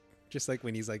 Just like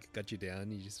when he's like got you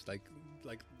down, you just like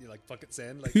bucket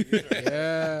sand, like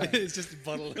yeah. It's just a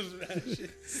bottle of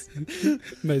ashes.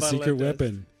 My Bottle secret of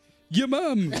weapon. Your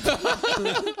mum.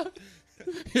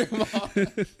 Your mom.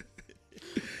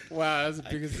 Wow, that's the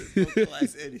biggest. I couldn't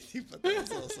vocalize anything, but that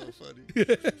was also funny.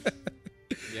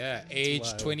 Yeah,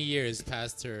 age 20 years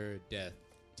past her death,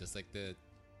 just like the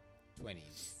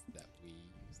 20s that we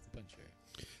used to punch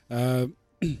her.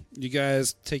 You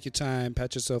guys take your time,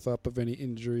 patch yourself up of any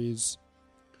injuries.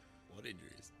 What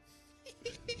injuries?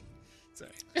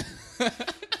 Sorry.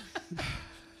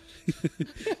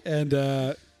 And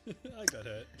I got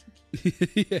hurt.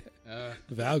 Yeah.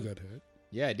 Val got hurt.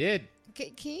 Yeah, I did.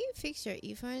 Can you fix your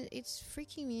earphone? It's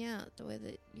freaking me out the way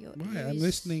that your Why? ear I'm is-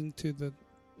 listening to the.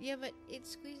 Yeah, but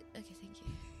it's squeezed. Okay, thank you.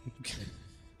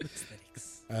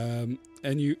 Aesthetics. And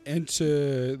you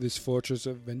enter this fortress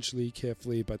eventually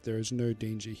carefully, but there is no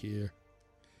danger here.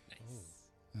 Nice.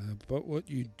 But what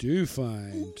you do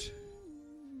find.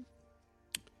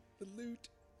 The loot.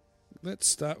 Let's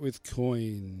start with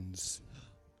coins.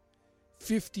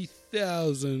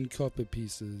 50,000 copper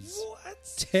pieces. What?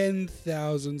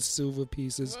 10,000 silver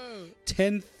pieces. Whoa.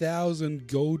 10,000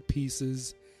 gold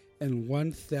pieces. And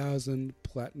 1,000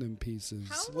 platinum pieces.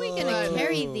 How are we gonna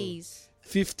carry these?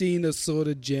 15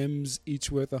 assorted gems, each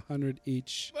worth 100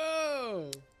 each. Whoa.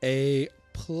 A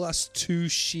 +2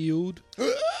 shield.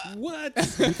 What?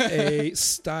 With a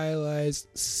stylized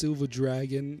silver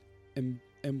dragon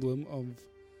emblem of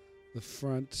the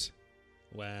front.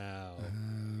 Wow.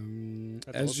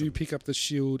 That's As awesome. you pick up the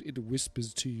shield, it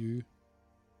whispers to you.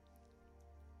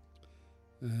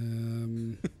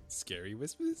 Scary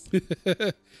whispers?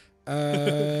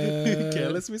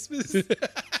 Careless whispers?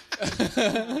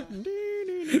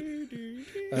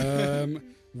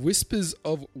 Whispers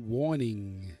of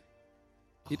warning.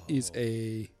 It is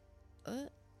a.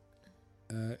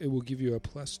 It will give you a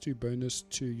 +2 bonus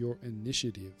to your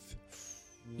initiative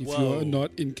if you are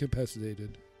not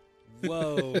incapacitated.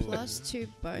 Whoa. +2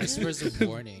 bonus. Whispers of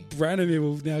warning. Branimir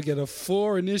will now get a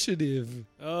 4 initiative.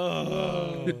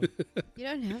 Oh. You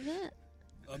don't have that?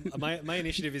 My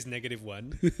initiative is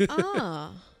 -1.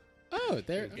 Ah. Oh,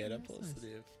 there. Get a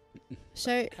positive.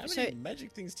 So, How so many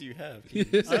magic things do you have? Is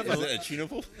it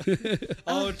attunable?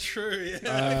 Oh, true. Yeah.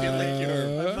 I feel like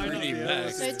you're might pretty not be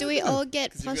max. so do we all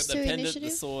get 'Cause you've got +2 the pendant, initiative?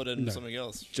 the sword, and No. something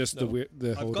else. Just No. the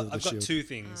holder of the I've got shield. 2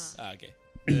 things. Okay.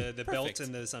 The belt Perfect.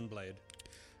 and the sunblade.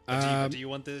 Do you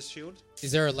want the shield?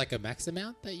 Is there like a max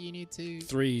amount that you need to?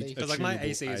 3 Because like my attunable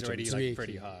AC is already items. like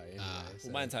pretty high. Anyway, so-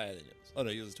 Well, mine's higher than yours. Oh no,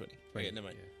 yours is 20. Okay, never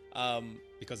mind. Yeah.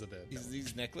 Because of the Is belt.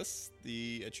 these necklace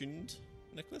the attuned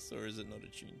necklace, or is it not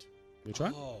attuned? Which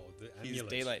one? Oh, the His amulet.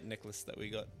 daylight necklace that we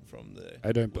got from the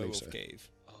I don't believe werewolf so.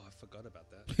 cave. Oh, I forgot about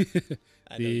that.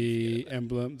 I know The you forget about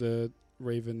emblem, the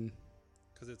raven.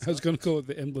 Because it's I was going to call it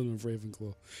the emblem of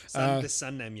Ravenclaw. the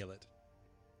sun amulet.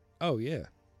 Oh, yeah.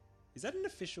 Is that an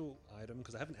official item?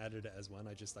 Because I haven't added it as one.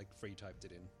 I just like free typed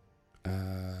it in.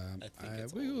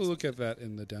 We will look at that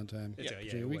in the downtime. Yeah,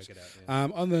 few we'll weeks. work it out.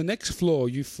 Yeah. On the next floor,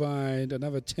 you find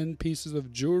another 10 pieces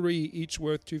of jewelry, each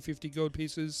worth 250 gold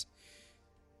pieces,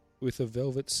 with a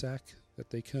velvet sack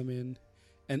that they come in,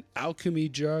 an alchemy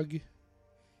jug,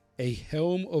 a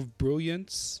helm of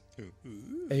brilliance,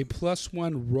 a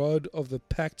 +1 rod of the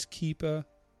Pact Keeper,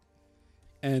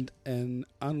 and an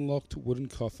unlocked wooden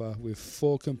coffer with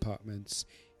 4 compartments,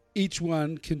 each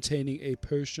one containing a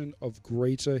potion of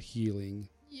greater healing.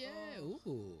 Yeah,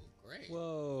 ooh, great.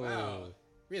 Whoa. Wow.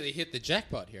 Really hit the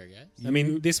jackpot here, guys. I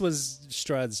mean, this was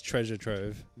Strahd's treasure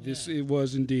trove. This it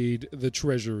was indeed the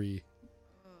treasury.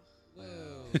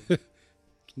 Whoa.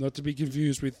 Not to be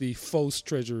confused with the false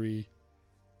treasury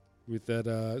with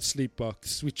that sleep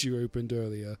box which you opened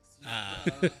earlier. Ah.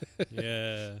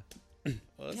 Yeah.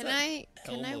 Can I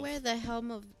wear the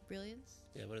helm of brilliance?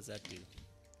 Yeah, what does that do?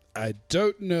 I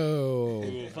don't know.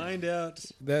 We'll find out.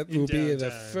 That in will be the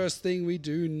downtime. first thing we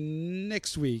do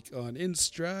next week on In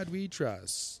Strahd We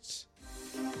Trust.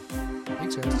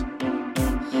 Thanks, guys.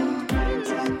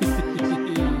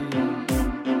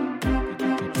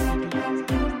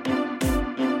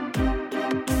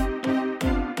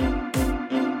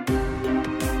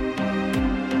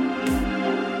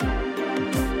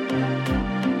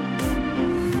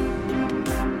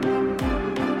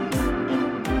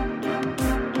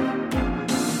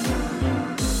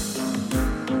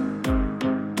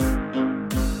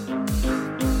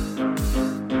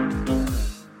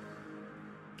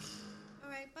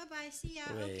 Bye. See ya.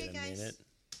 Wait Okay, a guys. minute.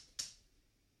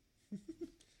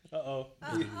 Uh-oh.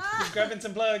 He's grabbing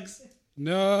some plugs.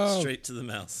 No, Straight to the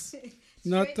mouse.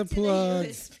 not the plug.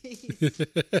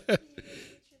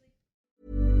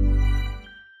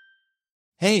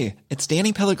 Hey, it's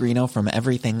Danny Pellegrino from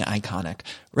Everything Iconic.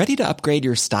 Ready to upgrade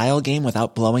your style game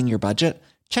without blowing your budget?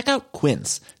 Check out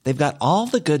Quince. They've got all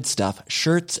the good stuff,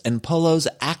 shirts and polos,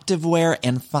 activewear,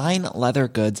 and fine leather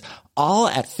goods, all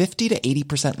at 50 to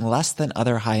 80% less than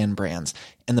other high-end brands.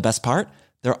 And the best part?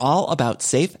 They're all about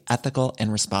safe, ethical,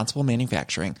 and responsible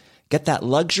manufacturing. Get that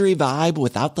luxury vibe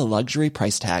without the luxury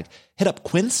price tag. Hit up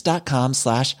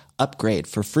quince.com/upgrade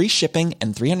for free shipping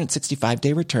and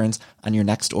 365-day returns on your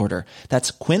next order.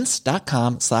 That's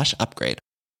quince.com/upgrade.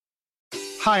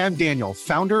 Hi, I'm Daniel,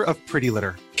 founder of Pretty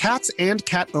Litter. Cats and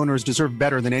cat owners deserve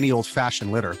better than any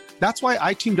old-fashioned litter. That's why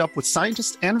I teamed up with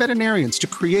scientists and veterinarians to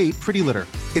create Pretty Litter.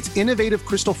 Its innovative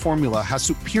crystal formula has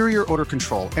superior odor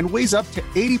control and weighs up to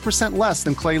 80% less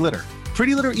than clay litter.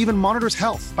 Pretty Litter even monitors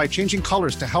health by changing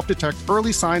colors to help detect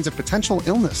early signs of potential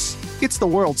illness. It's the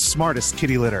world's smartest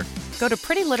kitty litter. Go to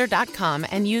prettylitter.com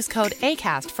and use code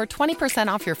ACAST for 20%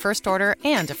 off your first order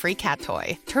and a free cat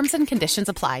toy. Terms and conditions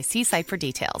apply. See site for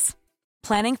details.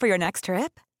 Planning for your next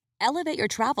trip? Elevate your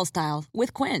travel style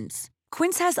with Quince.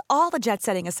 Quince has all the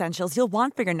jet-setting essentials you'll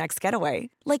want for your next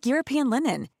getaway, like European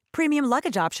linen, premium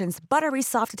luggage options, buttery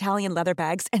soft Italian leather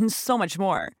bags, and so much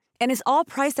more. And is all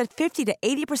priced at 50 to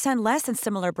 80% less than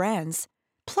similar brands.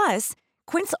 Plus,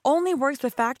 Quince only works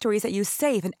with factories that use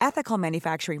safe and ethical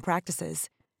manufacturing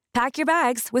practices. Pack your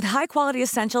bags with high-quality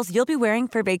essentials you'll be wearing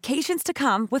for vacations to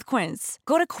come with Quince.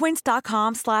 Go to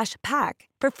quince.com/pack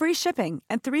for free shipping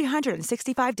and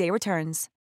 365-day returns.